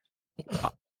 Anyway,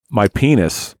 my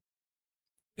penis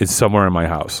is somewhere in my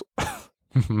house.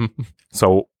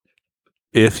 So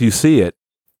if you see it,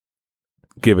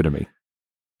 give it to me.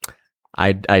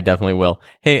 I definitely will.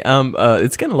 Hey,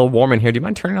 it's getting a little warm in here. Do you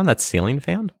mind turning on that ceiling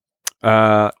fan?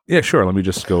 Yeah, sure. Let me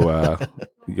just go.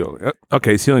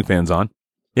 Okay, ceiling fan's on.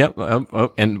 Yep.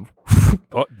 And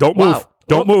Don't move. Wow.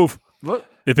 Don't move. What?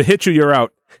 If it hits you, you're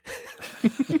out.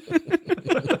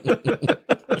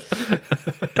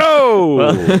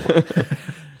 Oh.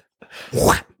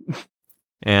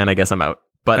 And I guess I'm out.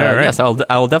 But All right. yes, I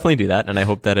will definitely do that, and I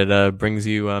hope that it brings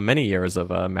you many years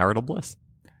of marital bliss.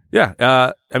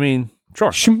 Yeah. I mean,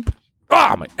 sure.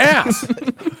 Ah, my ass.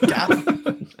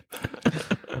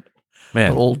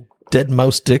 Man. Old dead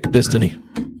mouse dick destiny.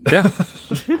 Yeah.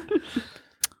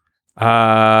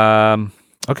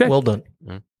 Okay. Well done.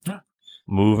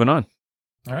 Moving on.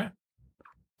 All right.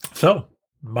 So,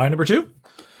 my number 2.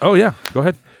 Oh yeah. Go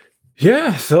ahead.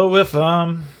 Yeah. So with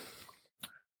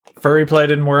furry play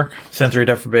didn't work, sensory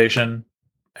deprivation,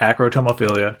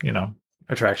 acrotomophilia,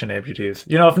 attraction to amputees.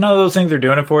 If none of those things are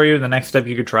doing it for you, the next step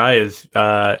you could try is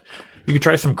you could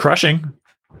try some crushing.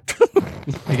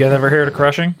 You guys ever heard of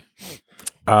crushing?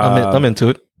 I'm into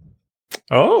it.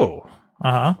 Oh.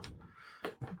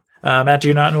 Matt, do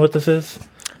you not know what this is?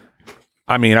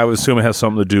 I mean, I would assume it has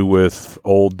something to do with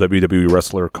old WWE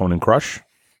wrestler Conan Crush.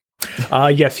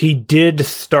 Yes, he did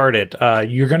start it.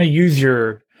 You're going to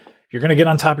get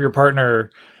on top of your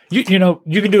partner. You can do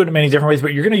it in many different ways,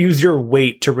 but you're going to use your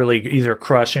weight to really either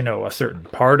crush, a certain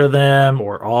part of them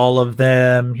or all of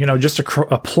them, just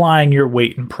applying your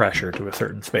weight and pressure to a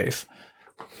certain space.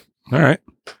 All right.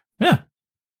 Yeah.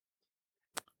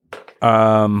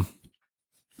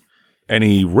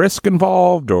 Any risk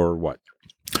involved or what?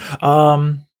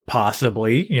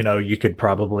 Possibly, you could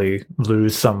probably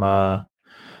lose some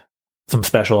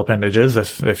special appendages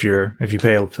if you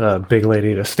pay a big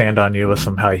lady to stand on you with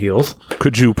some high heels.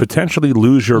 Could you potentially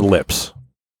lose your lips?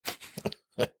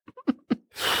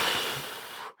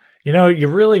 You're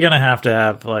really gonna have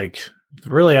to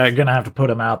put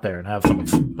them out there and have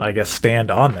some, I guess, stand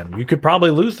on them. You could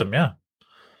probably lose them. Yeah.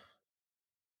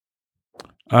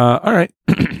 All right.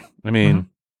 I mean,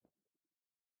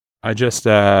 I just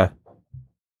I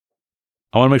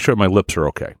want to make sure my lips are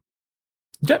okay.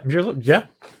 Yeah,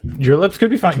 your lips could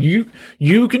be fine. You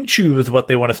can choose what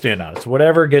they want to stand on. It's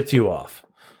whatever gets you off.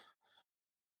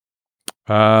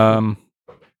 Oh,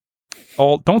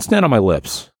 don't stand on my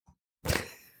lips.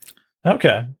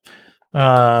 Okay.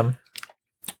 Well,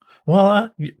 I'll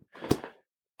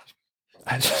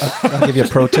give you a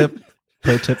pro tip.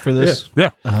 Pro tip for this.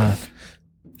 Yeah.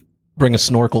 Bring a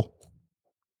snorkel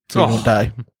so you don't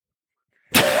die.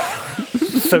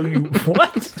 so you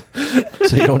what?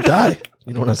 So you don't die.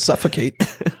 You don't want to suffocate.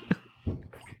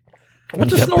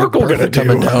 What's a snorkel gonna do?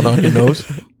 Coming down on your nose.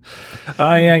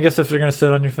 Yeah, I guess if they're gonna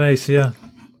sit on your face, yeah,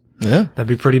 that'd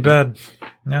be pretty bad.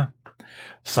 Yeah,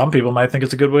 some people might think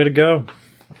it's a good way to go.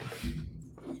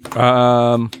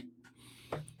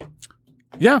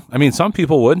 Yeah, I mean, some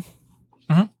people would.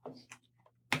 Mm-hmm.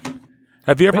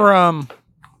 Have you ever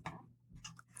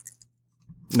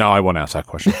No, I won't ask that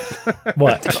question.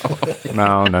 What?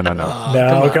 No.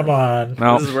 No, come on.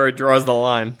 No. This is where it draws the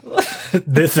line.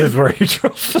 This is where you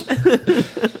draws.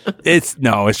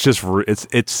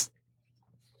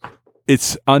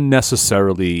 It's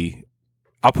unnecessarily.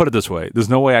 I'll put it this way: there's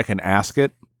no way I can ask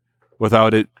it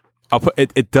without it.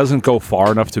 It doesn't go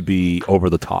far enough to be over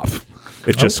the top.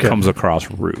 It just comes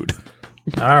across rude.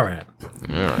 All right.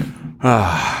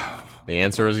 The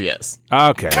answer is yes.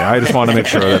 Okay, I just want to make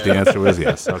sure that the answer was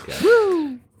yes.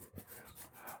 Okay.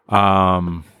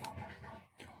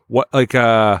 What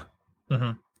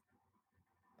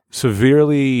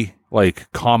severely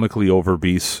comically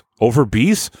obese?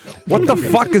 Obese? What the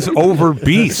fuck is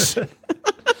obese?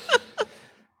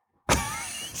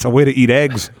 It's a way to eat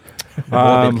eggs.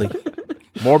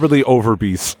 Morbidly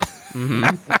obese.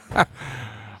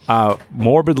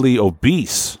 Morbidly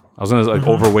obese. I was gonna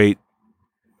overweight,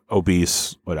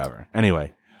 obese, whatever.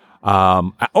 Anyway,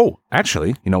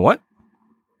 actually, you know what?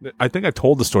 I think I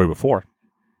told the story before.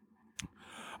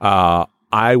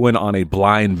 I went on a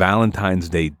blind Valentine's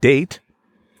Day date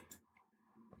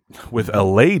with a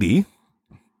lady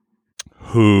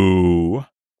who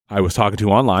I was talking to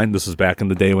online. This was back in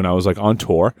the day when I was like on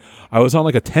tour. I was on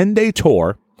like a 10-day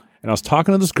tour, and I was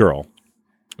talking to this girl.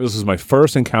 This was my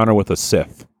first encounter with a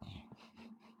Sith.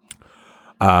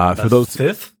 For those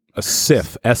Sith? A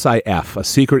Sith, SIF, a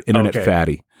secret internet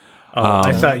fatty.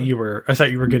 I thought you were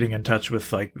getting in touch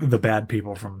with like the bad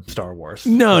people from Star Wars.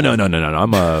 No.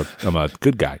 I'm a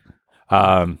good guy.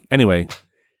 Anyway,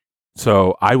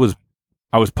 so I was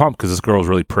pumped because this girl was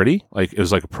really pretty. Like it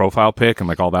was like a profile pic and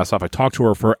like all that stuff. I talked to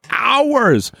her for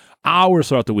hours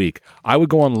throughout the week. I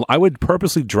would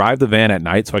purposely drive the van at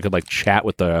night so I could like chat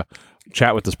with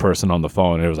this person on the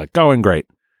phone. And it was like going great.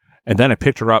 And then I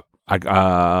picked her up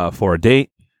for a date,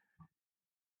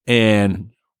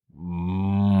 and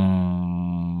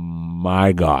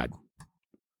my God.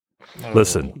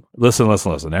 Listen.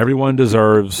 Everyone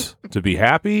deserves to be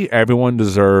happy. Everyone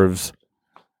deserves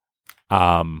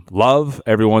love.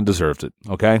 Everyone deserves it.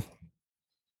 Okay.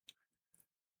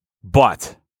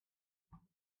 But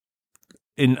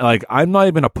I'm not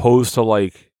even opposed to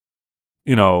like,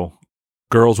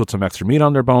 girls with some extra meat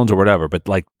on their bones or whatever. But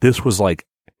like, this was like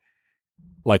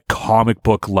comic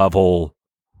book level,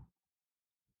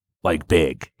 like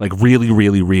big, like really,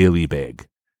 really, really big.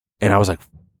 And I was like,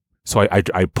 so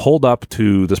I pulled up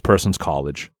to this person's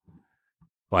college.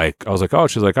 Like, I was like, oh,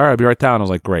 she's like, all right, I'll be right down. I was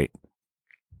like, great.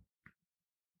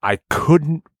 I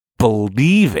couldn't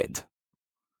believe it.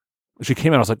 She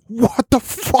came in, I was like, what the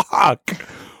fuck?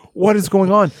 What is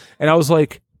going on? And I was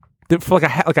like, for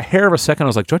like a hair of a second, I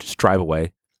was like, do I just drive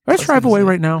away? Do I just drive away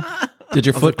right now? Did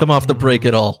your foot come off the brake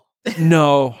at all?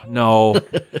 No.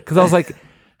 Because I was like,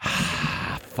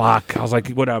 fuck. I was like,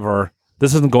 whatever.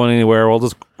 This isn't going anywhere. We'll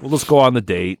just go on the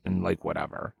date and like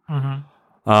whatever.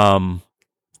 Mm-hmm.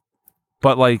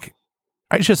 But like,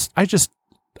 I just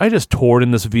toured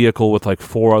in this vehicle with like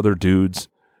 4 other dudes,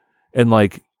 and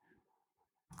like,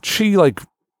 she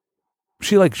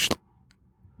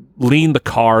leaned the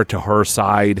car to her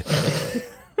side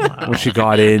when she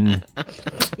got in.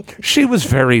 She was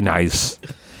very nice.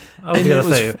 I was gonna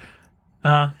say,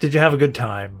 did you have a good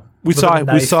time? We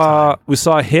saw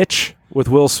Hitch with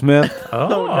Will Smith.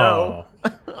 Oh no!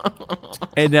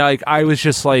 And like, I was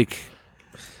just like,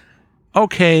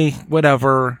 okay,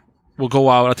 whatever. We'll go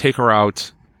out. I'll take her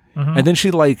out. Mm-hmm. And then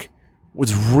she like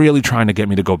was really trying to get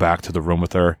me to go back to the room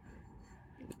with her.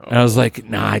 And I was like,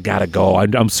 nah, I gotta go.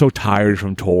 I'm so tired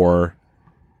from tour.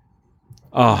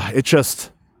 It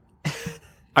just,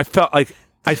 I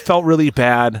felt really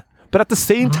bad. But at the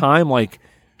same time, like,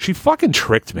 she fucking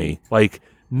tricked me. Like,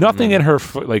 nothing in her,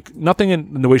 like, nothing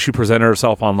in the way she presented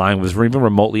herself online was even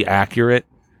remotely accurate.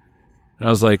 And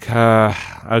I was like,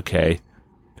 okay.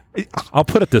 I'll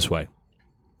put it this way.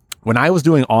 When I was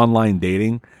doing online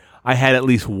dating, I had at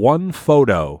least one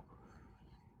photo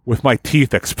with my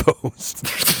teeth exposed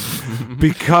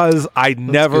because I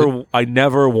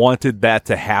never wanted that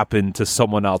to happen to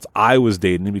someone else I was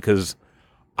dating, because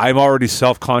I'm already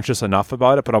self-conscious enough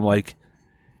about it. But I'm like,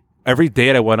 every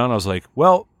date I went on, I was like,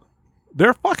 well,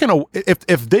 they're fucking,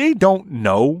 if they don't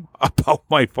know about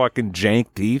my fucking jank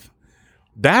teeth,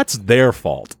 that's their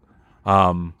fault.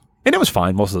 And it was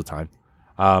fine most of the time.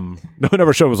 No one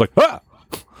ever showed. Was like, ah!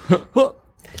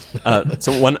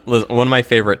 So one of my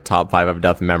favorite top 5 of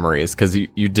death memories, because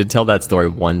you did tell that story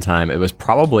one time. It was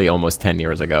probably almost 10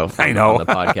 years ago. I know. On the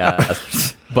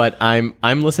podcast. But I'm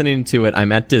listening to it.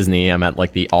 I'm at Disney. I'm at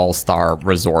like the All-Star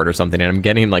Resort or something, and I'm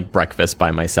getting like breakfast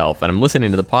by myself. And I'm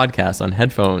listening to the podcast on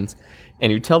headphones.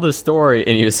 And you tell this story,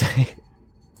 and you say,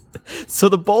 so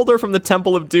the boulder from the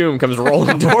Temple of Doom comes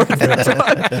rolling towards the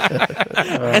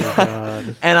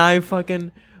and I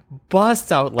fucking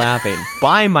bust out laughing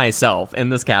by myself in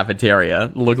this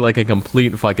cafeteria. Looked like a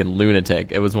complete fucking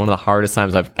lunatic. It was one of the hardest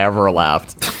times I've ever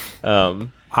laughed.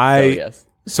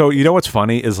 So you know what's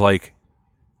funny is like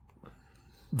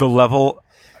the level.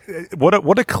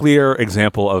 What a clear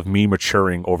example of me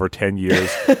maturing over 10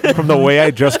 years from the way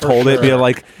I just told it, being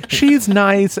like, she's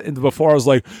nice, and before I was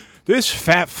like, this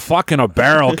fat fucking a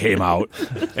barrel came out,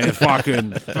 and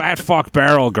fucking fat fuck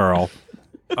barrel girl.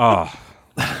 Oh.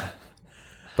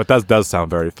 But that does sound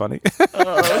very funny.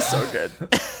 Oh, that's so good.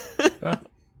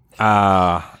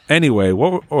 Anyway,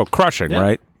 crushing,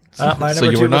 right? My So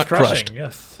you were not crushing. crushed.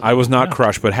 Yes. I was not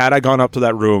crushed, but had I gone up to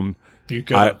that room,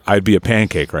 I'd be a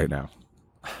pancake right now.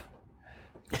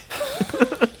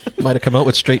 Might have come out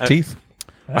with straight teeth.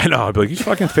 I know. I'd be like, you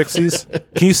fucking fix these?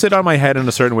 Can you sit on my head in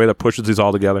a certain way that pushes these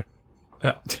all together?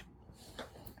 Yeah.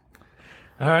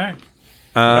 All right.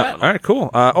 All right, cool.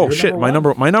 Shit, my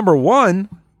number one.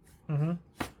 Mm-hmm.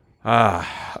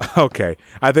 Okay.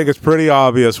 I think it's pretty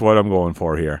obvious what I'm going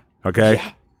for here. Okay.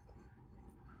 Yeah.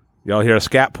 Y'all hear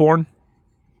scat porn?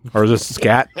 Or is this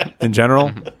scat in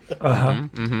general?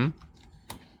 Uh-huh.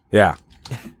 Yeah.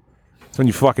 It's when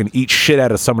you fucking eat shit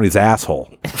out of somebody's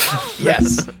asshole.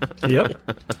 Yes. Yep.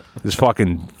 This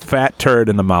fucking fat turd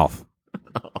in the mouth.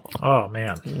 Oh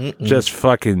man. Just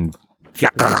fucking...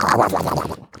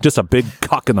 Just a big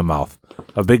cock in the mouth.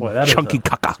 A big Boy, that is chunky a-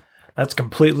 caca. That's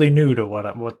completely new to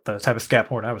what the type of scat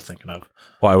porn I was thinking of.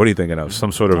 Why? What are you thinking of?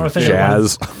 Some sort I of was thinking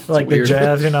jazz? Like the weird.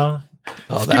 jazz, you know.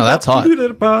 Oh, now that's hot.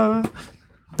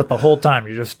 But the whole time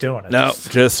you're just doing it. No,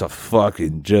 just a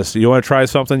fucking just. You want to try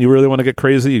something? You really want to get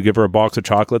crazy? You give her a box of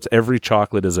chocolates. Every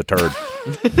chocolate is a turd.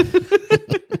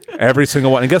 Every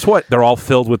single one. And guess what? They're all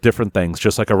filled with different things,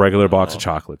 just like a regular box of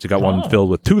chocolates. You got one filled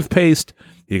with toothpaste.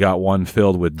 You got one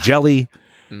filled with jelly.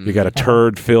 You got a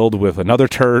turd filled with another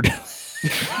turd.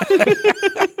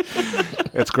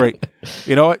 It's great.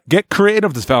 You know what? Get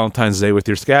creative this Valentine's Day with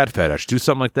your scat fetish. Do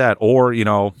something like that. Or, you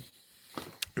know,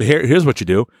 here's what you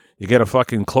do. You get a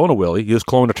fucking clone of Willy. You just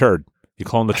clone a turd. You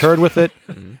clone the turd with it.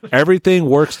 Everything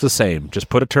works the same. Just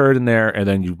put a turd in there and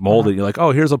then you mold it. You're like,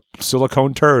 oh, here's a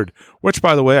silicone turd. Which,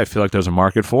 by the way, I feel like there's a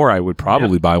market for. I would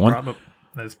probably buy one.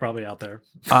 It's probably out there.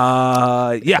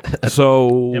 Yeah.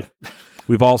 So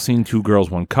we've all seen Two Girls,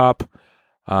 One Cup,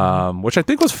 which I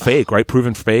think was fake, right?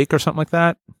 Proven fake or something like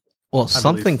that. Well,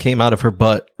 something came out of her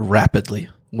butt rapidly.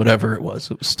 Whatever it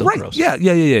was still Right. gross.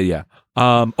 Yeah.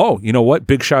 Oh, you know what?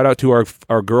 Big shout out to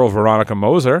our girl, Veronica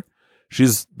Moser.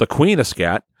 She's the queen of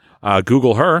scat.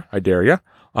 Google her. I dare you.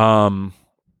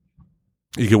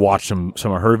 You can watch some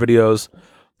of her videos.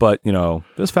 But, you know,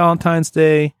 this Valentine's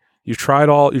Day, you've tried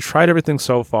everything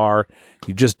so far.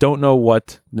 You just don't know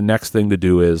what the next thing to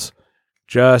do is.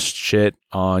 Just shit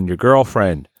on your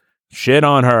girlfriend. Shit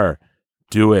on her.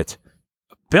 Do it.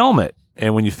 Film it.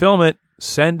 And when you film it,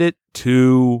 send it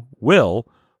to Will.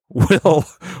 Will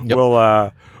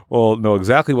know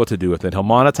exactly what to do with it. He'll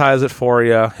monetize it for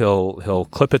you. He'll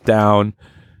clip it down.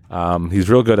 He's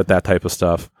real good at that type of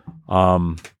stuff.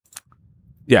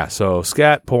 Yeah, so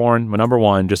scat porn, my number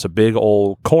one, just a big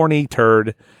old corny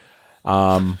turd.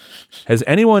 Has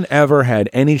anyone ever had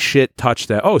any shit touch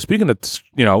that? Oh, speaking of,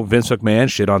 Vince McMahon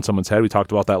shit on someone's head, we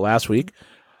talked about that last week.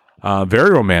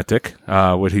 Very romantic,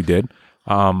 what he did.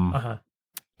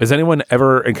 Has anyone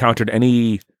ever encountered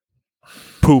any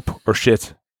poop or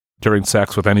shit during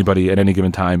sex with anybody at any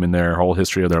given time in their whole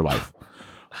history of their life?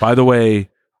 By the way,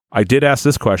 I did ask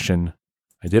this question.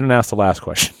 I didn't ask the last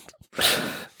question.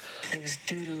 There was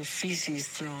doo-doo feces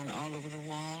thrown all over the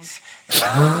walls.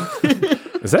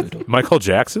 Is that Michael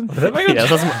Jackson? Yeah,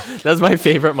 that's my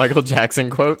favorite Michael Jackson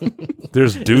quote.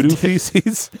 There's doo-doo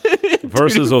feces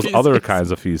versus those other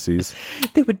kinds of feces.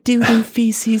 There were doo-doo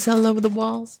feces all over the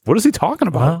walls. What is he talking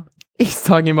about? He's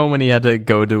talking about when he had to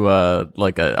go to a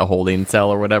holding cell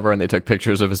or whatever, and they took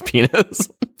pictures of his penis.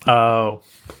 Oh,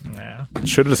 yeah.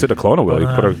 Should have just hit a clone of Willy.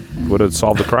 Would have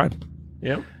solved the crime.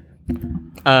 Yep.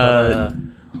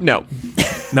 No.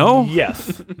 No?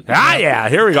 Yes. Yeah.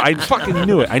 Here we go. I fucking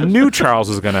knew it. I knew Charles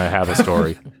was going to have a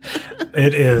story.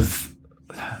 It is.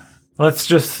 Let's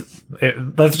just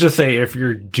say if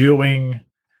you're doing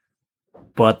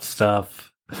butt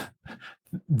stuff,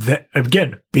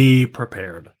 again, be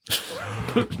prepared.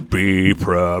 Be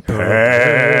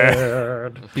prepared.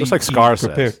 Just like Scar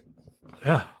says.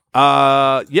 Yeah.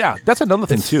 Yeah, that's another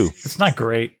thing too. It's not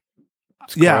great.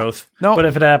 It's Yeah. gross. No. But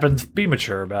if it happens, be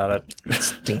mature about it.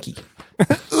 Stinky.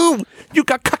 Ooh, you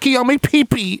got cucky on my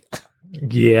pee-pee.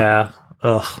 Yeah.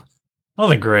 Ugh.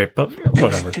 Nothing great, but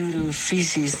whatever. Doo-doo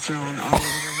feces thrown all over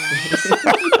the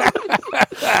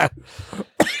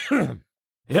walls.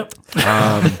 Yep.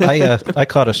 I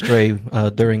caught a stray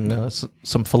during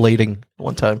some filleting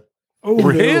one time. Oh,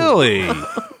 Really?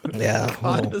 Yeah,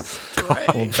 a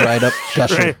little dried up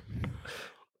gusher.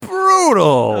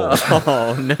 Brutal.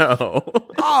 Oh no.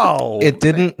 Oh. It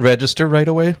didn't register right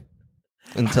away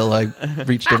until I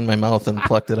reached in my mouth and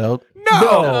plucked it out.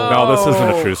 No, this isn't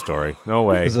a true story. No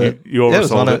way. Is it? You Yeah, it was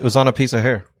oversold on it. it was on a piece of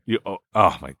hair.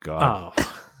 Oh my God.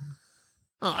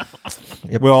 Oh.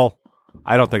 Well,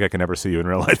 I don't think I can ever see you in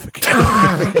real life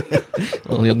again.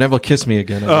 Well, you'll never kiss me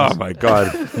again. I Oh guess. my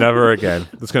God. Never again.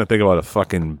 Just going to think about a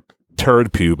fucking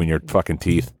turd pube in your fucking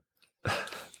teeth.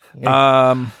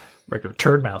 Regular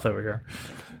turd mouth over here.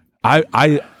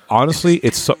 I honestly,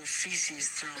 it's so. Feces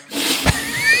thrown.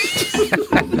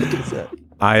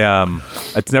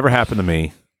 It's never happened to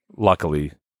me,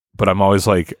 luckily, but I'm always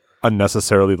like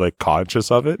unnecessarily like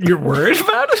conscious of it. You're worried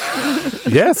about it?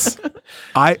 Yes.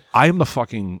 I'm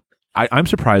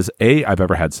surprised I've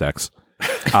ever had sex.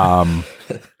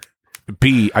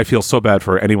 B, I feel so bad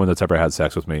for anyone that's ever had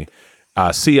sex with me.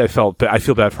 C, I feel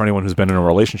bad for anyone who's been in a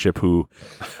relationship who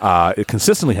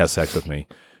consistently has sex with me,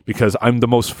 because I'm the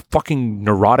most fucking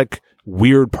neurotic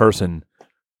weird person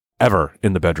ever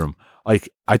in the bedroom. Like,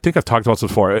 I think I've talked about this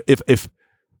before. If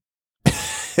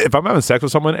if I'm having sex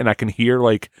with someone and I can hear,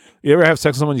 like, you ever have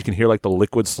sex with someone, you can hear like the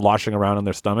liquid sloshing around in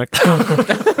their stomach.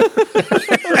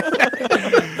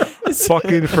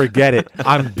 Fucking forget it.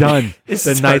 I'm done.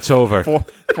 The night's over.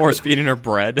 Force feeding her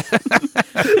bread.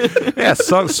 Yeah,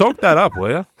 soak that up, will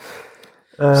you?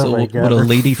 So would a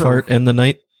lady fart end the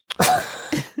night?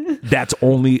 I've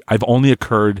only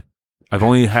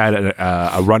had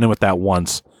a run-in with that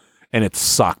once, and it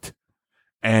sucked.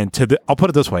 And I'll put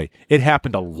it this way: it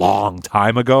happened a long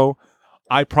time ago.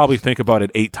 I probably think about it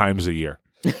 8 times a year.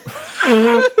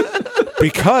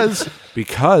 because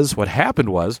what happened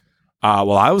was,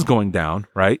 while I was going down,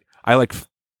 right, I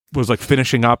was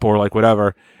finishing up or like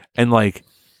whatever, and like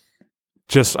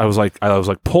just I was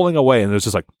pulling away, and there's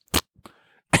just like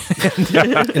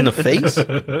In the face?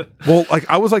 well, like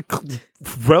I was like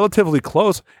relatively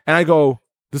close, and I go,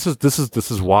 this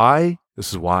is why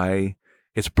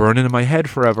it's burning in my head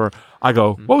forever. I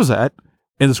go, what was that?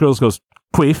 And this girl goes,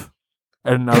 queef.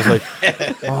 And I was like,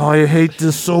 oh, I hate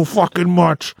this so fucking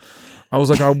much. I was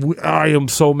like, I am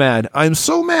so mad. I'm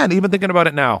so mad even thinking about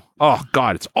it now. Oh,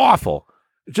 God, it's awful.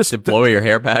 It just to blow your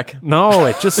hair back. No,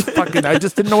 it just fucking, I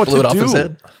just didn't know what Blew to it do. off his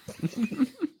head.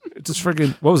 It just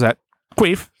freaking, what was that?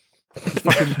 Queef.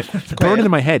 It's burning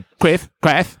in my head. Queef,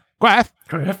 queef, queef.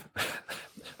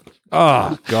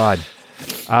 Oh, God.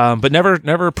 But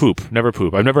never poop.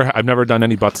 I've never done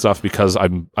any butt stuff because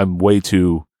I'm way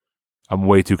too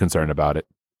concerned about it.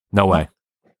 No way.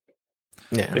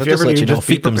 Yeah, If I'll you just ever let do, you know. just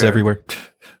be Fecum's prepared. everywhere.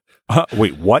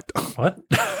 Wait, what? What?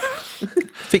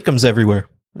 Fecum's everywhere.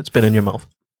 It's been in your mouth.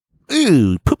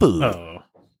 Ooh, poo poo. Oh.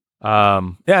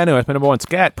 Yeah, anyway, it's my number one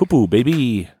scat. Poo poo,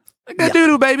 baby. I got doo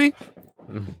doo, baby.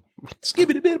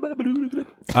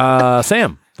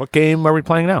 Sam, what game are we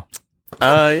playing now?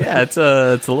 Yeah, it's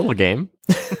a little game.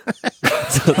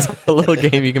 It's a little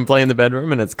game you can play in the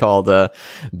bedroom, and it's called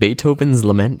Beethoven's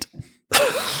Lament.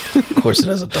 Of course, it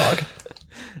has a dog.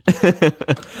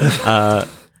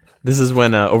 This is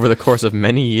when, over the course of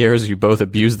many years, you both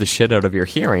abuse the shit out of your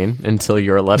hearing until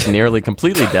you're left nearly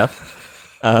completely deaf.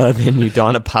 Then you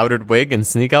don a powdered wig and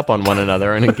sneak up on one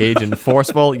another and engage in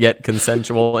forceful yet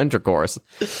consensual intercourse.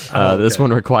 This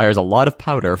one requires a lot of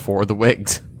powder for the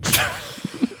wigs.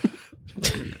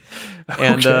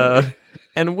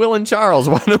 And Will and Charles,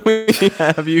 why don't we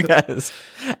have you guys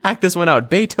act this one out?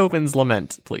 Beethoven's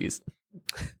Lament, please.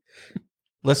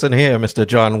 Listen here, Mr.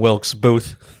 John Wilkes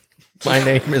Booth. My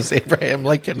name is Abraham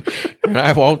Lincoln, and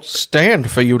I won't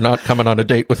stand for you not coming on a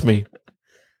date with me.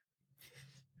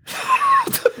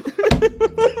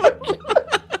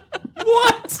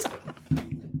 What?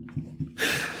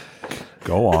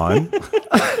 Go on.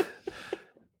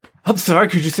 I'm sorry,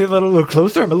 could you say that a little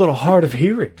closer? I'm a little hard of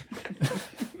hearing.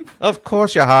 Of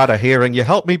course you're hard of hearing. You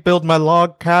helped me build my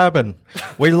log cabin.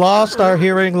 We lost our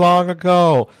hearing long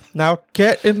ago. Now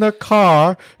get in the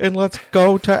car and let's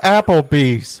go to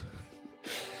Applebee's.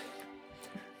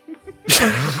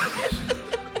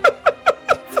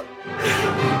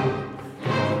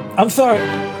 I'm sorry.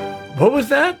 What was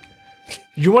that?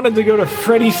 You wanted to go to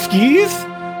Freddy Skis?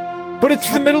 But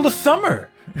it's the middle of summer.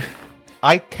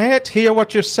 I can't hear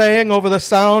what you're saying over the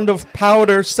sound of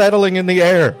powder settling in the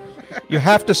air. You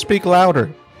have to speak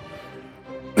louder.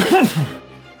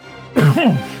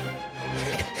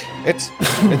 It's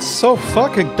so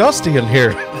fucking dusty in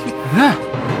here.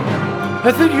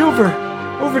 I think you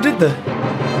overdid the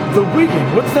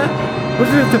wigging. What's that? What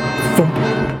is it? The thump.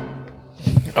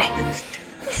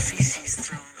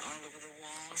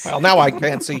 Well, now I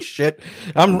can't see shit.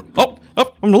 I'm a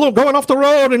little going off the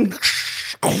road and.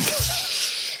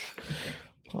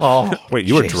 Oh, Wait,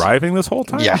 you were jeez. driving this whole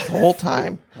time? Yeah, the whole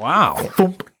time. Wow.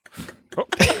 Thump.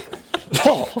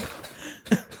 Oh.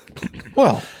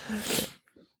 Well,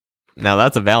 Now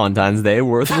that's a Valentine's Day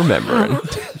worth remembering.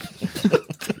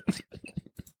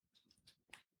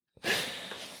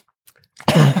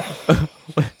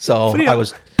 so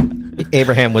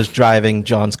Abraham was driving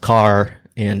John's car,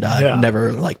 and I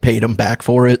never paid him back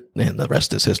for it, and the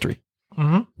rest is history.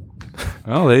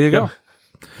 Mm-hmm. Oh, there you go.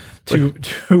 Two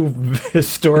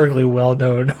historically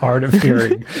well-known hard of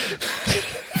hearing.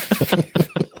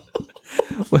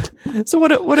 So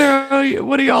what are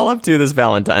y'all up to this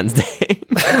Valentine's Day?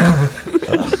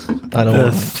 I don't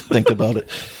want to think about it.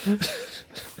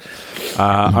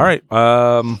 All right.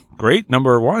 Great.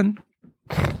 Number one.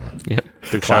 Yeah.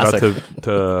 Big shout out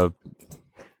to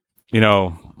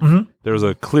there was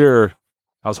a clear.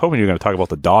 I was hoping you were going to talk about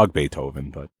the dog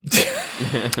Beethoven, but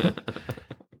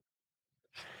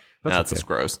that's just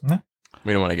gross. Yeah.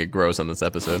 We don't want to get gross on this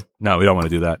episode. no, we don't want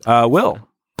to do that. Will.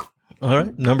 All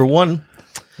right. Number one.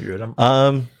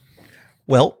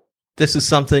 Well, this is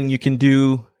something you can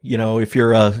do, if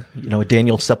you're a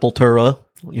Daniel Sepultura,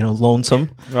 lonesome.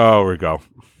 Oh, we go.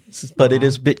 But it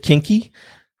is a bit kinky.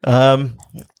 And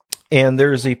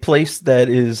there's a place that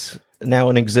is now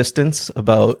in existence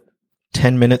about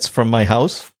 10 minutes from my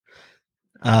house.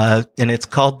 And it's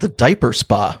called the Diaper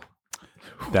Spa.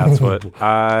 That's what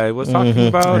I was talking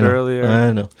about earlier.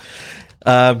 I know.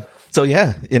 So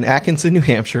yeah, in Atkinson, New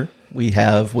Hampshire, we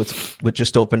have what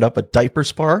just opened up a diaper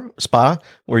spa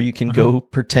where you can go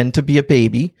pretend to be a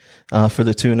baby for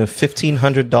the tune of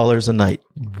 $1,500 a night.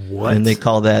 What? And they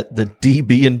call that the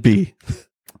DB&B.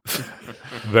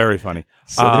 Very funny.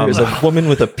 So there's a woman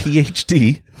with a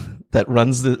PhD that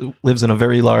lives in a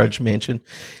very large mansion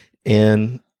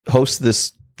and hosts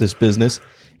this business,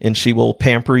 and she will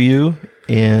pamper you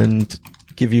and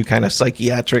give you kind of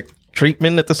psychiatric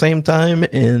treatment at the same time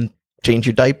and change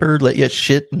your diaper, let you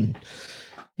shit, and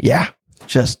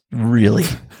just really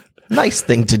nice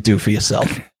thing to do for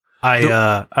yourself.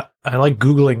 I like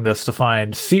Googling this to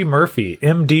find C. Murphy,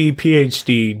 MD,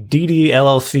 PhD, DD,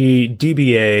 LLC,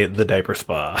 DBA, the Diaper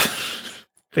Spa.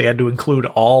 They had to include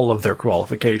all of their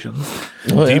qualifications.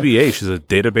 Oh, yeah. DBA, she's a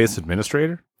database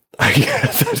administrator? I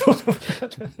guess. I don't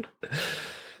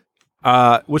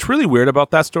know. What's really weird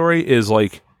about that story is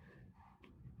like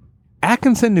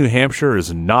Atkinson, New Hampshire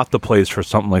is not the place for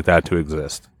something like that to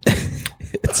exist.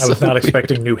 I was not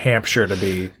expecting New Hampshire to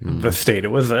be the state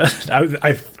it was in.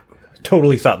 I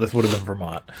totally thought this would have been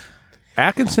Vermont.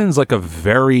 Atkinson's like a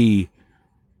very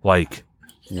white,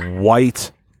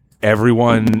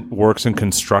 everyone works in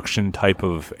construction type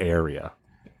of area.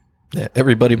 Yeah,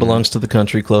 everybody belongs to the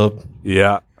country club.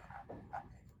 Yeah.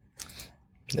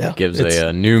 Yeah, Gives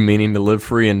a new meaning to live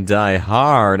free and die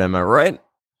hard. Am I right?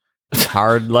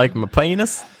 Hard like my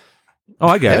penis. Oh,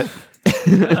 I get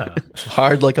it.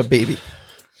 hard like a baby.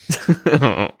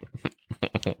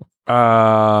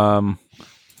 I'm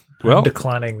Well,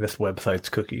 declining this website's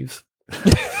cookies.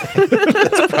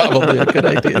 That's probably a good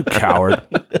idea. coward.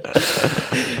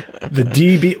 The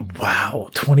DB, wow,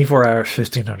 24 hours,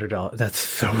 $1,500. That's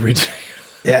so ridiculous.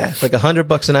 Yeah, it's like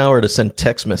 $100 an hour to send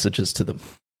text messages to them.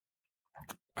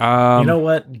 You know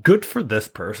what? Good for this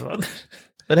person.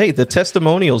 But hey, the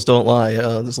testimonials don't lie.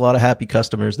 There's a lot of happy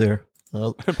customers there. A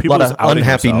lot just of outing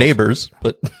unhappy themselves. neighbors,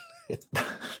 but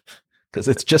because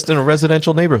it's just in a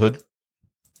residential neighborhood.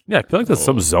 Yeah, I feel like there's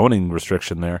some zoning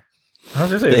restriction there. I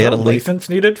was going to say, They is had a a license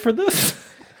needed for this?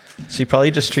 She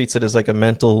probably just treats it as like a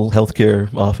mental health care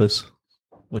office,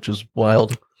 which is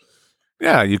wild.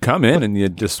 Yeah, you come in and you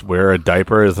just wear a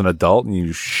diaper as an adult and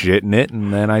you shit in it,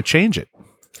 and then I change it.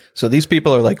 So these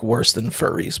people are like worse than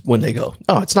furries when they go,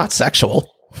 oh, it's not sexual.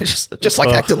 It's just like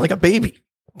acting like a baby.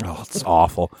 Oh, it's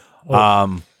awful.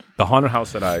 The haunted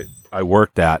house that I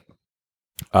worked at,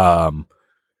 one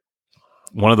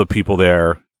of the people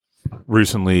there a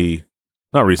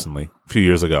few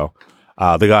years ago,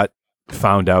 they got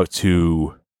found out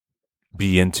to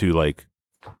be into like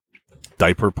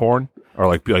diaper porn or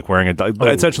like wearing a diaper.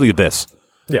 Essentially this.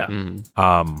 Yeah.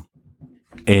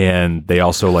 And they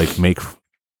also like make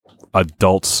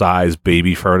adult size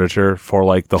baby furniture for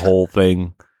like the whole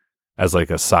thing as like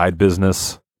a side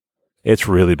business. It's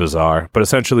really bizarre, but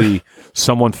essentially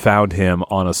someone found him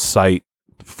on a site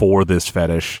for this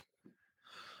fetish,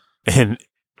 and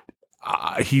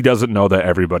he doesn't know that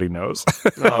everybody knows.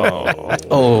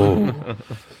 Oh,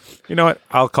 You know what?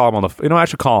 I'll call him on the. I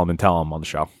should call him and tell him on the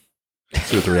show.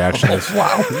 See what the reaction is.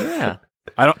 wow. Yeah.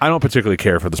 I don't particularly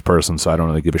care for this person, so I don't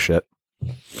really give a shit.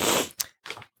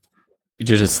 You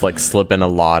just like slip in a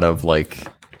lot of like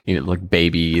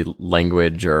baby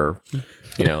language or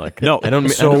like No, I don't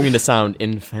mean to sound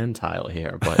infantile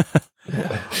here, but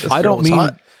I don't mean.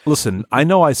 Listen, I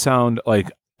know I sound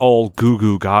like all goo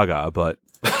goo gaga, but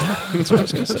That's what I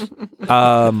was going to say.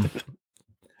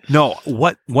 no.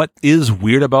 What is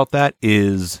weird about that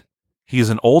is he's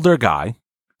an older guy,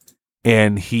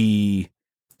 and he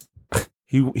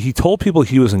told people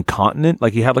he was incontinent,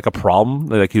 like he had like a problem,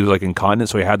 like he was like incontinent,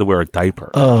 so he had to wear a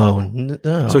diaper. Oh,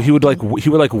 no. So he would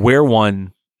wear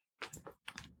one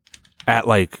at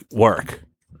like work,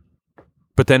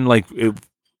 but then like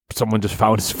someone just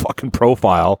found his fucking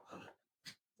profile,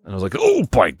 and I was like, oh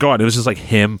my god, it was just like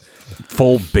him,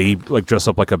 full baby, like dressed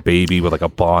up like a baby with like a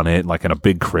bonnet, and like in a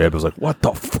big crib. I was like, what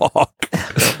the fuck?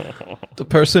 The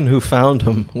person who found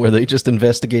him, were they just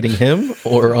investigating him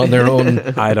or on their own?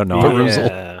 I don't know. Perusal?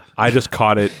 Yeah. I just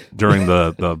caught it during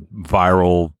the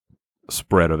viral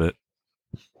spread of it.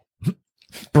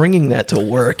 Bringing that to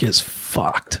work is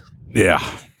fucked. Yeah.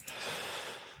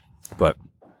 But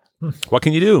what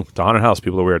can you do? It's a haunted house.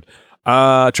 People are weird.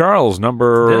 Charles,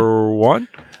 number one.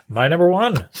 My number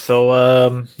one. So,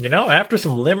 after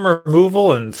some limb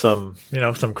removal and some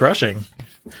crushing,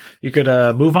 you could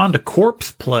move on to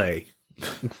corpse play.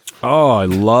 Oh, I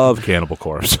love Cannibal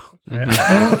Corpse.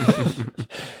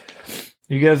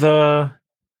 You guys,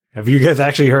 have you guys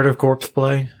actually heard of corpse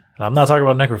play? I'm not talking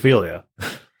about necrophilia.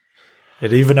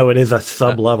 Even though it is a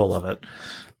sub level of it.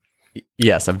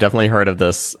 Yes, I've definitely heard of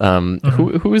this.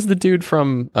 Who is the dude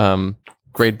from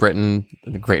Great Britain,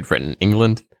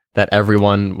 England, that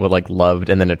everyone would loved,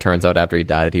 and then it turns out after he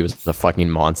died, he was the fucking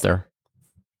monster.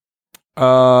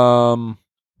 King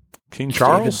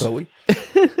Charles?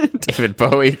 David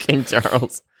Bowie, King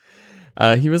Charles.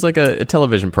 He was like a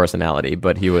television personality,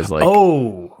 but he was like...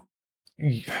 Oh!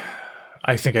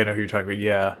 I think I know who you're talking about,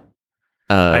 yeah.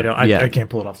 I can't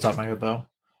pull it off the top of my head, though.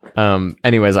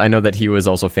 Anyways, I know that he was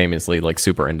also famously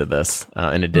super into this,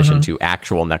 in addition to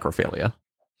actual necrophilia.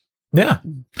 Yeah.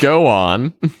 Go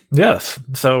on. Yes.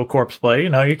 So corpse play,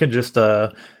 you can just,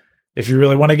 if you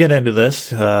really want to get into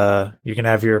this, you can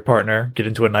have your partner get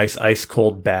into a nice ice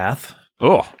cold bath.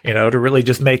 Oh. To really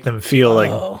just make them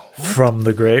feel from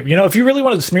the grave. If you really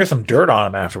wanted to smear some dirt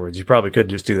on them afterwards, you probably could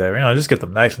just do that. Just get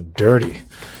them nice and dirty.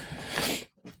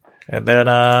 And then,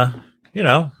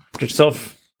 get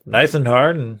yourself nice and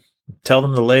hard and tell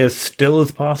them to lay as still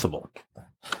as possible.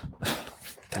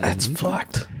 That's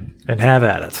fucked. And have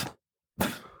at it.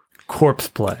 Corpse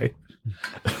play.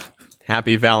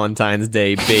 Happy Valentine's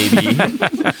Day, baby.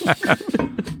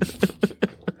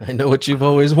 I know what you've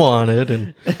always wanted,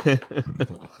 and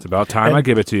it's about time I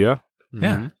give it to you.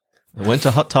 Yeah. I went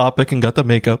to Hot Topic and got the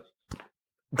makeup.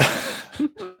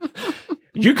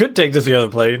 You could take this the other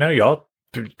play. Y'all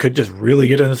could just really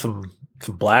get into some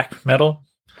black metal.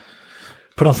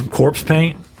 Put on some corpse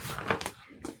paint.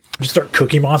 Just start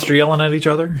Cookie Monster yelling at each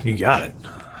other. You got it.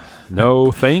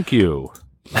 No, thank you.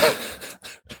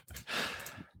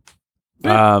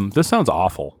 This sounds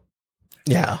awful.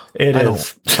 Yeah, it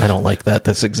is. I don't like that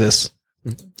this exists.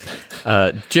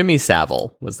 Jimmy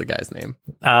Savile was the guy's name.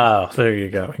 Oh, there you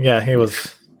go. Yeah, he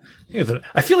was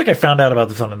I feel like I found out about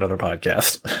this on another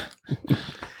podcast.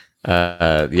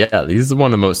 Yeah, he's one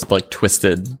of the most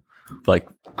twisted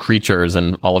creatures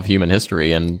in all of human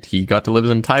history, and he got to live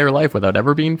his entire life without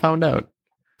ever being found out.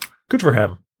 Good for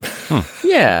him.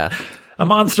 Yeah. A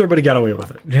monster, but he got away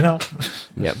with it,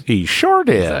 Yep. He sure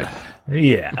did. Exactly.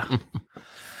 Yeah.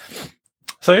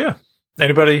 So yeah.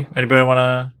 Anybody want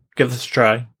to give this a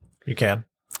try? You can.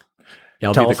 Yeah,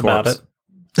 I'll tell be us the corpse. about it.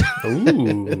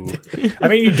 Ooh. I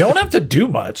mean, you don't have to do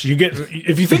much. You get,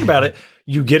 if you think about it,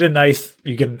 you get an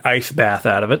ice bath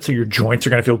out of it, so your joints are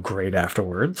going to feel great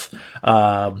afterwards.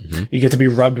 You get to be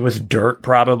rubbed with dirt,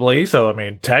 probably. So, I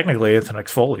mean, technically, it's an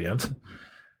exfoliant.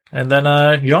 And then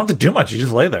you don't have to do much. You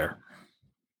just lay there.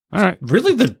 All right.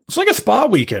 Really, it's like a spa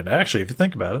weekend, actually, if you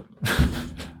think about it.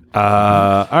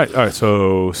 All right.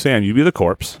 So, Sam, you be the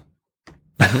corpse.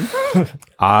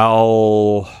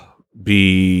 I'll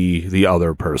be the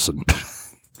other person.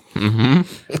 Mm-hmm.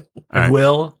 All right.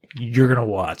 Will, you're going to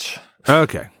watch.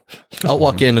 Okay. I'll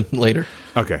walk in later.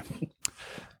 Okay.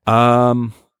 Hi,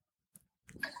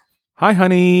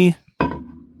 honey.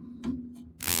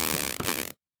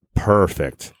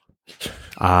 Perfect.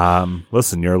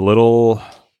 Listen, you're a little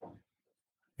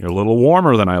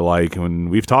warmer than I like when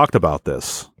we've talked about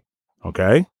this.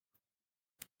 Okay?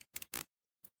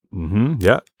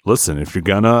 Yeah. Listen, if you're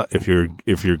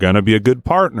gonna be a good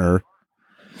partner,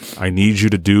 I need you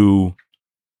to do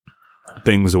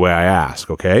things the way I ask,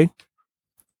 okay?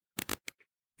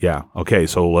 Yeah. Okay,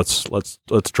 so let's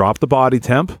drop the body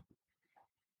temp.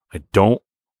 I don't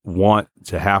want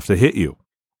to have to hit you.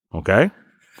 Okay?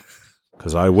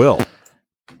 Cuz I will.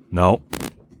 No.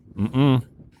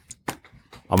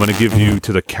 I'm going to give you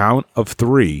to the count of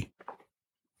 3.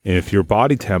 And if your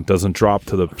body temp doesn't drop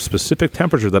to the specific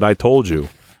temperature that I told you,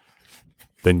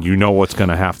 then you know what's going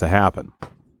to have to happen.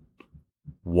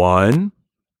 1,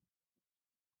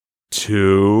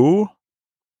 2.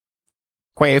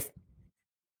 Quaif.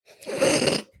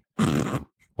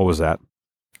 What was that?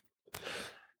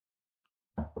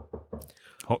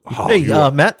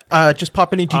 Hey, Matt, just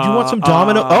popping in. Did you want some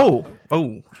domino?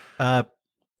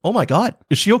 Oh my God.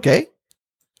 Is she okay?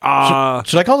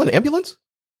 Should I call an ambulance?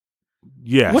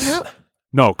 Yes. What happened?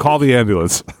 No, call the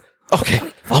ambulance.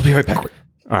 Okay, I'll be right back.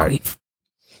 All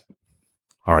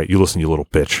right, you listen, you little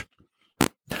bitch.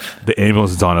 The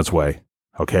ambulance is on its way,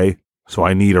 okay? So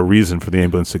I need a reason for the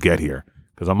ambulance to get here,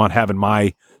 because I'm not having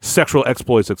my sexual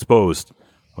exploits exposed,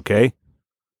 okay?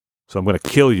 So I'm going to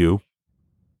kill you.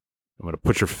 I'm going to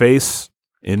put your face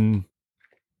in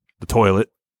the toilet.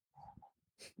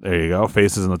 There you go.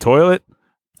 Face is in the toilet.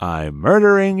 I'm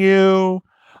murdering you.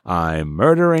 I'm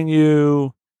murdering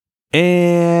you.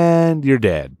 And you're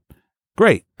dead.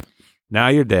 Great. Now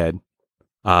you're dead.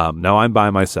 Now I'm by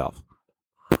myself.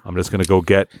 I'm just going to go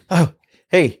get... Oh,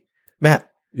 hey, Matt.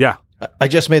 Yeah. I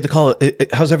just made the call.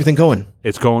 How's everything going?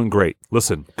 It's going great.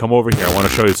 Listen, come over here. I want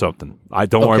to show you something.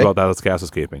 Don't worry about that. That's gas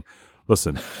escaping.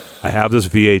 Listen, I have this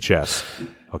VHS.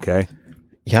 Okay?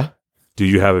 Yeah? Do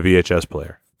you have a VHS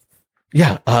player?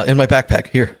 Yeah, in my backpack.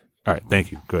 Here. All right.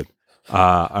 Thank you. Good.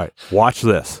 All right. Watch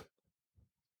this.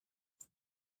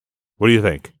 What do you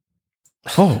think?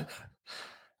 Oh.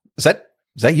 Is that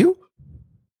you?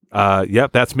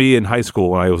 Yep. That's me in high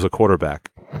school when I was a quarterback.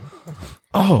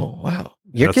 Oh, wow.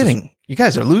 You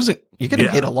guys are losing. You're getting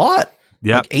hit a lot.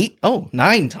 Yeah. Like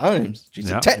 9 times.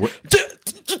 Jesus, Yep.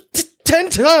 10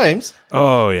 times.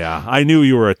 Oh, yeah. I knew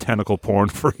you were a tentacle porn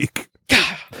freak.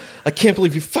 God, I can't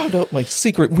believe you found out my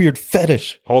secret weird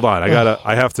fetish. Hold on.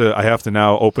 I have to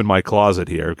now open my closet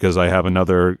here because I have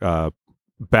another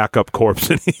backup corpse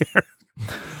in here.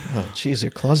 Oh, jeez,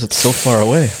 your closet's so far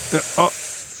away.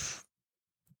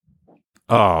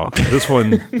 Oh,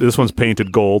 this one's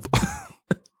painted gold.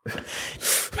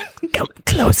 Come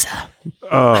closer.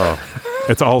 Oh,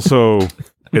 it's also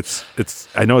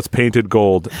I know it's painted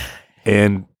gold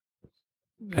and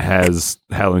has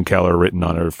Helen Keller written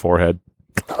on her forehead.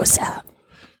 Closer.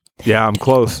 Yeah, I'm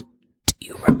close. Do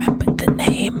you remember the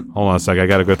name? Hold on a sec. I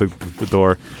gotta go to the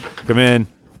door. Come in.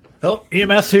 Oh,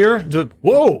 EMS here.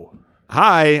 Whoa.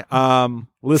 Hi.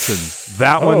 Listen,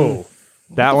 that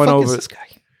one over. Is this guy?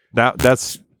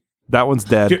 That one's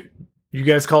dead. You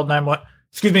guys called 911.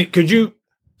 Excuse me. Could you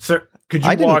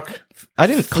walk? I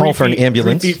didn't call for an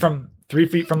ambulance. 3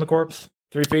 feet from the corpse.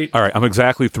 3 feet. All right, I'm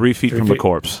exactly 3 feet from the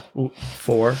corpse.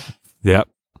 4. Yep.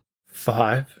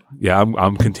 5. Yeah,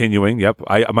 I'm continuing. Yep.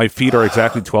 My feet are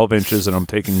exactly 12 inches, and I'm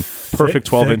taking perfect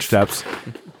 12-inch steps.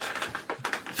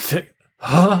 6.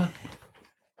 Oh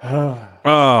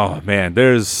man,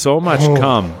 there's so much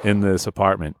cum in this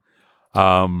apartment.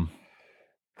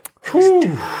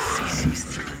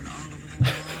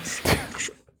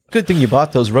 Good thing you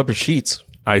bought those rubber sheets.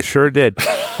 I sure did.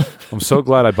 I'm so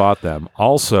glad I bought them.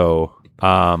 Also,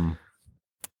 I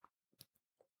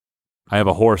have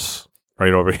a horse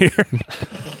right over here.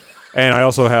 And I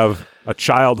also have a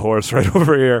child horse right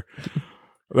over here.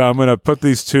 I'm going to put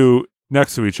these two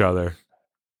next to each other.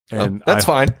 And that's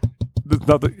fine.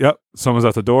 Nothing. Yep. Someone's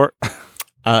at the door.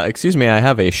 Excuse me, I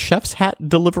have a chef's hat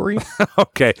delivery.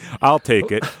 Okay, I'll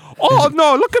take it. Oh,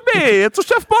 no, look at me. It's a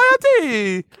Chef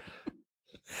Boyardee.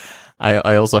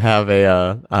 I also have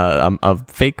a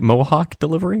fake mohawk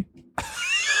delivery.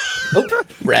 Oh,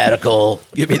 radical.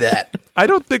 Give me that. I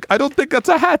don't think that's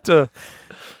a hat.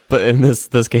 But in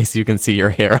this case, you can see your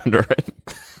hair under it.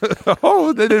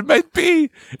 Oh, then it might be.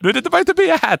 It might be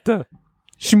a hat.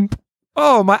 Shimp.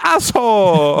 Oh, my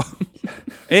asshole.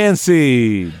 And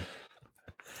seed.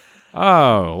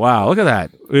 Oh, wow. Look at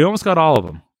that. We almost got all of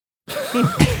them.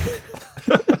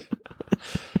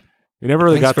 We never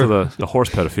really got to the horse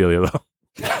pedophilia, though.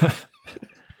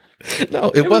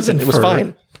 No, it wasn't. It was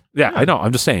fine. Yeah, I know.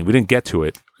 I'm just saying. We didn't get to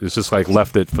it. It's just like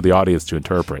left it for the audience to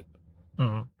interpret.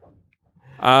 Mm.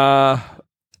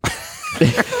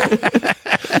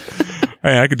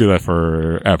 Hey, I could do that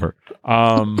forever.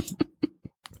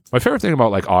 My favorite thing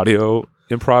about like audio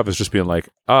improv is just being like,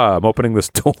 I'm opening this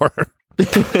door.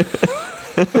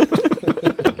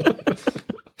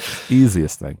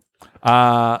 Easiest thing.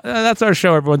 That's our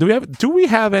show, everyone. Do we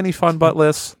have any fun butt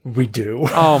lists? We do.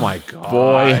 Oh my god.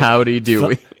 Boy, howdy do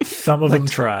we. Some of them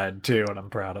tried too, and I'm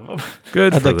proud of them.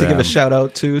 Good. I'd for like to give them. a shout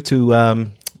out to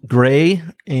Gray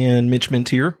and Mitch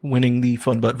Mintier winning the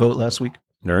Fun Butt vote last week.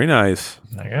 Very nice.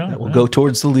 There you go. That will go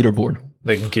towards the leaderboard.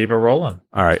 They can keep it rolling.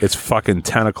 All right, it's fucking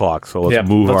 10 o'clock, so let's Yeah,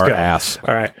 move let's our go. ass.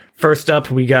 All right. First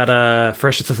up, we got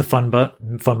Freshest as a Fun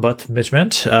Butt, Mitch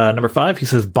Mint. Number 5, he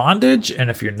says bondage, and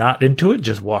if you're not into it,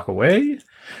 just walk away.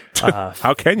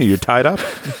 How can you? You're tied up.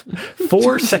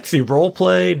 4, sexy role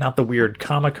play, not the weird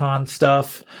Comic-Con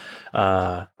stuff.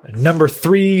 Number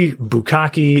 3,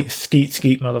 bukkake,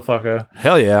 skeet motherfucker.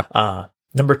 Hell yeah.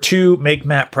 Number 2, make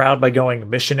Matt proud by going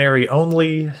missionary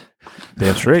only.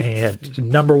 Damn straight.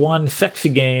 And number 1, sexy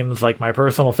games, like my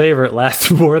personal favorite, last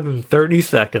more than 30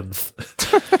 seconds.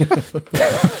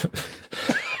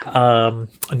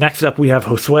 Next up, we have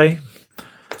Josue.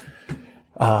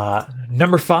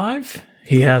 Number 5,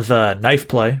 he has knife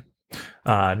play.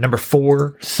 Number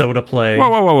 4, soda play.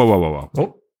 Whoa. Oh,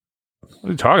 What are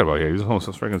you talking about here? You just almost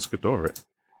freaking skipped over it.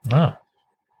 no.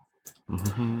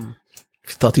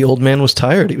 Thought the old man was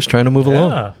tired. He was trying to move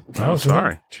along. Yeah. I was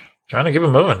Sorry. trying to keep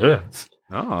him moving, too.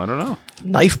 No, I don't know.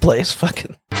 Knife plays.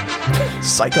 Fucking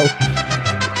psycho.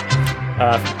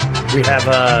 We have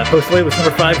Host Playlist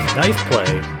number 5, Nice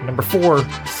Play. Number 4,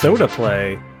 Soda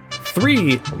Play.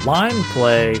 3, Lime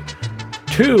Play.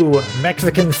 2,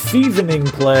 Mexican Seasoning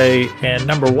Play. And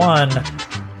number 1,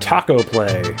 Taco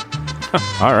Play.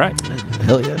 All right.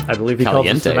 Hell yeah. I believe he calls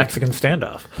it the Caliente. Mexican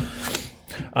standoff.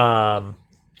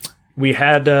 We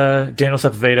had Daniel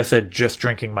Sepulveda said, just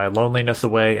drinking my loneliness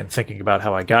away and thinking about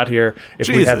how I got here. If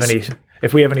we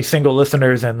have any single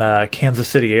listeners in the Kansas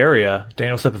City area,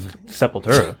 Daniel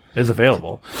Sepultura is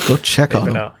available. Go check on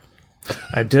him. No.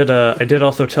 I did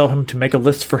also tell him to make a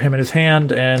list for him in his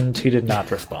hand, and he did not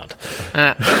respond.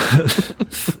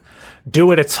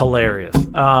 Do it, it's hilarious.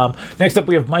 Next up,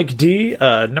 we have Mike D.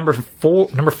 Number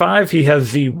 5, he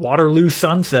has the Waterloo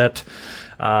Sunset.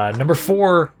 Number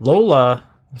 4, Lola.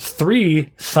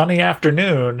 3, Sunny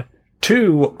Afternoon.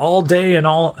 2, All Day and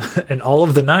All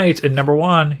of the Night. And number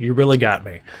 1, You Really Got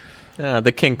Me.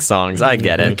 The Kinks songs, I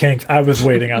get it. Kinks. I was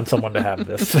waiting on someone to have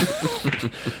this.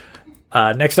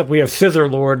 Next up, we have Scissor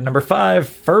Lord. Number 5,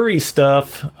 Furry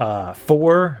Stuff.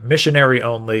 4, Missionary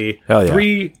Only. Hell yeah.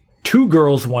 3, Two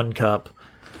Girls, One Cup.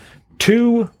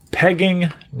 2,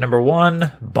 Pegging. Number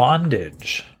 1,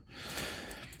 Bondage.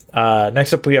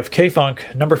 Next up, we have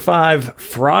K-Funk. Number 5,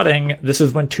 Frauding. This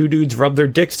is when two dudes rub their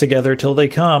dicks together till they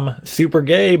come. Super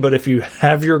gay, but if you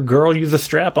have your girl use a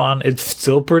strap-on, it's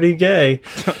still pretty gay.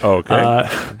 Okay.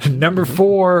 Number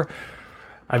 4,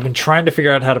 I've been trying to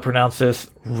figure out how to pronounce this.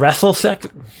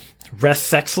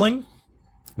 Wrestsexling?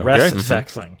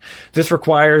 Wrestsexling. This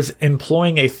requires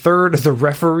employing a third of the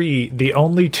referee. The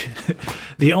only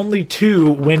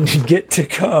two when you get to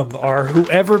come are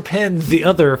whoever pins the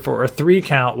other for a 3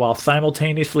 count while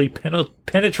simultaneously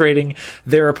penetrating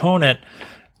their opponent.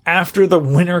 After the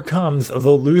winner comes,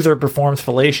 the loser performs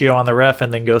fellatio on the ref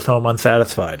and then goes home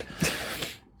unsatisfied.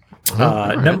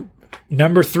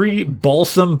 Number 3,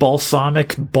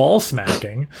 balsamic ball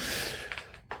smacking.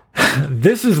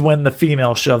 This is when the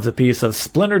female shoves a piece of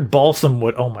splintered balsam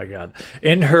wood, oh my god,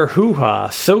 in her hoo-ha,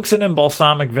 soaks it in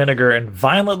balsamic vinegar, and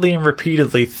violently and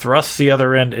repeatedly thrusts the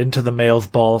other end into the male's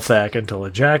ball sack until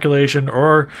ejaculation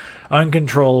or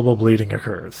uncontrollable bleeding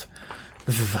occurs.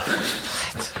 This is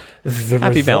the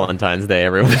Happy Valentine's Day,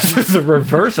 everyone. This is the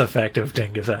reverse effect of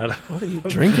Dingus Adam. What are you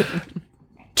drinking?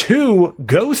 2,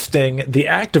 ghosting. The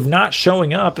act of not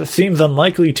showing up seems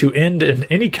unlikely to end in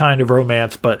any kind of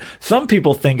romance, but some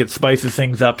people think it spices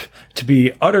things up to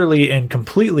be utterly and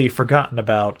completely forgotten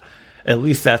about. At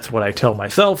least that's what I tell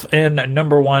myself. And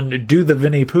number 1, do the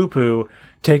Vinny poo-poo.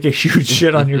 Take a huge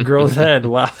shit on your girl's head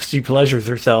while she pleasures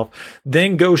herself.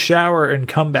 Then go shower and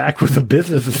come back with a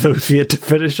business associate to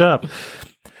finish up.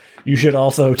 You should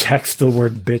also text the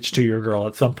word bitch to your girl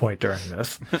at some point during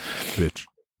this. Bitch.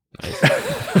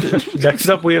 Next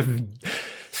up, we have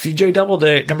CJ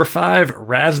Doubleday. Number 5,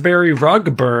 Raspberry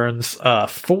Rug Burns.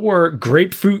 4,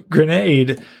 Grapefruit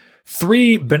Grenade.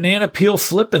 3, Banana Peel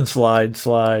Slip and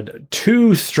Slide.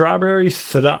 2, Strawberry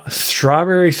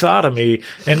Sodomy.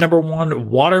 And number 1,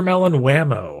 Watermelon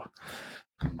Whammo.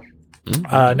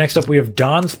 Next up, we have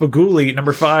Don Spaguli.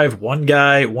 Number 5, One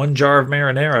Guy, One Jar of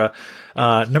Marinara.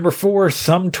 Number 4,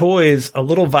 Some Toys, a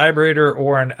little vibrator,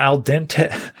 or an al dente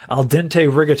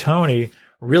rigatoni.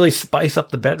 Really spice up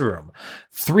the bedroom.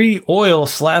 3, Oil,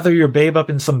 slather your babe up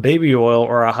in some baby oil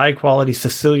or a high quality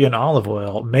Sicilian olive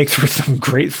oil. Makes for some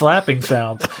great slapping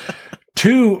sounds.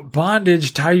 2,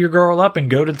 Bondage, tie your girl up and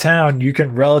go to town. You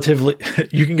can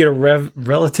get a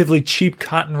relatively cheap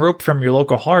cotton rope from your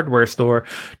local hardware store.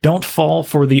 Don't fall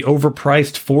for the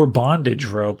overpriced 4 bondage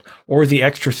rope or the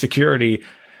extra security.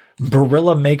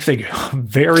 Barilla makes a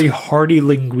very hearty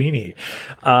linguine.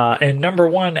 And number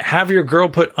 1, have your girl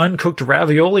put uncooked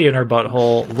ravioli in her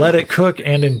butthole, let it cook,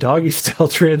 and in doggy style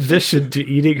transition to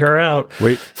eating her out.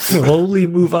 Wait. Slowly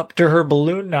move up to her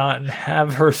balloon knot and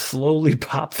have her slowly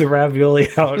pop the ravioli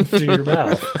out into your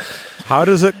mouth. How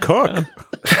does it cook?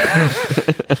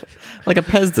 Like a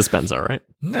Pez dispenser, right?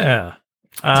 Yeah.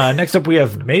 Next up, we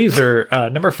have Mazer.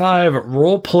 Number 5,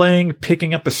 role-playing,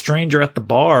 picking up a stranger at the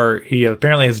bar. He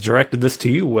apparently has directed this to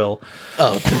you, Will.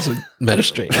 Oh, it's a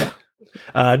medistrator.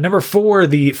 Number 4,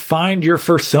 the Find Your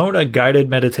Fursona guided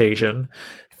meditation.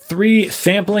 3,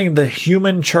 sampling the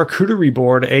human charcuterie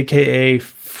board, a.k.a.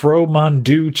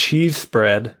 Fromandou cheese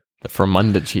spread. The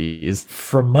Fromunda cheese.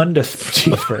 Fromundus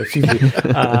cheese spread, excuse me.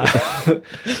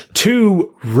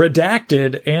 2,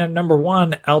 redacted. And number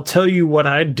 1, I'll tell you what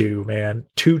I'd do, man.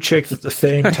 2 chicks at the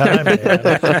same time, man.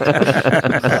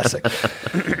 Classic.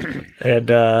 And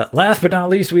last but not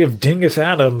least, we have Dingus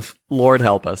Adams. Lord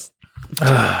help us.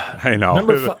 I know.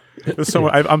 Number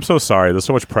I'm so sorry. There's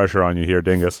so much pressure on you here,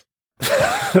 Dingus.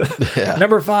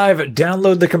 Number 5,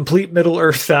 download the complete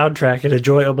Middle-earth soundtrack and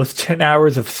enjoy almost 10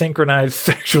 hours of synchronized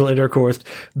sexual intercourse,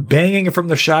 banging from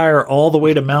the Shire all the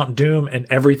way to Mount Doom and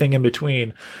everything in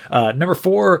between. Number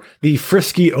 4, the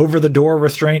frisky over-the-door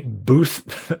restraint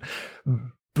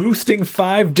boosting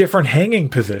 5 different hanging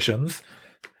positions.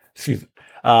 Excuse me.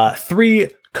 3,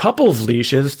 couples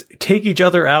leashes. Take each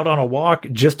other out on a walk.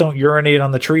 Just don't urinate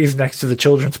on the trees next to the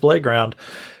children's playground.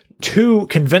 2,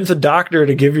 convince a doctor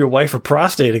to give your wife a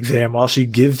prostate exam while she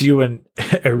gives you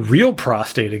a real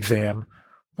prostate exam.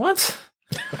 What?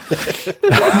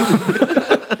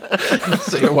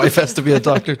 So your wife has to be a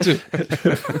doctor too.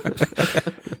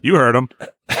 You heard him.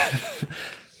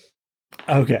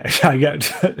 Okay, I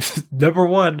got number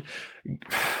 1.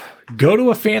 Go to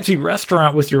a fancy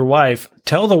restaurant with your wife.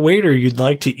 Tell the waiter you'd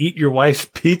like to eat your wife's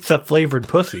pizza-flavored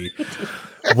pussy.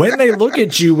 When they look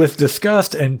at you with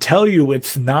disgust and tell you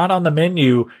it's not on the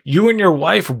menu, you and your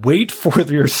wife wait for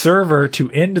your server to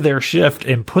end their shift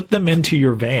and put them into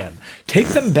your van. Take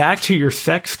them back to your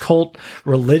sex cult,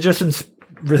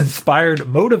 religious-inspired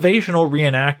motivational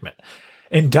reenactment.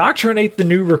 Indoctrinate the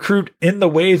new recruit in the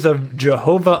ways of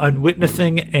Jehovah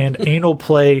unwitnessing and anal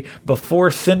play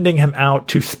before sending him out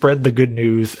to spread the good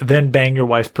news. Then bang your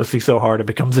wife's pussy so hard it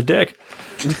becomes a dick.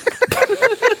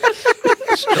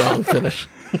 Strong finish.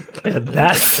 And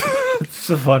that's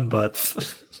the fun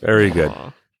butts. Very good.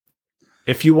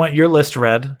 If you want your list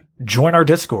read, join our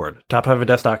Discord,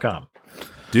 top5desk.com.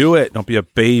 Do it. Don't be a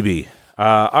baby.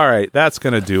 All right, that's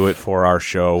going to do it for our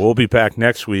show. We'll be back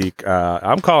next week.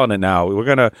 I'm calling it now. We're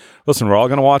going to listen. We're all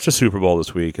going to watch the Super Bowl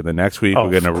this week, and the next week we're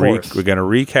going to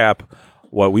recap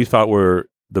what we thought were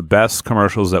the best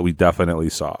commercials that we definitely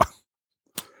saw.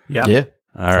 Yeah.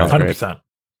 All right. 100%.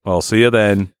 Well, see you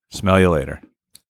then. Smell you later.